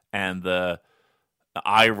and the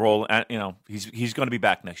eye roll. He's going to be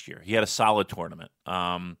back next year. He had a solid tournament.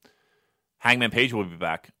 Hangman Page will be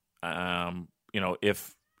back.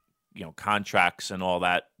 If contracts and all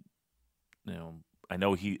that. I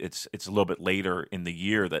know it's a little bit later in the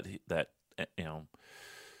year that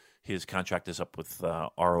his contract is up with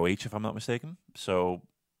ROH, if I'm not mistaken. So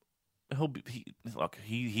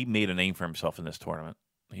he made a name for himself in this tournament.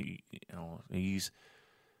 He's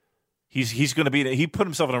going to be. He put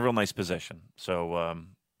himself in a real nice position. So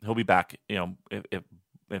he'll be back. You know,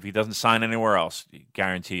 if he doesn't sign anywhere else,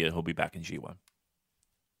 guarantee you he'll be back in G1.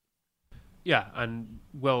 Yeah, and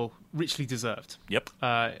well, richly deserved. Yep.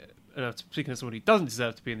 Speaking of someone who doesn't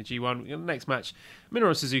deserve to be in the G1, in the next match,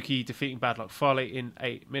 Minoru Suzuki defeating Bad Luck Fale in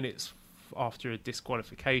 8 minutes after a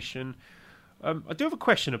disqualification. I do have a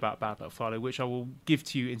question about Bad Luck Fale, which I will give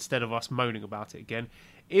to you instead of us moaning about it again.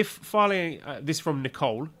 If Fale, this is from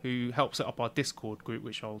Nicole, who helps set up our Discord group,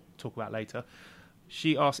 which I'll talk about later.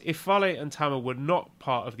 She asked, if Fale and Tama were not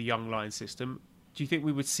part of the Young Lion system, do you think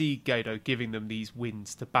we would see Gedo giving them these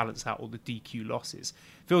wins to balance out all the DQ losses?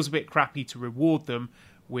 Feels a bit crappy to reward them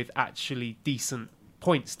with actually decent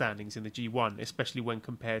point standings in the G1, especially when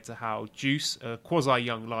compared to how Juice, a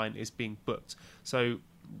quasi-Young Lion, is being booked. So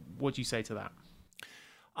what do you say to that?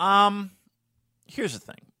 Here's the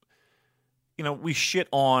thing. You know, we shit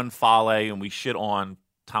on Fale and we shit on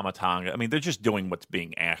Tama Tonga. I mean, they're just doing what's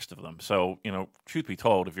being asked of them. So, you know, truth be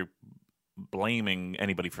told, if you're blaming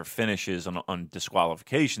anybody for finishes on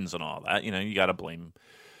disqualifications and all that, you know, you got to blame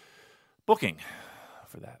booking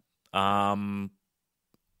for that.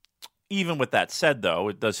 Even with that said, though,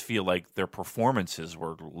 it does feel like their performances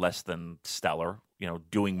were less than stellar, you know,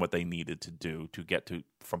 doing what they needed to do to get to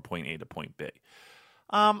from point A to point B.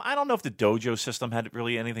 I don't know if the dojo system had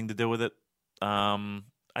really anything to do with it. I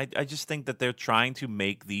just think that they're trying to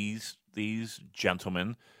make these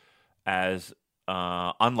gentlemen as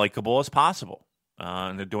unlikable as possible,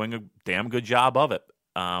 and they're doing a damn good job of it.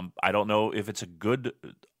 I don't know if it's a good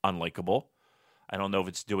unlikable. I don't know if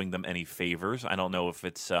it's doing them any favors. I don't know if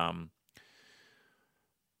it's you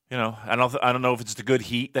know, I don't know if it's the good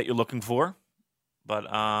heat that you're looking for. But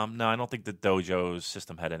no, I don't think the dojo's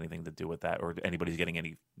system had anything to do with that, or anybody's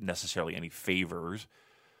getting necessarily any favors.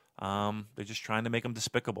 They're just trying to make them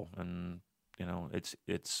despicable, and you know, it's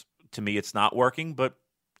to me, it's not working. But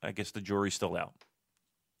I guess the jury's still out.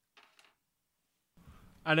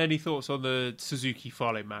 And any thoughts on the Suzuki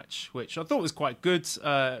Fale match, which I thought was quite good?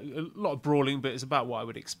 A lot of brawling, but it's about what I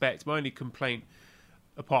would expect. My only complaint,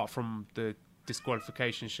 apart from the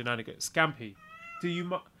disqualification shenanigans, Scampy, do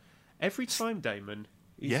you? Every time, Damon,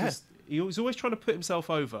 he's always trying to put himself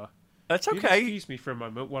over. That's okay. Excuse me for a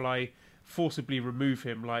moment while I forcibly remove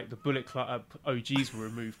him like the Bullet Club OGs were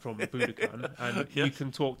removed from Budokan, and you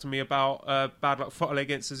can talk to me about Bad Luck Fale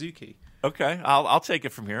against Suzuki. Okay, I'll take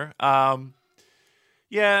it from here.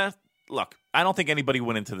 Yeah, look, I don't think anybody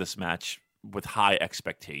went into this match with high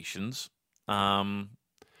expectations. You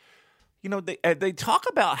know, they talk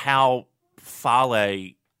about how Fale,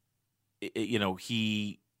 you know,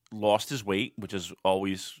 he lost his weight, which is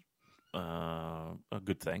always a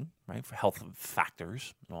good thing, right, for health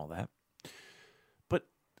factors and all that. But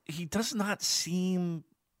he does not seem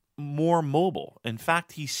more mobile. In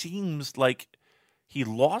fact, he seems like he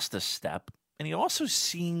lost a step, and he also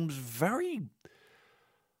seems very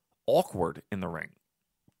awkward in the ring.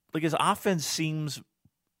 Like his offense seems,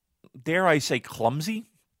 dare I say, clumsy.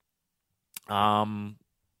 I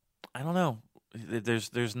don't know.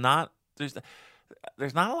 There's not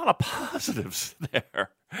a lot of positives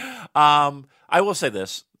there. I will say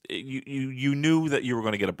this: you knew that you were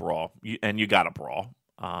going to get a brawl, and you got a brawl.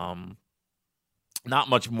 Not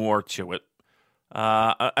much more to it.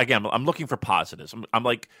 Again, I'm looking for positives.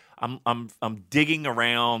 I'm digging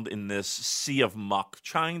around in this sea of muck,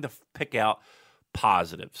 trying to pick out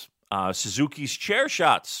positives. Suzuki's chair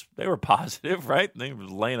shots, they were positive, right? They were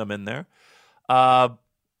laying them in there.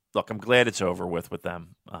 Look, I'm glad it's over with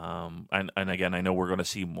them. And again, I know we're going to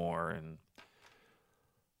see more, and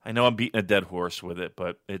I know I'm beating a dead horse with it,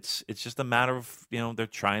 but it's just a matter of, you know, they're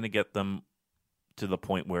trying to get them to the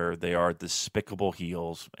point where they are despicable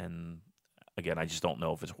heels, and again, I just don't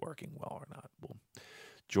know if it's working well or not. Well,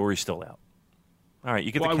 jury's still out. All right,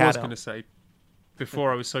 you get the cat out. What I was going to say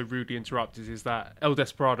before I was so rudely interrupted is that El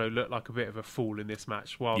Desperado looked like a bit of a fool in this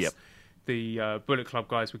match, whilst the Bullet Club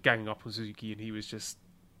guys were ganging up on Suzuki, and he was just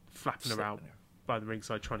flapping around by the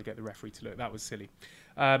ringside trying to get the referee to look. That was silly.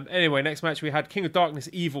 Anyway, next match we had King of Darkness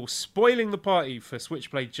Evil spoiling the party for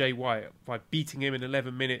Switchblade Jay White by beating him in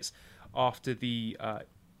 11 minutes after the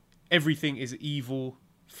Everything is Evil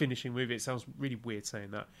finishing move. It sounds really weird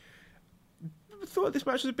saying that. I thought this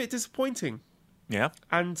match was a bit disappointing. Yeah.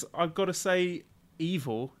 And I've got to say,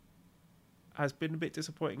 Evil has been a bit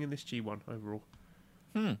disappointing in this G1 overall.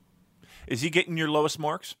 Is he getting your lowest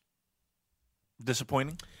marks?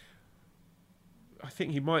 Disappointing? I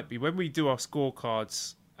think he might be. When we do our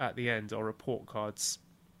scorecards at the end, our report cards,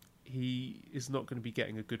 he is not going to be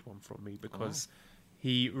getting a good one from me because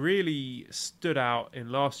he really stood out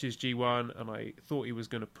in last year's G1, and I thought he was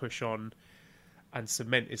going to push on and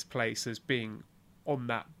cement his place as being on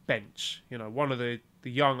that bench. You know, one of the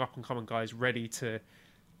young up-and-coming guys ready to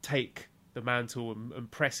take the mantle and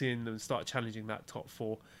press in and start challenging that top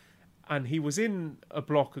four. And he was in a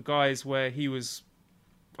block of guys where he was,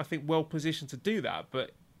 I think, well positioned to do that.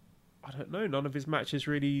 But I don't know, none of his matches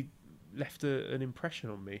really left an impression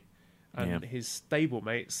on me. And his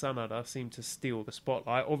stablemate, Sanada, seemed to steal the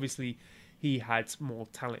spotlight. Obviously, he had more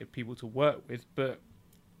talented people to work with, but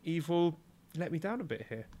Evil let me down a bit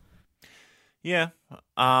here. Yeah.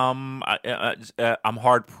 I'm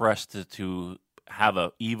hard-pressed to have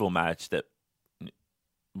a Evil match that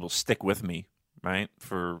will stick with me, right,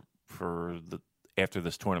 for the after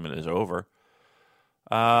this tournament is over.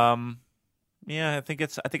 I think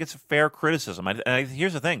it's a fair criticism.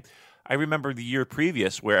 Here's the thing. I remember the year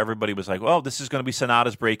previous where everybody was like, "Well, this is going to be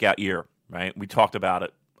Sanada's breakout year," right? We talked about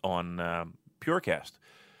it on Purecast,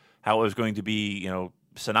 how it was going to be,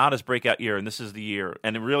 Sanada's breakout year, and this is the year.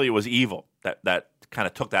 And it was Evil that kind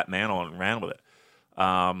of took that mantle and ran with it.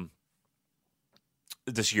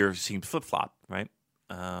 This year seemed flip-flop, right?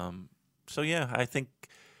 I think.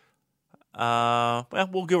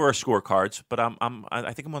 We'll give our scorecards, but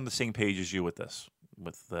I think I'm on the same page as you with this,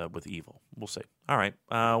 with Evil. We'll see. All right.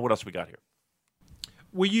 What else we got here?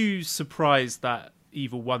 Were you surprised that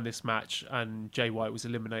Evil won this match and Jay White was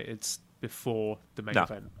eliminated before the main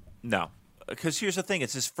event? No, because here's the thing: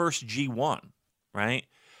 it's his first G1, right?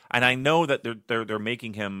 And I know that they're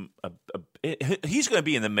making him he's going to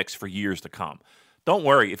be in the mix for years to come. Don't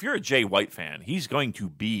worry, if you're a Jay White fan, he's going to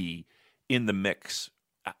be in the mix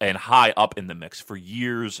and high up in the mix for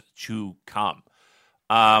years to come.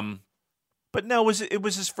 But no, it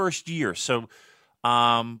was his first year, so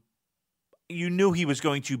you knew he was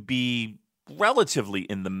going to be relatively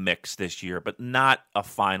in the mix this year, but not a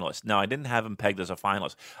finalist. No, I didn't have him pegged as a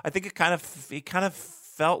finalist. I think it kind of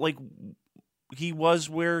felt like he was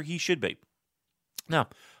where he should be. No,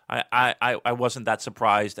 I wasn't that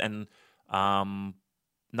surprised, and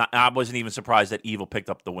I wasn't even surprised that Evil picked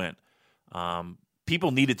up the win.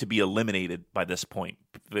 People needed to be eliminated by this point.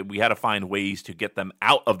 We had to find ways to get them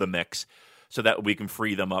out of the mix so that we can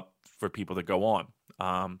free them up for people to go on.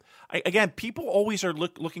 Again, people always are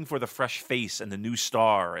looking for the fresh face and the new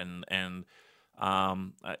star. And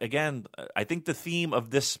again, I think the theme of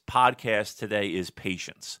this podcast today is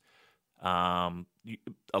patience. A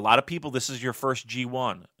lot of people, this is your first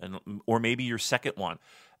G1 or maybe your second one.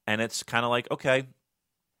 And it's kind of like, okay,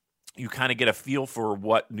 you kind of get a feel for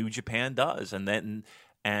what New Japan does. And then,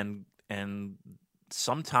 and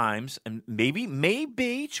sometimes, and maybe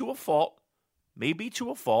to a fault, they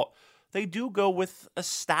do go with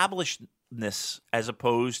establishedness as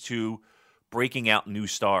opposed to breaking out new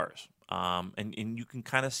stars. And you can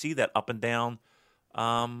kind of see that up and down,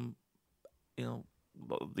 the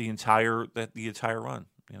entire run.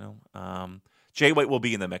 Jay White will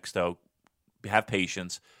be in the mix, though. Have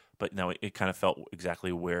patience. But no, it kind of felt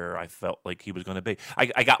exactly where I felt like he was going to be.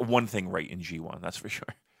 I got one thing right in G1, that's for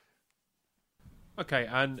sure. Okay,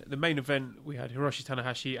 and the main event, we had Hiroshi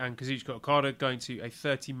Tanahashi and Kazuchika Okada going to a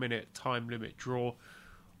 30-minute time limit draw.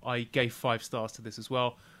 I gave 5 stars to this as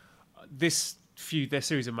well. This their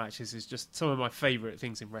series of matches is just some of my favourite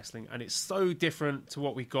things in wrestling, and it's so different to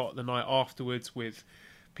what we got the night afterwards with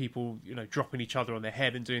people, dropping each other on their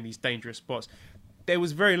head and doing these dangerous spots. There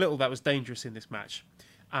was very little that was dangerous in this match.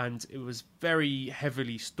 And it was very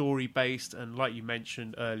heavily story-based, and like you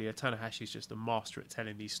mentioned earlier, Tanahashi is just a master at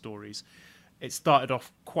telling these stories. It started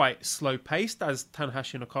off quite slow-paced, as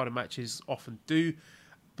Tanahashi and Okada matches often do,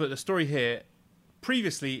 but the story here,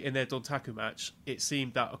 previously in their Dontaku match, it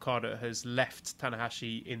seemed that Okada has left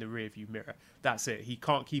Tanahashi in the rearview mirror. That's it. He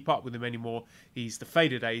can't keep up with him anymore. He's the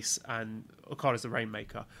faded ace, and Okada's the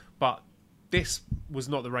Rainmaker. But this was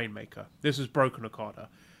not the Rainmaker. This was broken Okada.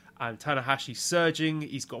 And Tanahashi's surging.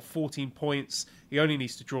 He's got 14 points. He only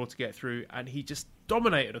needs to draw to get through. And he just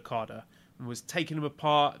dominated Okada and was taking him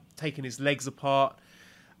apart, taking his legs apart.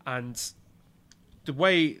 And the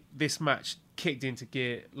way this match kicked into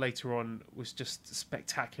gear later on was just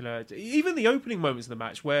spectacular. Even the opening moments of the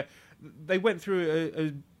match where they went through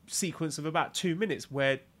a sequence of about 2 minutes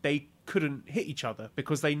where they couldn't hit each other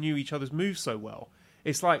because they knew each other's moves so well.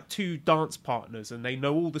 It's like two dance partners and they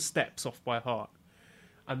know all the steps off by heart.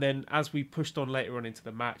 And then as we pushed on later on into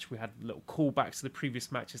the match, we had little callbacks to the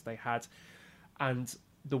previous matches they had. And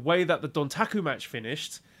the way that the Dontaku match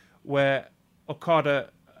finished, where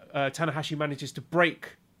Tanahashi manages to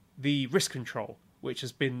break the wrist control, which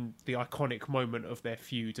has been the iconic moment of their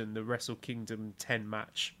feud and the Wrestle Kingdom 10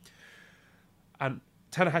 match. And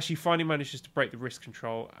Tanahashi finally manages to break the wrist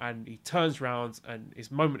control, and he turns around and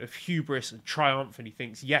his moment of hubris and triumph, and he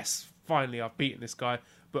thinks, yes, finally I've beaten this guy.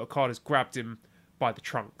 But Okada's grabbed him by the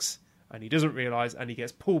trunks. And he doesn't realise, and he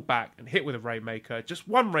gets pulled back and hit with a Rainmaker. Just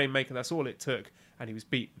one Rainmaker, that's all it took, and he was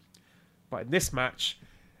beaten. But in this match,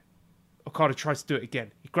 Okada tried to do it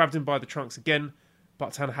again. He grabbed him by the trunks again,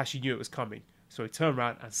 but Tanahashi knew it was coming. So he turned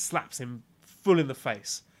around and slaps him full in the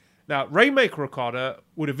face. Now, Rainmaker Okada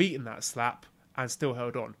would have eaten that slap and still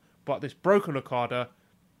held on. But this broken Okada,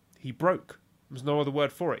 he broke. There's no other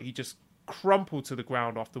word for it. He just crumpled to the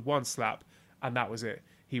ground after one slap, and that was it.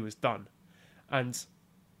 He was done. And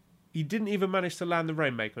he didn't even manage to land the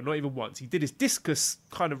Rainmaker, not even once. He did his discus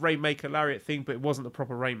kind of Rainmaker lariat thing, but it wasn't the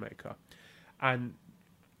proper Rainmaker. And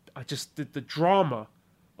I just did the drama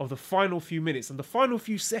of the final few minutes and the final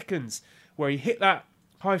few seconds where he hit that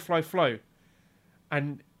high fly flow.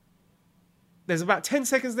 And there's about 10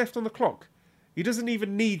 seconds left on the clock. He doesn't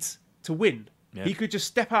even need to win. Yeah. He could just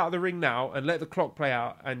step out of the ring now and let the clock play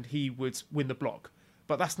out and he would win the block.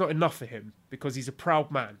 But that's not enough for him because he's a proud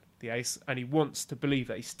man, the ace, and he wants to believe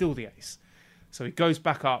that he's still the ace. So he goes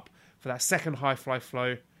back up for that second high fly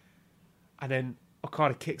flow and then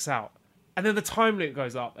Okada kicks out. And then the time limit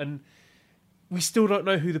goes up and we still don't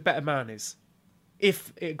know who the better man is.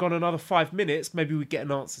 If it had gone another 5 minutes, maybe we'd get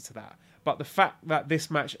an answer to that. But the fact that this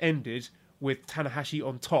match ended with Tanahashi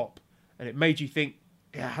on top and it made you think,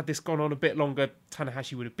 yeah, had this gone on a bit longer,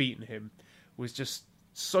 Tanahashi would have beaten him, was just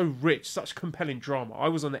so rich, such compelling drama. I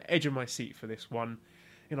was on the edge of my seat for this one.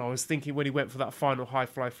 You know, I was thinking when he went for that final high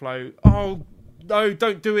fly flow, oh, no,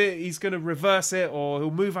 don't do it. He's going to reverse it or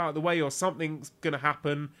he'll move out of the way or something's going to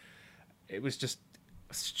happen. It was just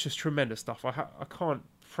tremendous stuff. I can't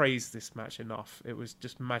praise this match enough. It was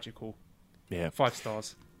just magical. Yeah. 5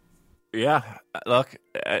 stars. Yeah. Look,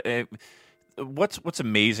 what's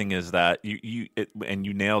amazing is that you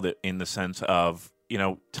nailed it in the sense of, you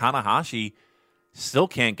know, Tanahashi still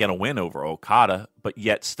can't get a win over Okada, but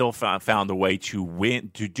yet still found a way to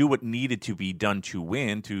win, to do what needed to be done to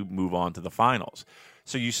win, to move on to the finals.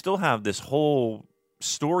 So you still have this whole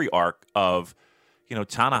story arc of, you know,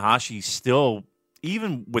 Tanahashi still,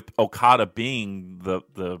 even with Okada being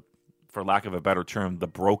the for lack of a better term, the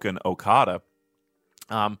broken Okada,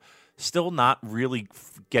 still not really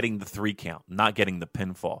getting the 3 count, not getting the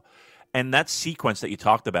pinfall. And that sequence that you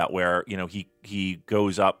talked about where, you know, he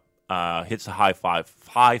goes up, hits a high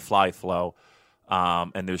fly flow,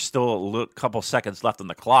 and there's still a couple seconds left on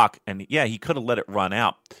the clock. And, yeah, he could have let it run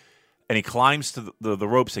out. And he climbs to the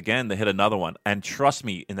ropes again to hit another one. And trust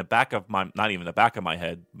me, in the back of my, not even the back of my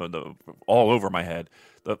head, but all over my head,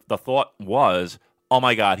 the thought was, oh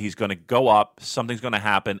my God, he's going to go up, something's going to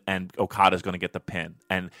happen, and Okada's going to get the pin.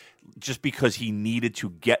 And just because he needed to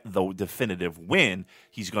get the definitive win,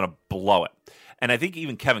 he's going to blow it. And I think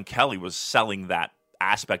even Kevin Kelly was selling that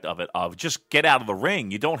aspect of it, of just get out of the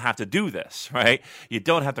ring. You don't have to do this, right? You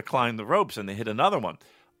don't have to climb the ropes and hit another one.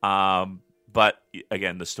 But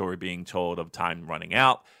again, the story being told of time running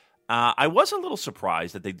out. I was a little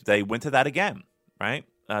surprised that they went to that again, right?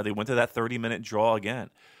 They went to that 30-minute draw again.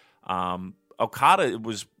 Okada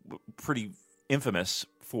was pretty infamous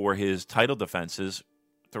for his title defenses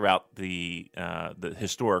throughout the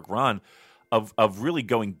historic run of really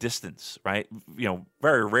going distance, right? You know,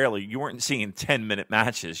 very rarely you weren't seeing 10-minute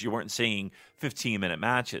matches, you weren't seeing 15-minute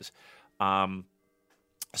matches.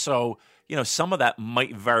 So, you know, some of that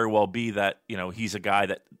might very well be that, you know, he's a guy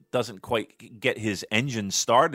that doesn't quite get his engine started